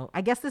 Actually, okay, no. I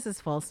guess this is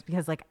false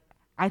because like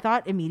I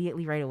thought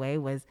immediately right away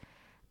was.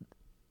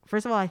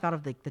 First of all, I thought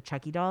of like the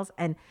Chucky dolls,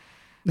 and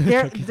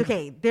there.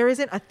 Okay, there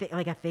isn't a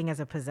thing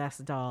as a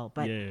possessed doll,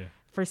 but yeah.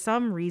 for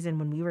some reason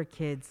when we were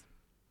kids,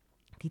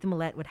 Tita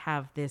Millette would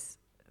have this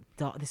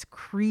doll, this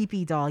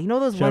creepy doll. You know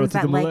those Shout out ones to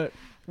that the like Millette.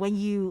 when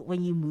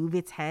you move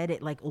its head,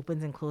 it like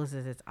opens and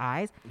closes its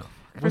eyes.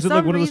 For Was it like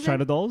some one of those reason-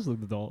 China dolls? Like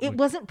the doll? It like,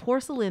 wasn't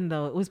porcelain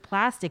though; it was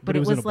plastic, but But it it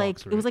was in was a like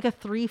box, it was right? like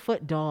a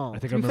 3-foot doll, I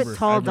think I 3-foot remember- I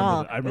tall remember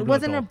doll. that. I remember It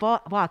wasn't that in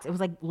a box; it was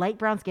like light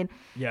brown skin.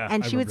 Yeah,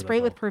 and I she would remember spray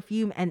that with doll.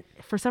 perfume, and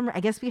for some,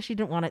 I guess because she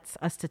didn't want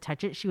us to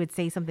touch it, she would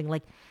say something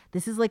like,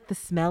 "This is like the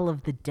smell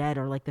of the dead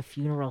or like the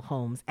funeral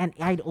homes," and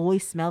I'd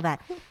always smell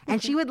that.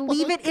 And she would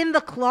leave it in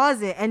the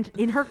closet and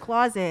in her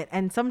closet,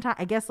 and sometimes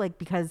I guess like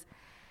because,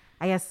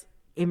 I guess.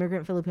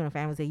 Immigrant Filipino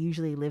families, they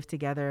usually live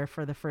together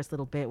for the first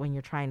little bit when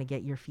you're trying to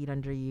get your feet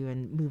under you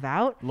and move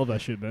out. Love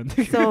that shit, man.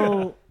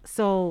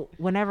 So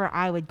whenever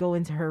I would go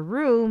into her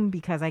room,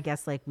 because I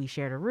guess like we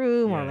shared a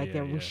room or Yeah, like yeah,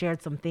 there, yeah. we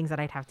shared some things that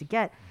I'd have to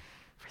get,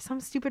 for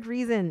some stupid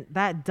reason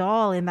that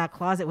doll in that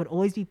closet would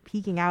always be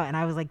peeking out, and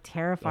I was like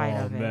terrified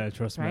Oh of it. man,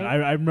 trust me. right?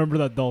 I remember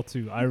that doll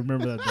too. I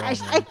remember that doll. I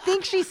man.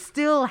 think she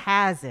still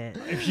has it.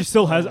 If she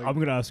still has it, I'm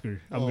gonna ask her.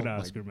 I'm Oh gonna my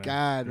ask her, man.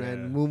 God, Yeah.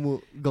 man, moo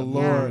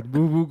galore. Lord,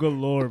 boo boo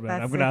galore, man.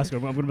 That's I'm gonna it. ask her.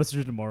 I'm gonna message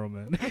her tomorrow,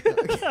 man.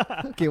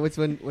 Okay, what's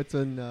one?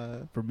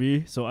 For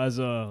me, so as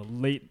a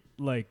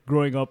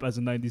growing up as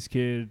a '90s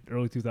kid,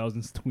 early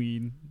 2000s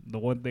tween, the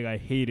one thing I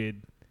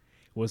hated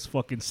was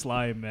fucking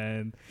slime,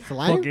 man.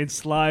 Slime? Fucking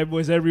slime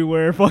was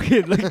everywhere.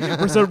 Fucking like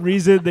for some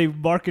reason they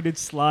marketed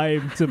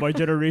slime to my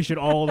generation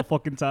all the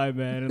fucking time,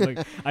 man. And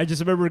like I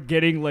just remember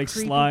getting like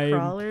Creepy slime.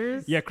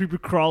 crawlers. Yeah, creepy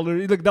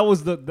crawler. Like that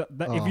was Oh,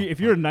 if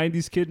you're a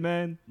 '90s kid,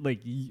 man,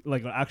 like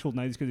like an actual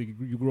 '90s kid,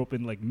 you grew up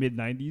in like mid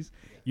 '90s,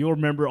 you'll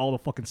remember all the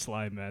fucking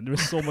slime, man. There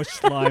was so much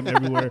slime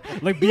everywhere.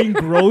 Like being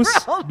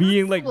gross, All the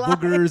being like slime.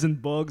 boogers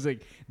and bugs.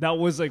 Like that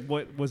was like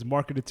what was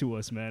marketed to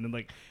us, man. And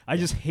like I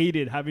just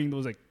hated having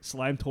those like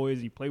slime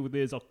toys. You play with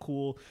it, it's all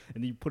cool,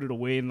 and then you put it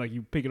away and like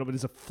you pick it up and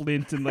there's a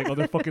flint and like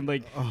other fucking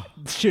like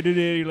shit in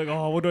it. You're like,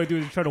 oh, what do I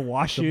do? Try to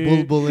wash The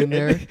it. bulbul in And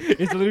there.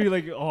 it's literally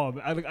like, oh,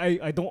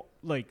 I don't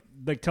like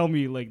tell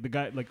me like the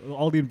guy like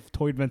all the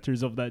toy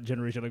inventors of that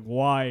generation like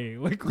why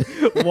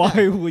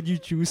why would you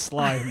choose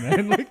slime,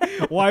 man?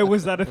 Like why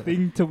was that a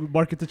thing to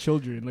market to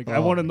children? Like I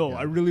Oh want to my know. God.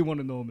 I really want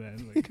to know,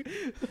 man. Like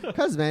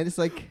Because man, it's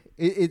like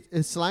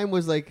slime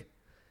was like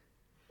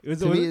it was,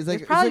 to me, it's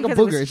like probably a 'cause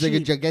it was booger. It's like a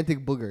cheap.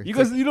 gigantic booger. you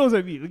It's guys, you know what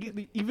I mean?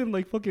 Like, even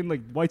like fucking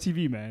like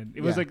YTV, man.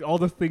 It was Yeah. like all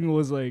the thing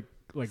was like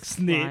snit,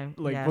 Slime,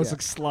 like yeah. was Yeah.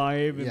 like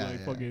slime and Yeah, like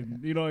yeah, fucking,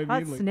 you know what I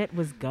Hot mean? Like snit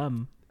was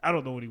gum. I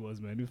don't know what he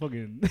was, man. He was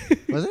fucking.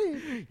 was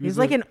it? He was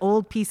like an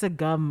old piece of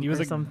gum He or was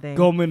like something.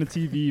 gum in a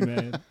TV,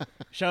 man.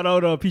 Shout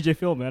out PJ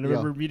Phil, man. I Yeah.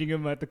 remember meeting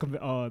him at the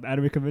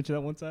anime convention that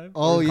one time.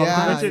 Oh, Or comic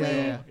yeah,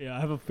 convention. yeah. I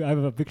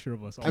have a picture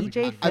of us. all PJ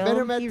together. I met Film,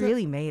 him at he the-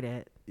 really made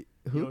it.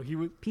 Who? Yo, he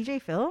was PJ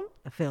Film?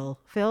 Phil?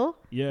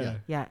 yeah.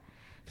 Yeah.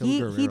 Phil He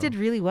Guerrero. did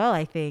really well,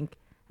 I think.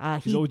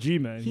 He's OG,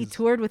 man. He He's-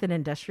 toured with an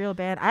industrial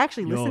band. I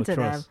actually Yo, listened to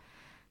them trust.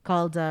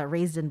 called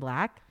Raised in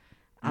Black.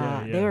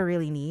 Yeah, They yeah. were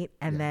really neat.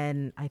 And Yeah.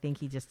 then I think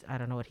I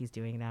don't know what he's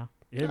doing now.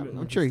 yeah, I'm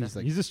man. sure he's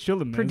like He's just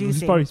chilling, man.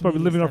 producing He's probably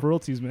media living off stuff.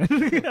 royalties, man.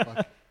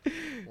 Fuck.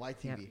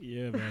 YTV.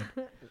 yeah, man.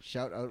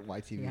 Shout out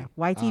YTV. Yeah.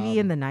 YTV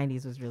in the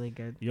 90s was really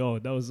good. Yo,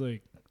 that was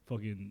like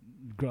fucking.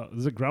 It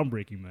was like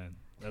groundbreaking, man.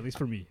 At least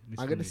for me. At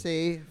least I'm for gonna me.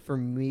 say for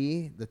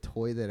me, the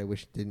toy that I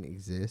wish didn't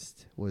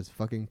exist was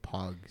fucking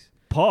Pogs.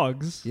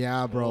 Pogs.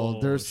 Yeah, bro.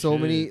 Oh, There's so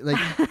many shit.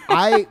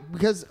 like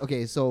because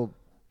okay, so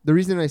the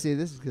reason I say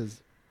this is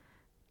because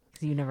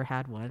Because you never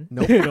had one.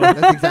 nope, You know,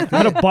 that's I exactly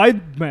had it. a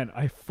bind, man.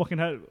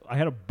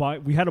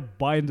 We had a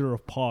binder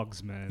of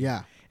Pogs, man.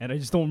 Yeah, And I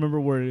just don't remember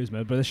where it is,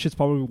 man. But that shit's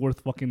probably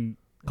worth fucking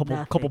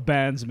Nothing. couple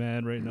bands,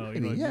 man, right now. You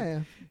know maybe, what I yeah,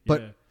 mean? yeah.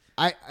 But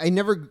Yeah. I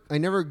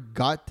never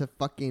got to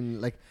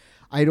fucking like.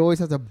 I'd always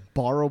have to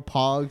borrow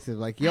Pogs and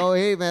like, yo,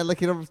 hey man, like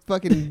you know,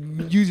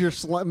 fucking use your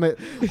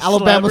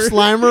Alabama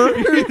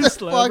Slimer.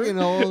 Slammer. Fucking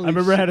holy I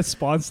remember I shit. had a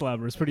Spawn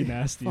Slammer. It's pretty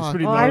nasty. It's Fuck.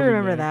 pretty Oh, I gnarly,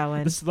 remember man. that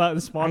one. The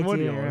Spawn I one,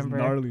 do yo, it was remember.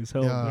 gnarly as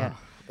hell. Yeah. man.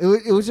 Yeah.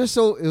 It was just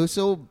so it was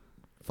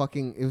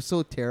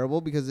so terrible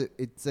because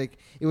it's like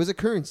it was a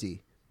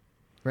currency,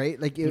 right?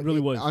 Like It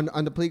really was.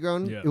 on the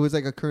playground. Yeah. It was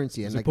like a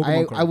currency, and It's like like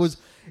Pokemon I cards. was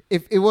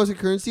if it was a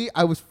currency,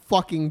 I was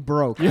fucking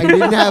broke. I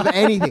didn't have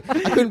anything.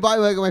 I couldn't buy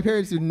like my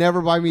parents would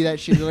never buy me that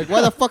shit. They're like,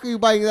 why the fuck are you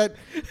buying that?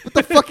 What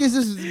the fuck is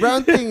this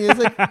brown thing? It's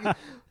like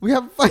we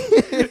have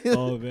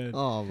Oh man.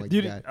 oh my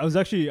Dude, god. I was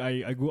actually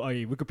I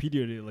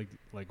Wikipedia'd it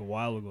like a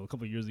while ago, a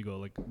couple of years ago.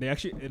 Like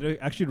it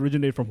actually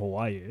originated from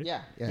Hawaii.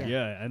 Yeah, yeah.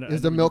 Yeah, and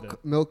It's the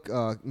milk milk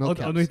caps.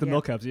 underneath the Yeah.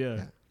 milk caps. Yeah.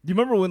 Do you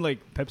remember when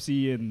like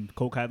Pepsi and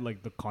Coke had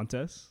like the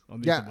contest?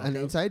 Underneath Yeah, the milk and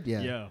caps? inside,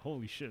 yeah. Yeah.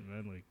 Holy shit,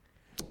 man! Like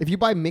If you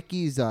buy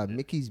Mickey's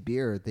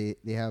beer, they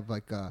have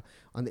like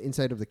on the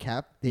inside of the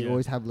cap, they Yeah.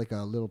 always have like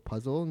a little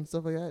puzzle and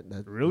stuff like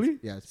that. really?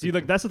 Yeah. it's See, pretty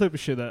like that's the type of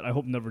shit that I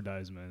hope never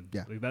dies, man.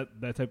 Yeah. Like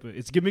that type of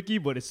it's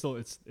gimmicky, but it's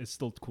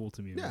still cool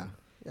to me. cool. Yeah, Man.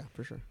 yeah,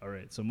 for sure. All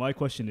right. So my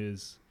question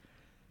is,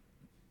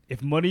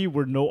 if money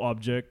were no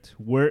object,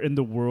 where in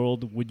the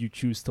world would you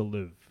choose to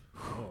live?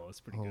 Oh, that's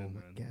pretty Oh good, my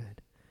man.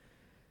 god.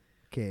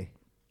 Okay.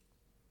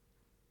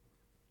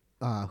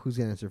 Who's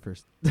gonna answer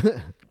first?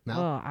 Mal?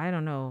 Oh, I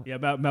don't know. Yeah,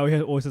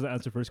 Maui always has to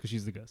answer first because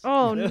she's the guest.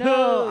 Oh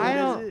no, I That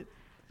is don't. it.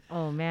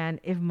 Oh man,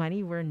 if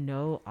money were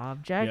no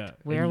object, Yeah,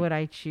 where and would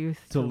I choose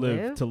To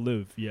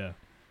live, yeah.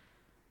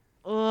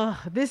 Oh,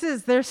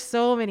 there's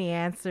so many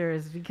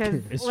answers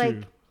because It's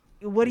like,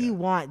 true. what do Yeah. you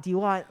want? Do you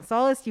want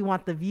solace? Do you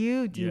want the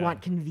view? Do you Yeah.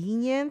 want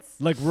convenience?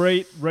 Like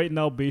right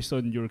now, based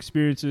on your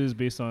experiences,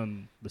 based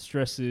on the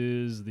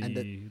stresses,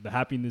 And the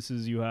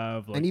happinesses you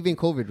have, like and even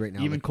COVID right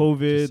now. even like,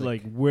 COVID, just,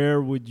 like where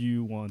would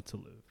you want to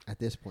live at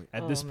this point.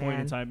 at Oh, this point in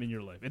man. time in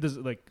your life? It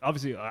doesn't like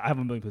obviously I have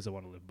a million places I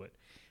want to live, but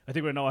I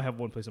think right now I have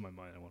one place in my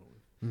mind I want to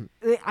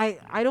live.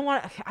 I don't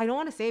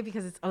want to say it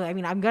because it's. Oh, I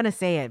mean, I'm gonna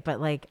say it,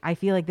 but like I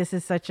feel like this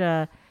is such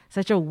a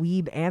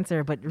weeb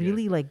answer, but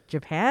really like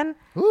Japan.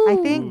 I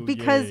Ooh. think Ooh,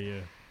 because yeah.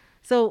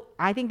 so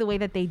I think the way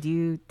that they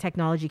do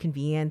technology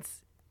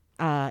convenience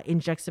in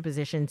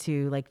juxtaposition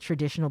to like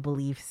traditional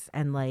beliefs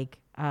and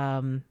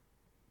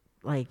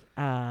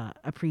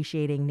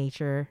appreciating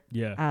nature,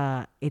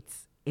 Yeah.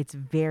 it's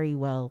very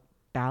well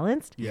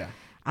balanced. Yeah.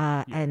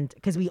 And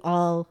because we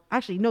all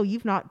actually no,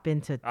 you've not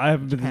been to. I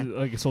haven't been Japan. to,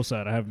 like it's so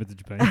sad. I haven't been to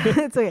Japan.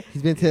 It's okay.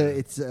 He's been to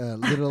its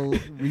little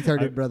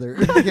retarded brother.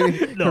 I'm just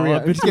kidding. No, Korea.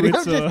 I've been I'm just kidding.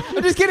 to I'm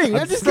its, just kidding.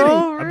 I'm just so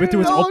kidding. I've been to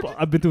its No, oppa.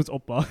 I've been to its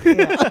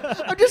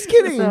oppa. I'm just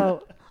kidding.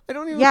 So I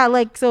don't even. yeah,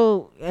 like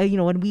so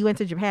when we went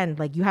to Japan,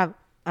 like you have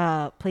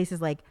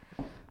places like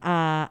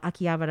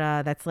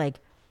Akihabara that's like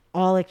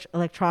all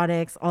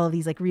electronics, all of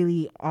these like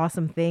really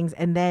awesome things,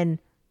 and then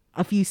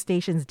a few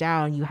stations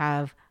down you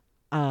have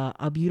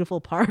a beautiful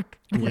park.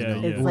 Yeah,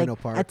 It's yeah. like Ueno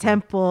Park, a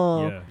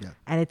temple, Yeah. Yeah.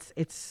 and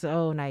it's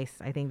so nice.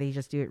 I think they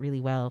just do it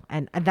really well,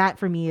 and that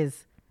for me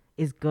is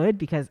good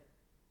because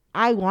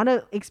I want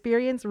to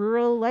experience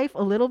rural life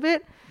a little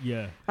bit.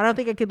 Yeah. I don't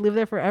think I could live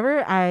there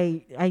forever.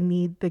 I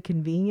need the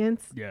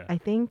convenience. Yeah. I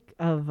think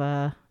of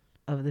the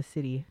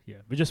city. Yeah.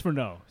 But just for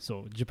now.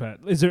 So Japan.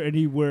 Is there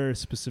anywhere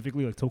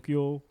specifically like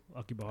Tokyo,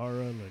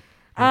 Akihabara, like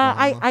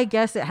I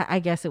guess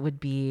it would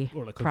be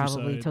Or like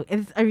probably countryside.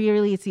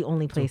 Tokyo. It's the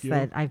only place Tokyo?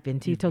 that I've been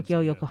to. You've been Tokyo,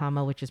 to, yeah.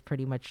 Yokohama, which is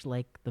pretty much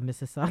like the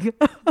Mississauga.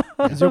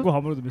 is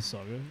Yokohama the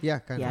Mississauga? Yeah,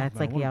 kind Yeah, of. it's Man,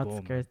 like I the wanna go, man.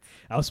 outskirts.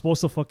 I was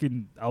supposed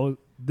to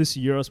this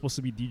year I was supposed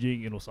to be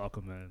DJing in Osaka,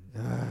 man.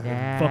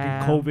 Yeah.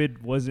 Fucking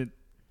COVID wasn't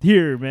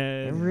here,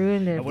 man. It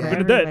ruined I it would for have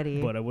been everybody.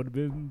 dead, but I would have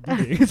been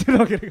DJing. No,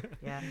 I'm kidding.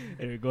 Yeah.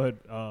 Anyway, go ahead.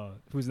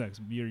 Who's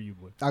next? Me or you,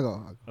 boy? I'll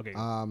go. Okay.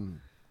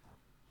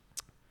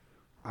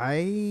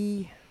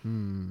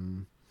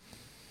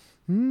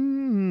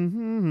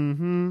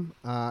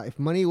 If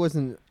money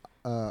wasn't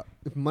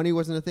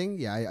a thing,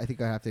 yeah, I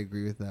think I have to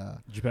agree with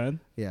Japan?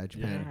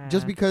 Japan. Yeah.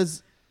 Just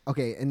because,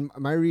 okay, and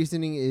my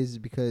reasoning is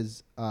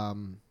because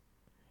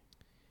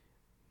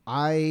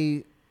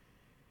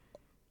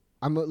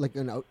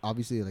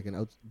obviously like an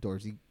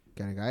outdoorsy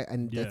kind of guy,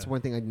 and that's Yeah.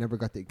 one thing I never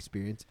got to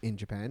experience in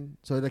Japan.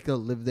 So I'd like to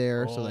live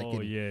there, so like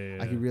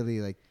I could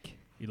really like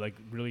You like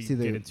really see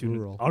the get into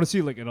rural. it.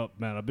 Honestly, like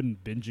man, I've been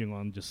binging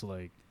on just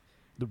like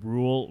the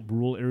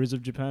rural areas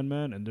of Japan,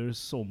 man, and there's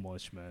so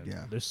much, man.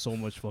 Yeah. There's so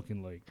much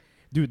fucking like,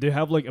 dude, they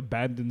have like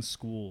abandoned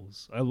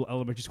schools,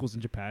 elementary schools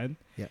in Japan.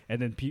 Yeah.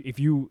 And then if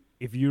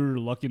you're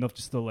lucky enough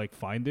just to like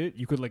find it,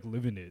 you could like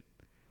live in it.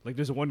 Like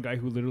there's one guy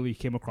who literally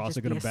came across Just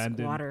like an be a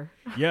abandoned. squatter.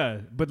 Yeah,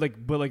 but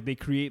like they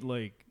create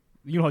like,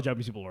 you know how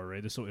Japanese people are,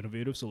 right? They're so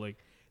innovative. So like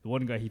the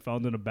one guy, he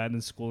found an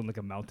abandoned school in like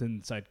a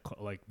mountainside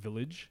like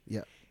village.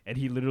 Yeah. And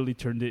he literally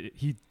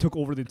he took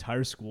over the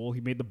entire school. He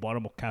made the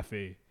bottom a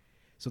cafe.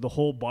 So the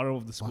whole bottom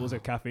of the school is a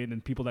cafe, and then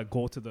people that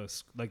go to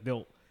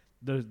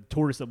the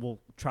tourists that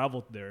will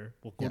travel there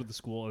will go Yeah. to the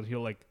school, and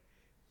he'll like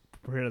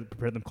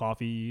prepare them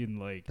coffee and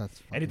like, That's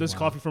and he fucking does wild.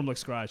 coffee from like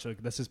scratch.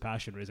 Like that's his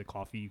passion, right? Is like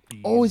coffee.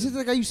 Oh, is beans, it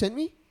the guy you sent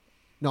me?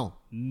 No.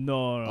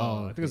 No,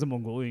 Oh, I think it's a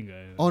Mongolian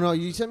guy. Oh no,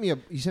 you sent me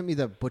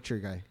the butcher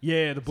guy.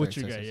 Yeah, the Sorry,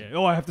 butcher sorry, guy. sorry, yeah. sorry.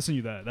 Oh, I have to send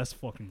you that. That's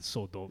fucking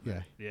so dope.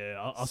 Man.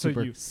 Yeah. I'll send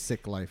Super you.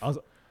 sick life.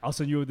 I'll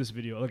send you this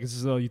video. Like this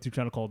is a YouTube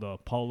channel called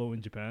Paulo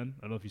in Japan.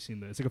 I don't know if you've seen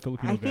that. It's like a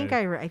Filipino I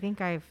guy.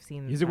 think I've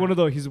seen. He's that.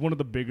 like he's one of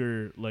the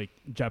bigger like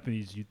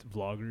Japanese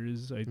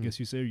vloggers, I Hmm. guess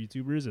you say, or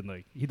YouTubers, and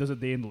like he does a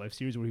day in the life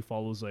series where he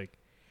follows like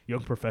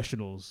young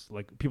professionals,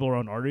 like people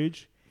around our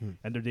age,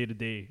 and their day to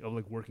day of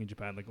like working in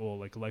Japan, like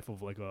life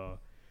of life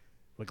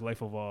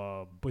of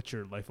a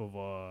butcher, life of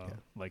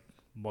like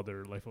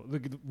mother, life of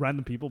like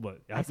random people.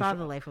 But I saw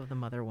the Life of the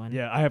Mother one.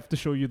 yeah, I have to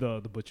show you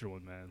the butcher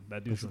one, man.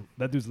 That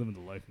dude's living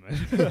the life,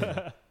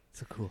 man.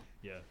 So cool.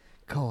 Yeah.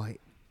 Kawaii.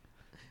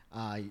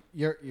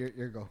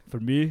 Your go. For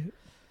me,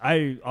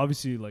 I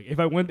obviously like if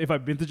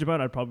I've been to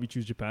Japan, I'd probably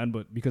choose Japan,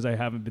 but because I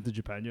haven't been to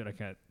Japan yet,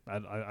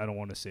 I don't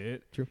want to say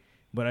it. True.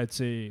 But I'd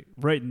say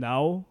right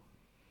now,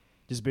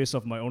 just based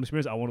off my own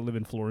experience, I want to live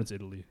in Florence,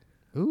 Italy.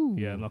 Ooh.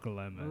 Yeah, I'm not gonna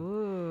lie, man.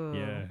 Ooh.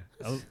 Yeah.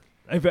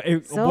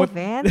 So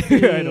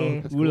fancy. I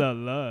know. That's Ooh la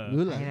la.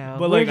 Lula. I know.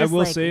 But, We're like, I just,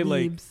 will say,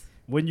 like, weebs.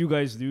 When you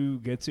guys do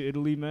get to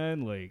Italy,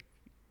 man, like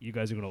you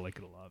guys are gonna like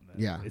it a lot, man.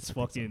 Yeah, It's I think so.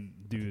 fucking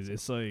dude.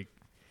 It's like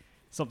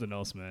something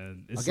else,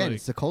 man. It's Again, like,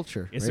 it's the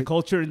culture. it's right? the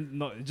culture, and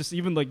not just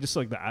even like just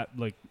like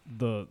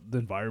the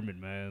environment,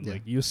 man. Yeah.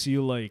 Like you'll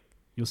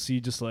see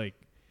just like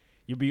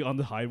you'll be on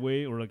the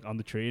highway or like on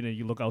the train, and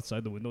you look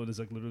outside the window, and there's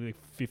like literally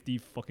like 50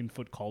 fucking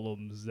foot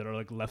columns that are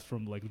like left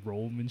from like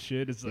Rome and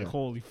shit. It's like Yeah.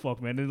 holy fuck,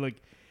 man. And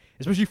like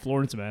especially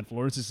Florence, man.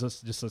 Florence is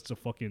just such a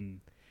fucking,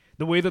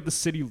 the way that the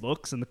city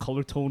looks and the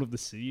color tone of the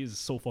city is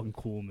so fucking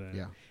cool, man.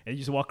 Yeah. And you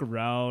just walk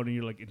around and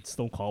you're like in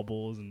stone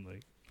cobbles and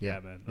like. Yeah,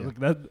 man. Yeah. Like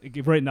that. Like,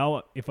 if right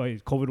now, if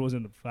COVID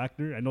wasn't a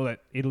factor, I know that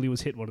Italy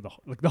was hit one of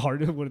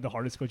the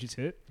hardest countries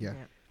hit. Yeah.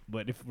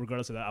 But if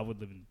regardless of that, I would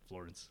live in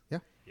Florence. Yeah.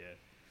 Yeah.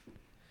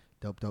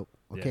 Dope.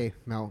 Yeah. Okay,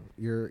 Mal,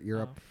 you're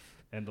Oh. up.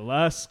 And the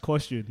last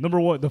question, number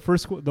one, the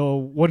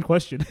one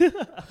question.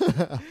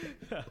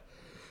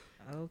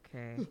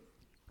 Okay.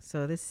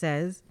 So this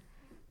says,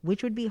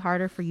 which would be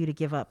harder for you to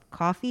give up,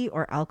 coffee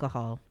or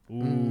alcohol?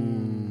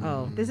 Ooh.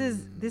 Oh, this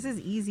is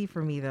easy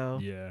for me though.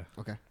 Yeah.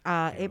 Okay.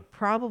 It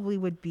probably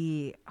would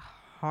be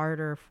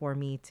harder for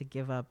me to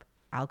give up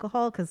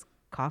alcohol because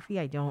coffee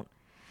I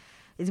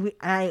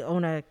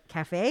own a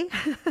cafe,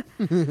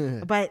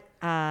 but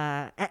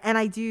and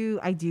I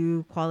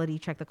do quality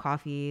check the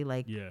coffee.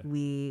 Like Yeah.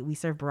 we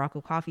serve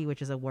Barako Coffee,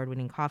 which is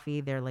award-winning coffee.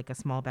 They're like a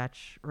small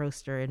batch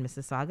roaster in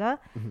Mississauga,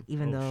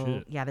 even Oh,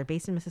 though shit. they're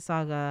based in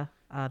Mississauga,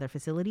 their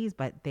facilities,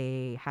 but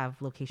they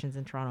have locations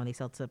in Toronto and they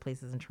sell to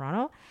places in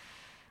Toronto.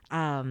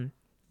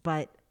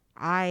 But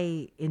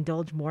I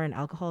indulge more in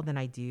alcohol than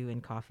I do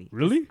in coffee.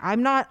 Really?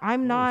 I'm not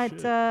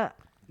shit.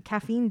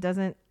 caffeine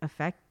doesn't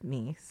affect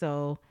me.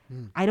 So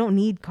Mm. I don't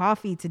need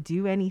coffee to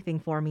do anything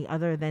for me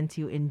other than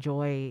to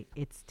enjoy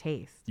its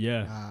taste,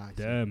 Yeah. Ah, I see,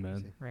 Damn, I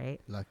man. see. right?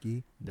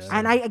 Lucky. Damn.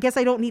 And I guess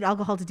I don't need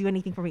alcohol to do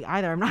anything for me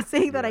either. I'm not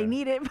saying that I Yeah.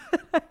 need it,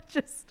 but I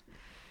just,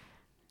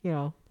 you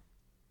know,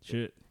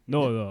 Shit.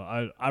 No,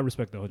 I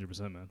respect that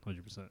 100%, man.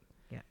 100%.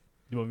 Yeah.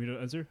 You want me to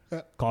answer?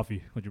 Yeah.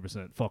 Coffee,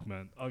 100%. Fuck,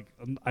 man.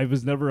 I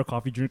was never a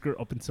coffee drinker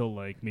up until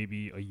like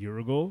maybe a year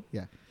ago.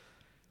 Yeah.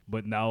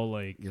 But now,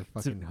 like, You're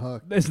fucking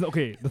hooked. That's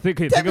okay. The thing,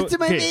 okay, Tap think into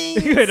my okay.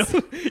 veins. I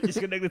know. Just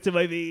connect it to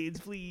my veins,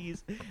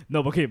 please.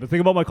 No, but okay. But the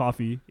thing about my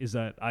coffee is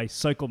that I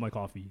cycle my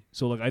coffee,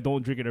 so like I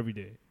don't drink it every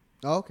day.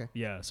 Oh, okay.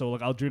 Yeah, so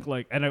like I'll drink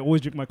and I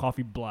always drink my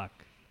coffee black.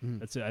 Mm.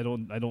 That's it. I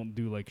don't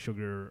do like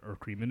sugar or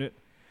cream in it.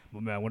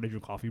 But man, when I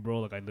drink coffee,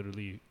 bro, like I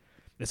literally,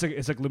 it's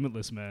like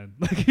limitless, man.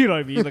 Like you know what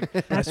I mean? Like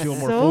I that's feel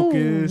more so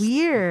focused.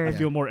 weird. I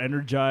feel more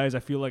energized. I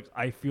feel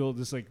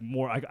just like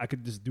more. I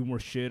could just do more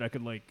shit. I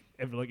could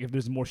if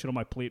there's more shit on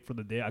my plate for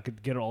the day, I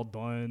could get it all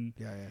done.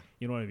 Yeah, yeah.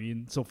 You know what I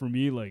mean? So for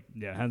me, like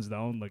yeah, hands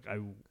down, like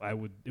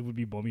it would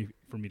be bummy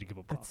for me to give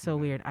up. That's coffee, so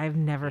man. weird. I've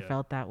never Yeah.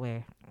 felt that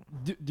way.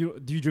 Do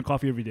you drink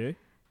coffee every day?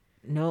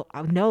 No,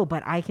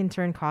 but I can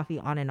turn coffee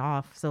on and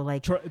off. So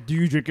like, Do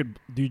you drink it?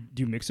 Do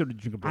you mix it or do you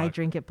drink it black? I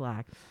drink it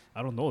black.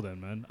 I don't know then,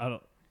 man. I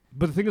don't.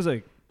 But the thing is,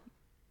 like,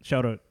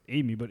 shout out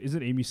Amy. But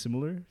isn't Amy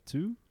similar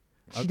too?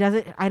 She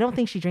doesn't. I don't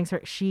think she drinks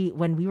her.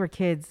 When we were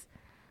kids,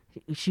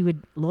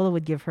 Lola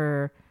would give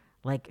her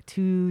like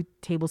 2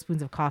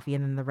 tablespoons of coffee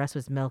and then the rest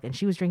was milk. And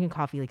she was drinking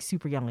coffee like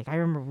super young. Like I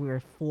remember we were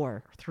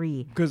 4,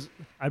 3. Because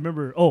I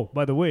remember. Oh,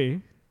 by the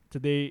way,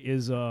 today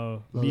is me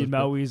Lola's and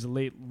Maui's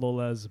late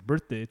Lola's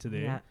birthday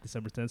today, Yeah.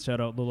 December 10th. Shout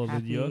out Lola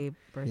Lydia. Happy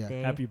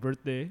birthday. Happy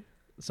birthday.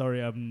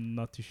 Sorry, I'm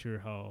not too sure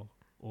how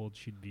old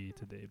she'd be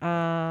today.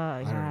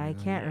 Yeah, don't I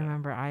know. can't Yeah.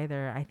 remember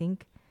either. I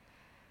think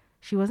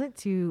she wasn't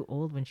too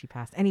old when she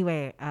passed.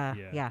 Anyway,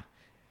 yeah.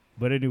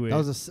 But anyway, That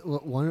was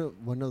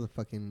one of the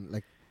fucking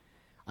like.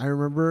 I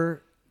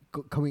remember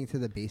coming to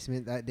the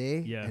basement that day,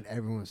 Yeah. and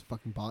everyone was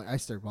fucking bawling. I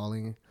started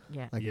bawling,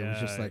 Yeah. like it was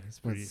just Yeah, like it's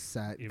it was pretty-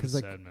 sad it because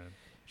was like sad, man.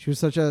 she was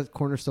such a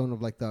cornerstone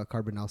of like the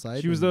Carbonell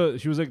side. She was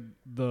and- like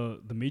the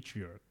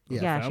matriarch. of the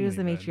Yeah, she was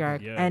family, the man.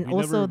 matriarch. Yeah, And we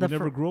also never, the we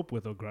never fir- grew up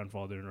with a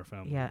grandfather in our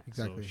family. Yeah.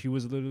 Exactly. So she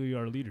was literally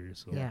our leader.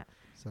 So Yeah.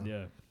 so.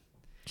 yeah.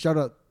 Shout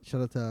out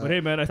to. But hey,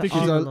 man, I to think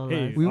all she's the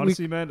hey, Lolas. We-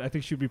 honestly, man, I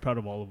think she'd be proud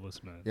of all of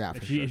us, man. Yeah, If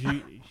for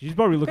she's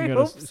probably looking I at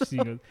us, hope so.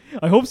 seeing us.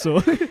 I hope so.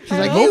 She's I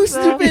like, hope you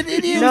so. stupid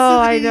idiot. No,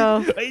 I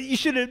know. You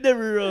should have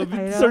never I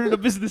know. started a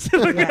business.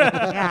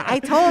 Yeah, I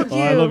told Oh,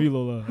 you. I love you,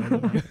 Lola. I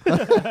love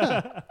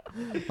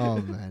you. Oh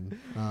man.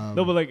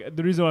 No, but like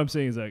the reason why I'm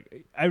saying is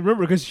like I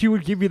remember because she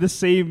would give me the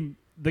same.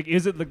 Like,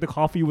 is it like the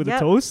coffee with Yep.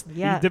 the toast?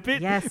 Yeah. You dip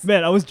it? Yes.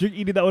 Man, I was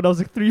eating that when I was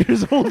like 3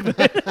 years old, man.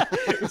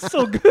 It's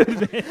so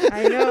good, man.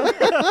 I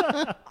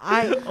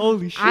know.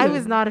 Holy shit. I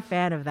was not a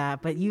fan of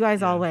that, but you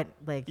guys all Yeah. went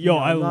like, Yo,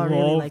 I you all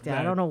really love liked it. I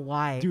that. don't know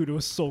why. Dude, it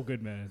was so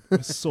good, man. It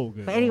was so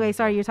good. But Oh anyway, my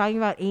sorry, God. you're talking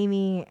about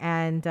Amy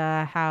and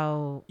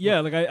how. Yeah,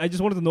 like I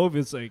just wanted to know if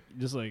it's like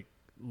just like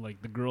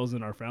the girls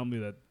in our family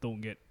that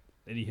don't get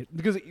any hit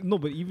because no,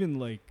 but even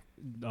like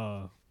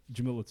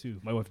Jamila too.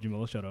 My wife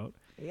Jamila, shout out.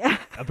 Yeah.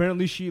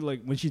 Apparently she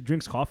like when she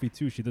drinks coffee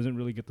too, she doesn't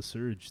really get the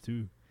surge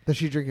too. Does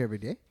she drink every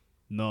day?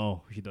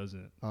 No, she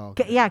doesn't. Oh.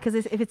 Yeah, because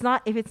if it's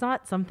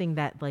not something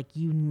that like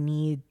you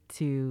need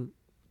to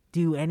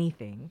do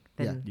anything,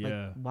 then Yeah. like,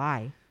 Yeah.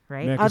 why,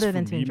 right? Man, 'cause Other for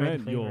than to me, enjoy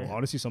man, the yo, flavor.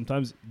 honestly,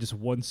 sometimes just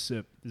one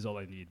sip is all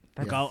I need.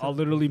 Like That's I'll so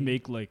literally crazy.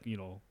 make like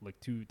like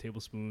 2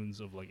 tablespoons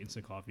of like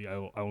instant coffee. I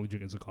only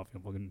drink instant coffee.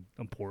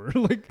 I'm poor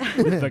like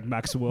with like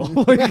Maxwell.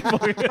 Like,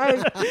 fucking-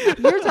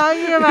 You're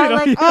talking about know,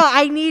 like, yeah. oh,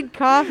 I need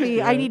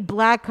coffee. I Yeah. need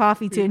black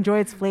coffee to enjoy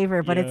its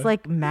flavor, but Yeah. it's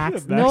like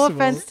max. Yeah, No Maximo.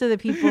 offense to the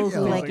people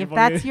who Yeah. like, Like if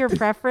that's fucking- your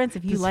preference,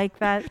 if you like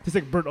that, It's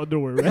like burnt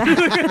underwear,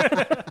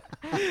 right?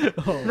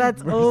 Oh,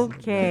 that's bro.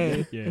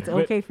 okay. Yeah, It's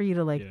but- okay for you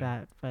to like yeah.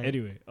 that, but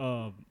Anyway,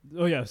 oh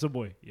yeah, so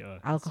boy, yeah,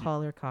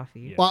 alcohol or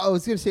coffee. Yeah. Well, I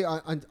was gonna say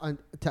on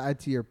to add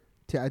to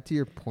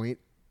your point,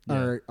 Yeah.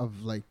 or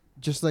of like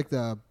just like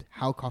the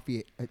how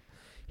coffee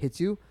hits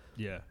you.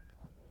 Yeah,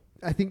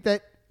 I think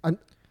that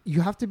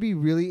you have to be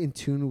really in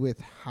tune with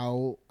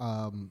how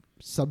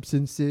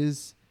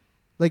substances,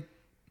 like,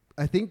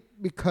 I think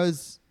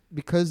because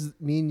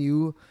me and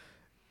you,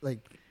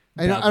 like,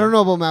 I don't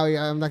know about Maui.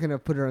 I'm not gonna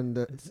put her on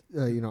the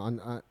on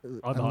on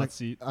the I'm hot like,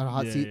 seat, on a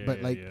hot Yeah, seat, yeah, but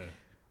yeah, like yeah.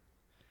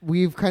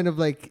 we've kind of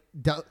like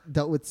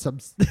dealt with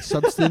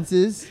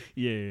substances.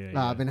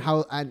 Yeah. And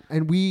how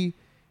and we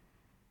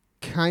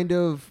kind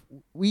of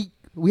we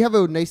have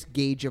a nice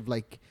gauge of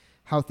like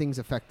how things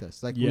affect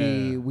us. Like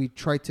Yeah. we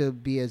try to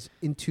be as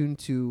in tune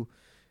to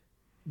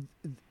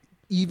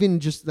even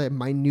just the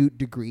minute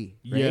degree.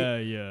 Right?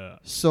 Yeah.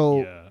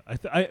 So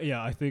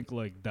Yeah, I think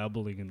like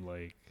dabbling in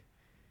like,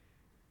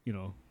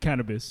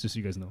 cannabis, just so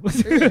you guys know. Oh,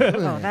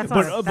 that's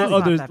but not, but that's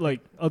other not that like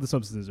other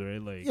substances, right?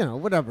 Like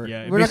whatever.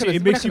 yeah, We're not gonna-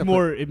 it we're makes not you gonna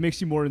more. It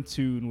makes you more in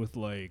tune with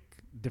like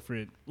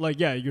different, like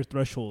your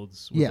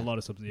thresholds with Yeah, a lot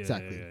of substances.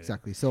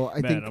 Exactly. So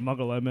I man, think I'm not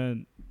gonna lie,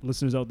 man.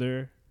 Listeners out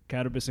there,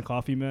 cannabis and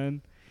coffee,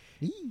 man.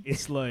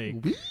 it's like,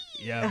 Wee.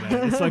 yeah,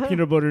 man, it's like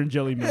peanut butter and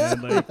jelly,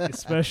 man. Like,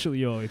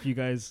 especially if you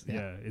guys,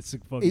 it's a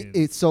fucking.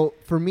 It's so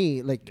for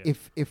me, like Yeah.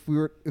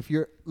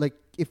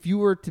 if you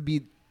were to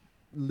be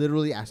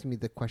literally asking me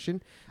the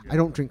question, I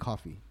don't drink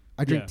coffee.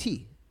 I drink Yeah.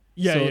 tea.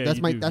 Yeah, so yeah, that's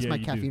you my do. that's Yeah, my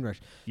you do. caffeine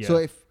rush. Yeah. So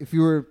if we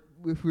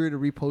were to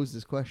repose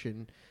this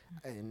question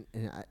and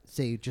I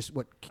say just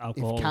what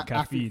Alcohol, if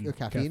caffeine, or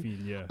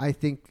caffeine, yeah. I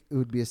think it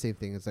would be the same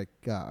thing. It's like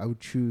I would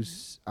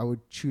choose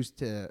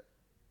to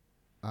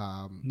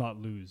Not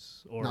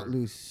lose or not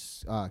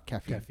lose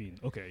caffeine.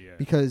 Okay, yeah.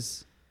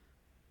 Because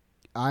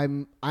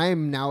I'm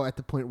now at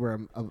the point where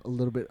I'm a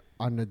little bit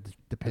on the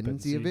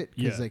dependency of it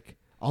because Yeah. like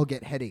I'll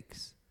get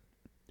headaches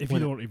if you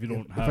don't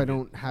have if I it.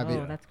 don't have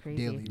Oh, it that's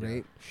crazy. daily, Yeah.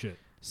 right? Shit.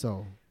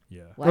 So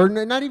Yeah. What? or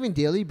not even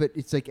daily, but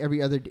it's like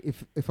every other day.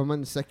 If I'm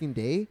on the second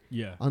day,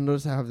 Yeah. I'll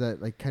notice I have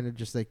that like kind of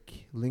just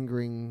like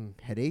lingering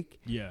headache,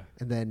 Yeah.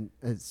 and then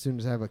as soon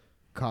as I have a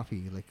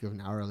coffee, like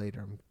an hour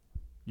later, I'm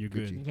You're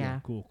Gucci. good. Yeah.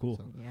 Cool.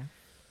 So, Yeah.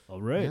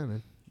 All right. yeah,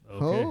 man.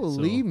 Okay, Holy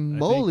so I think-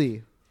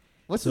 moly!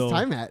 What's so- the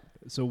time at?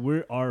 So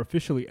we are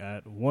officially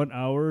at 1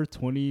 hour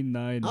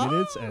 29 Oh,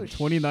 minutes and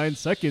 29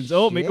 seconds.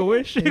 Oh, make a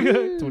wish. shit.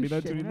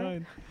 29,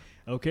 29.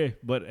 Okay,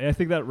 but I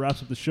think that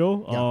wraps up the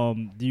show.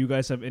 Yeah. Do you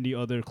guys have any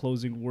other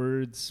closing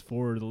words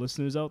for the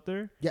listeners out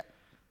there?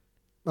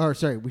 Oh,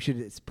 sorry. We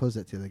should pose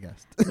that to the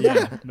guest.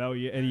 Yeah. Now,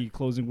 any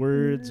closing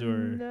words or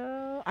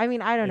No, I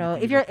mean I don't know.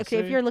 Anything If you'd you're like to okay,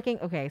 if say? you're looking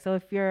okay, so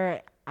if you're,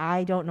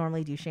 I don't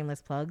normally do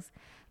shameless plugs,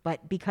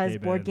 but because Hey,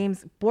 board man.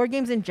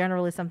 games in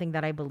general is something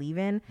that I believe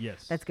in.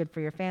 yes? That's good for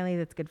your family.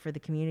 That's good for the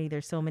community.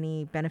 There's so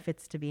many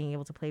benefits to being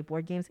able to play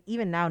board games,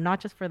 even now,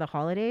 not just for the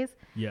holidays.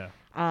 Yeah.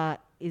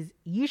 Is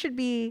you should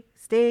be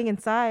staying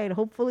inside,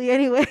 hopefully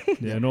anyway.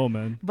 Yeah. No,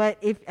 man. But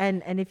if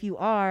if you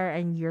are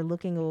and you're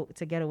looking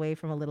to get away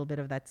from a little bit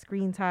of that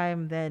screen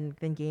time, then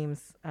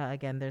games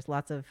again. There's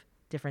lots of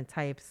different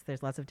types.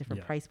 There's lots of different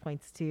Yeah. price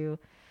points too.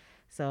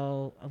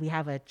 So we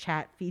have a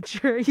chat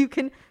feature. You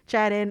can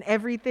chat in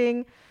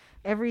everything.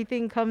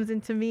 Everything comes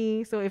into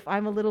me. So if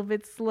I'm a little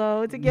bit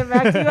slow to get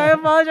back to you, I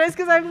apologize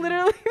because I'm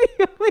literally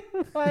the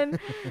only one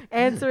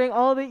answering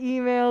all the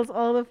emails,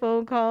 all the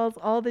phone calls,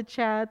 all the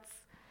chats,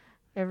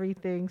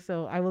 everything.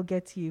 So I will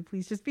get to you.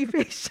 Please just be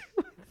patient.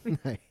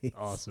 Nice.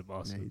 Awesome.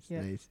 Nice,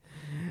 Yeah. nice.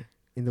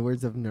 In the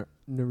words of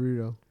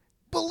Naruto,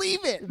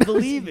 believe it.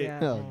 Believe it. Yeah.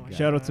 Oh, my God.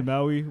 Shout out to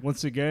Maui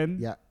once again.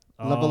 Yeah.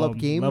 Level Up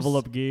Games. Level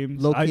Up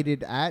Games.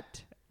 Located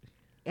at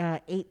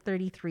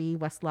 833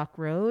 Westlock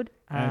Road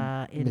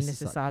And in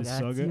Mississauga. It's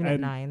Mississauga. Unit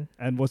And- 9.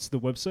 And what's the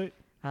website?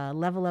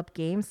 Level Up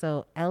Games,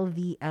 so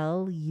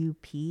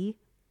LVLUP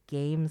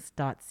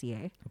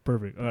games.ca.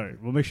 Perfect. All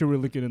right. We'll make sure we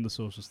link it in the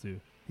socials too.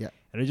 Yeah.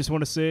 And I just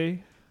want to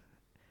say,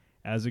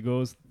 as it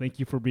goes, thank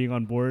you for being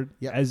on board.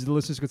 Yeah. As the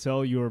listeners could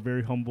tell, you are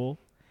very humble.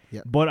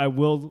 Yeah. But I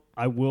will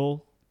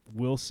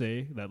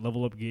say that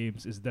Level Up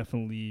Games is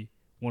definitely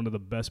one of the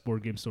best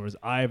board game stores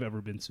I've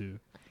ever been to.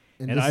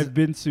 And this is- I've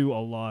been to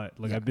a lot.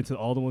 Like Yeah. I've been to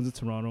all the ones in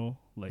Toronto,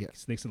 like Yeah.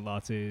 Snakes and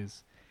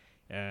Lattes,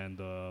 and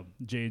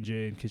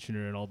J&J and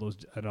Kitchener and all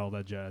those and all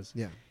that jazz.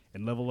 yeah.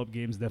 And Level Up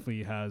Games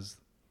definitely has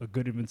a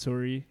good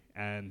inventory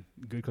and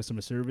good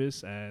customer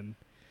service, and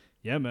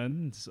yeah,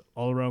 man, it's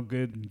all around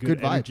good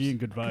Good energy vibes. and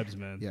good vibes,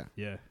 man. Yeah.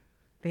 yeah,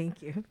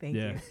 Thank you. Thank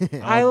yeah. you.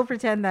 I will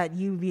pretend that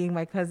you being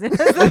my cousin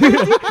has something to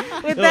do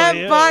with that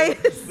yeah.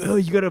 bias. Oh,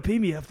 you gotta pay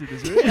me after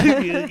this,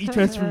 right?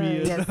 E-transfer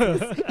me. Yes,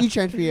 yes.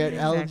 E-transfer at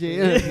Exactly.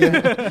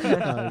 LG.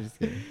 No, I'm just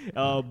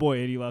kidding. Boy,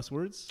 any last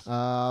words?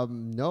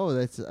 No,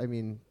 that's. I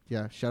mean,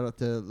 yeah. Shout out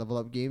to Level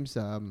Up Games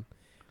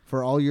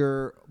for all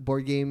your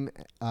board game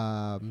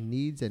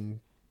needs and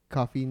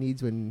coffee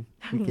needs when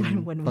we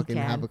can When we fucking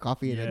can. have a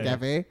coffee in a Yeah.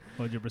 cafe.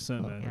 100%,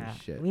 Oh, man. Yeah.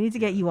 shit. We need to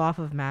get you off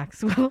of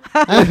Maxwell.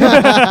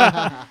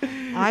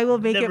 I will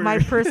make it my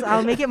Never.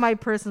 I'll make it my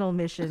personal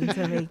mission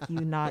to make you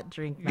not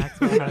drink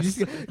Maxwell.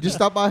 Just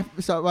stop by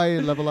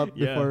and Level Up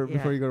Yeah.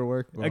 before you go to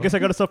work. I guess I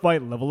gotta stop by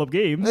Level Up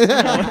Games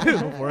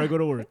before I go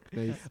to work.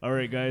 Nice. All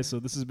right, guys. So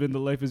this has been the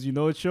Life as You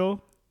Know It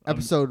show.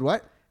 Episode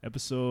what?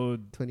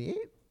 Episode 28?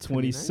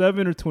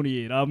 27 or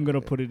 28. I'm gonna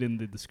put it in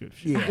the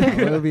description. Yeah,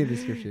 it'll be in the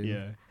description.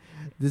 Yeah.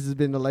 This has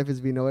been the Life as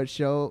We Know It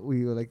show.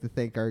 We would like to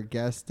thank our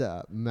guest,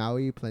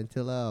 Maui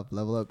Plantilla of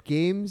Level Up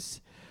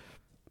Games.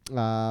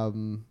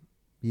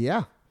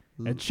 Yeah.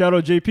 And shout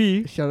out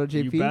JP. Shout out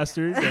JP. You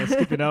bastards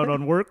skipping out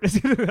on work.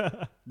 Just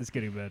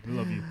kidding, man. We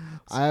love you.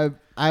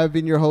 I have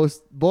been your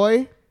host,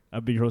 Boy.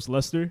 I've been your host,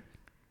 Lester.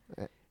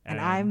 And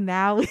I'm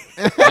Maui.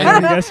 I'm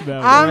your guest,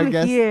 man. I'm Our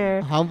guest,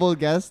 here. humble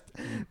guest,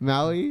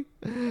 Maui.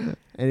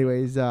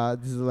 Anyways,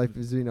 this is the Life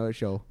as We Know It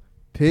show.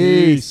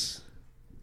 Peace.